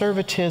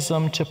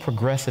conservatism to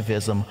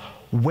progressivism,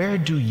 where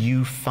do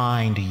you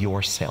find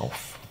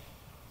yourself?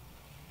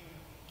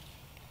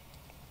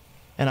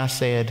 And I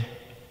said,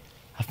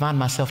 I find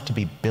myself to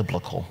be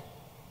biblical.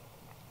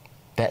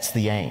 That's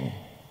the aim.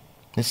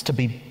 It's to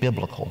be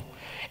biblical.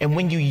 And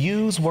when you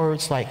use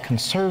words like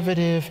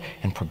conservative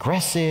and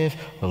progressive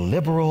or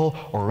liberal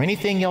or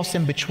anything else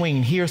in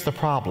between, here's the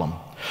problem.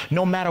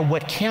 No matter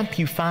what camp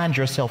you find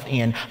yourself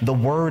in, the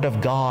Word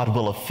of God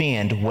will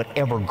offend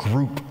whatever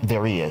group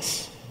there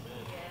is.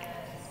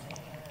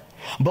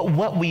 But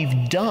what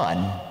we've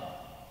done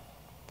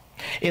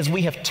is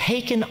we have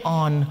taken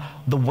on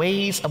the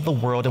ways of the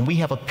world and we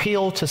have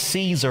appealed to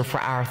Caesar for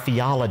our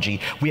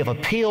theology. We have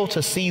appealed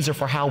to Caesar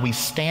for how we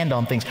stand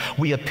on things.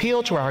 We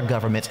appeal to our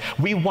governments.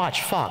 We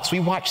watch Fox.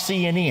 We watch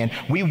CNN.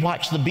 We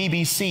watch the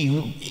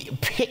BBC.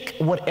 Pick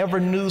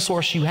whatever news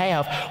source you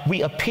have.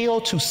 We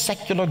appeal to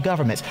secular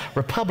governments,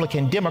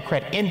 Republican,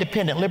 Democrat,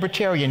 Independent,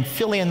 Libertarian,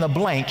 fill in the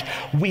blank.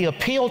 We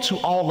appeal to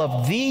all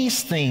of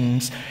these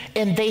things,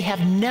 and they have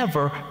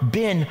never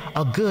been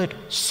a good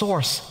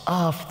source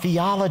of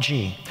theology.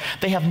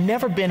 They have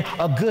never been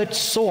a good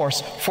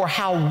source for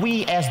how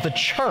we as the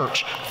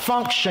church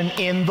function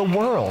in the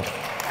world.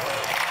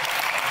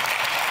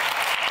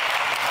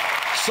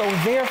 So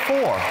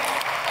therefore,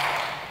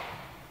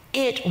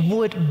 it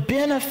would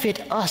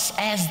benefit us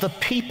as the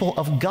people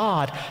of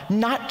God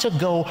not to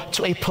go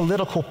to a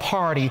political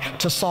party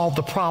to solve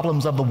the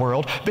problems of the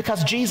world,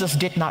 because Jesus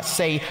did not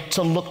say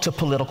to look to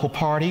political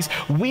parties.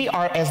 We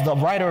are, as the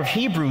writer of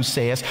Hebrews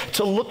says,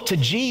 to look to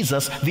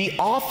Jesus, the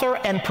author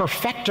and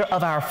perfecter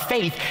of our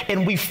faith,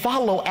 and we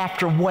follow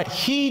after what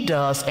he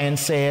does and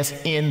says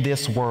in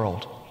this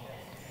world.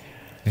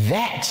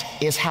 That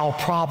is how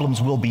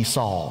problems will be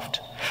solved.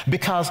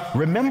 Because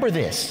remember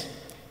this,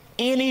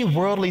 any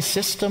worldly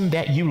system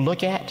that you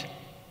look at,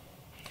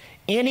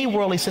 any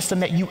worldly system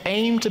that you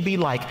aim to be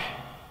like,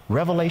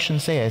 Revelation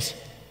says,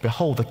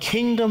 behold, the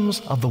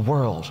kingdoms of the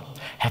world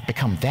have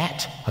become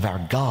that of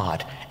our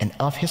God and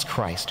of his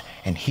Christ,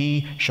 and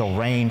he shall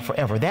reign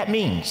forever. That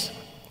means,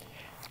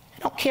 I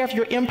don't care if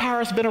your empire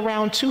has been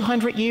around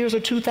 200 years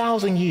or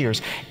 2,000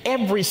 years,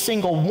 every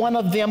single one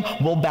of them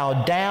will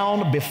bow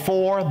down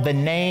before the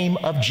name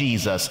of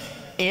Jesus.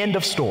 End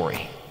of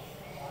story.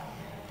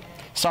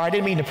 Sorry, I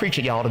didn't mean to preach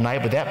at y'all tonight,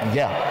 but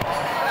yeah.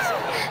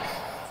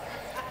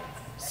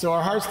 So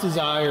our heart's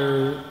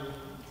desire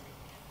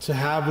to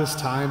have this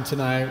time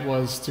tonight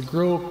was to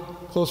grow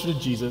closer to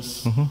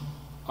Jesus. Mm-hmm.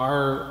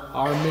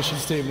 Our mission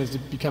statement is to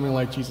becoming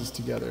like Jesus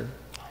together.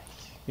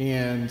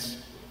 And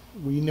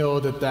we know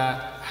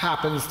that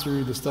happens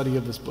through the study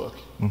of this book.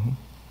 Mm-hmm.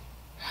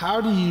 How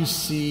do you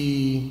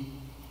see,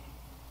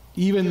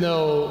 even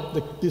though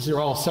these are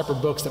all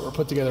separate books that were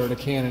put together in a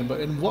canon, but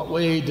in what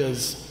way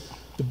does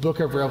the book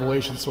of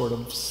Revelation sort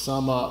of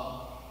sum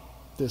up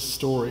this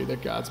story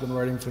that God's been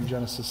writing from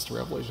Genesis to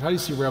Revelation? How do you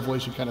see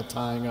Revelation kind of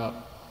tying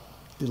up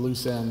the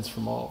loose ends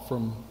from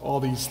all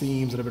these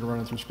themes that have been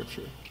running through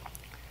Scripture?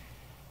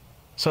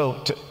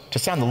 So to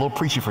sound a little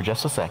preachy for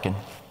just a second,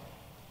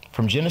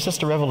 from Genesis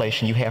to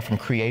Revelation, you have from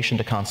creation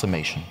to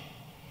consummation.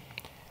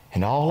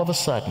 And all of a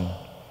sudden,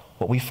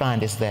 what we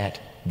find is that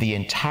the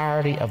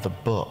entirety of the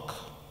book,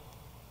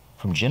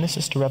 from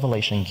Genesis to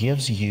Revelation,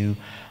 gives you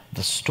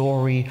the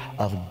story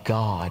of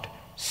God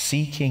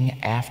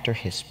seeking after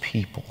his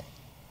people.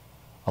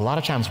 A lot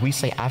of times we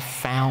say, I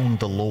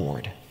found the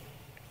Lord,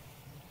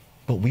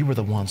 but we were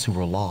the ones who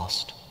were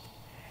lost.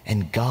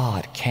 And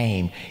God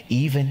came,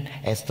 even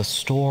as the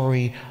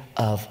story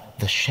of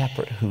the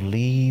shepherd who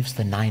leaves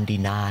the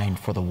 99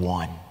 for the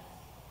one.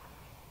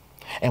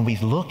 And we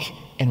look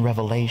in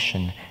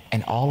Revelation,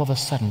 and all of a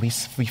sudden we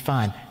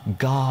find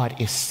God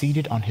is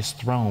seated on his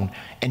throne,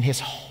 and his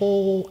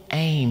whole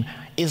aim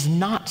is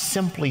not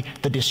simply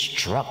the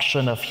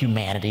destruction of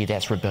humanity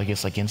that's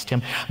rebellious against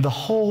him. The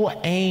whole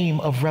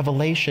aim of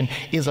Revelation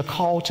is a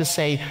call to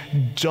say,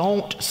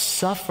 don't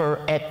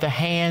suffer at the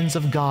hands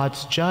of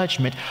God's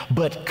judgment,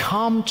 but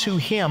come to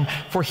him,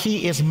 for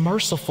he is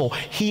merciful,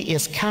 he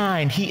is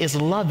kind, he is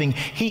loving,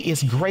 he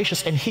is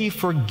gracious, and he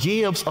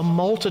forgives a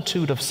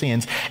multitude of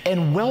sins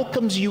and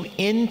welcomes you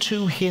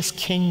into his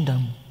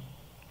kingdom.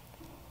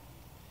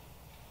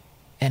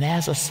 And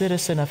as a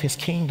citizen of his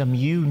kingdom,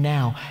 you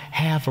now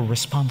have a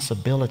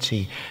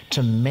responsibility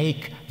to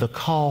make the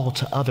call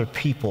to other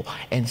people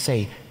and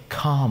say,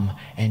 come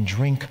and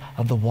drink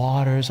of the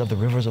waters of the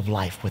rivers of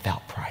life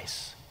without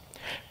price.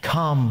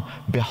 Come,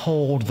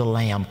 behold the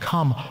Lamb.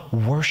 Come,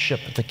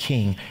 worship the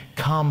King.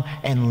 Come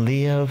and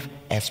live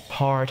as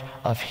part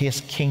of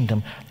his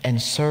kingdom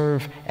and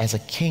serve as a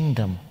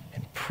kingdom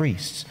and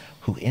priests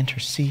who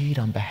intercede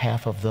on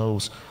behalf of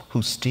those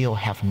who still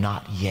have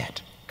not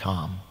yet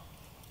come.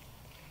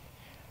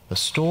 The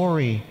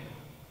story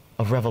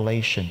of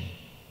Revelation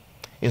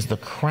is the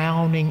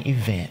crowning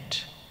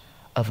event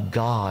of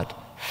God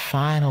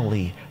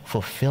finally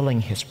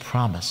fulfilling his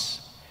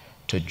promise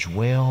to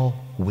dwell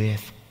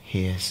with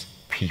his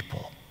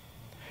people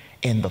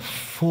in the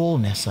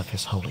fullness of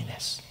his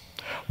holiness,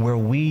 where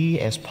we,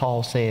 as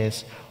Paul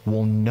says,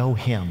 will know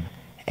him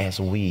as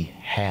we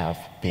have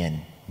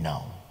been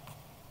known.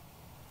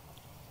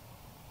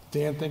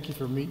 Dan, thank you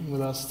for meeting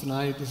with us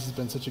tonight. This has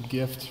been such a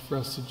gift for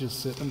us to just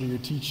sit under your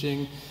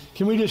teaching.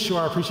 Can we just show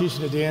our appreciation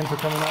to Dan for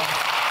coming up?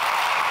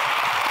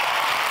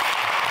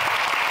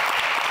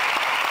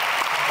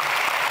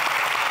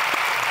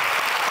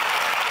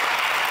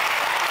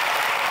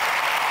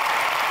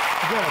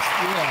 Yes,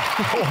 yeah.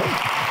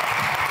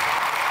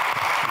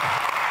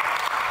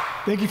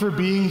 Thank you for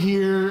being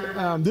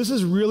here. This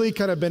has really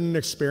kind of been an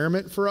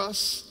experiment for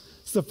us.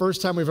 It's the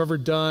first time we've ever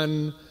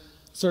done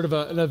sort of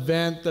an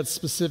event that's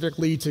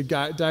specifically to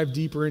dive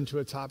deeper into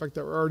a topic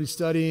that we're already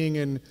studying,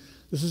 and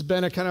this has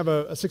been a kind of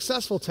a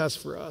successful test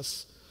for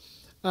us.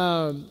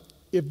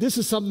 If this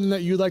is something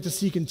that you'd like to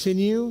see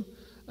continue,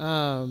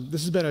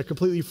 this has been a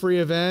completely free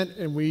event,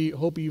 and we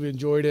hope you've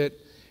enjoyed it,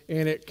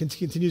 and it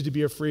continues to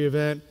be a free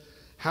event.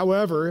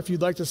 However, if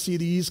you'd like to see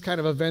these kind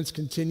of events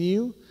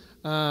continue,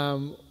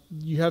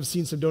 you have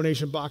seen some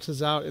donation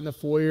boxes out in the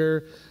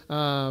foyer.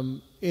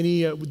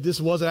 This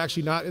was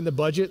actually not in the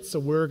budget, so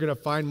we're going to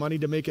find money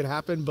to make it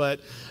happen. But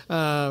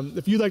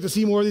if you'd like to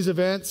see more of these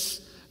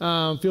events,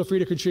 feel free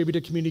to contribute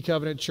to Community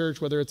Covenant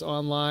Church, whether it's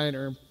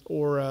online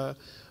or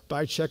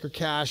by check or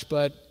cash.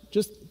 But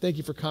just thank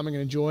you for coming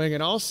and enjoying.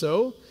 And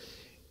also,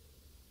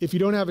 if you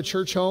don't have a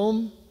church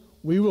home,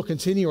 we will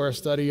continue our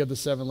study of the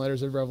 7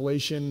 letters of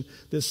Revelation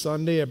this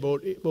Sunday at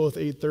both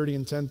 8:30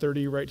 and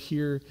 10:30 right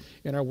here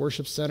in our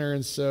worship center.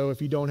 And so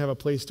if you don't have a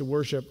place to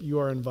worship, you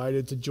are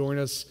invited to join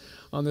us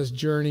on this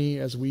journey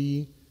as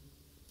we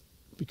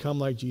become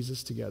like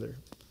Jesus together.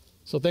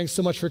 So thanks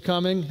so much for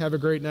coming. Have a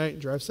great night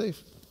and drive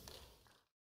safe.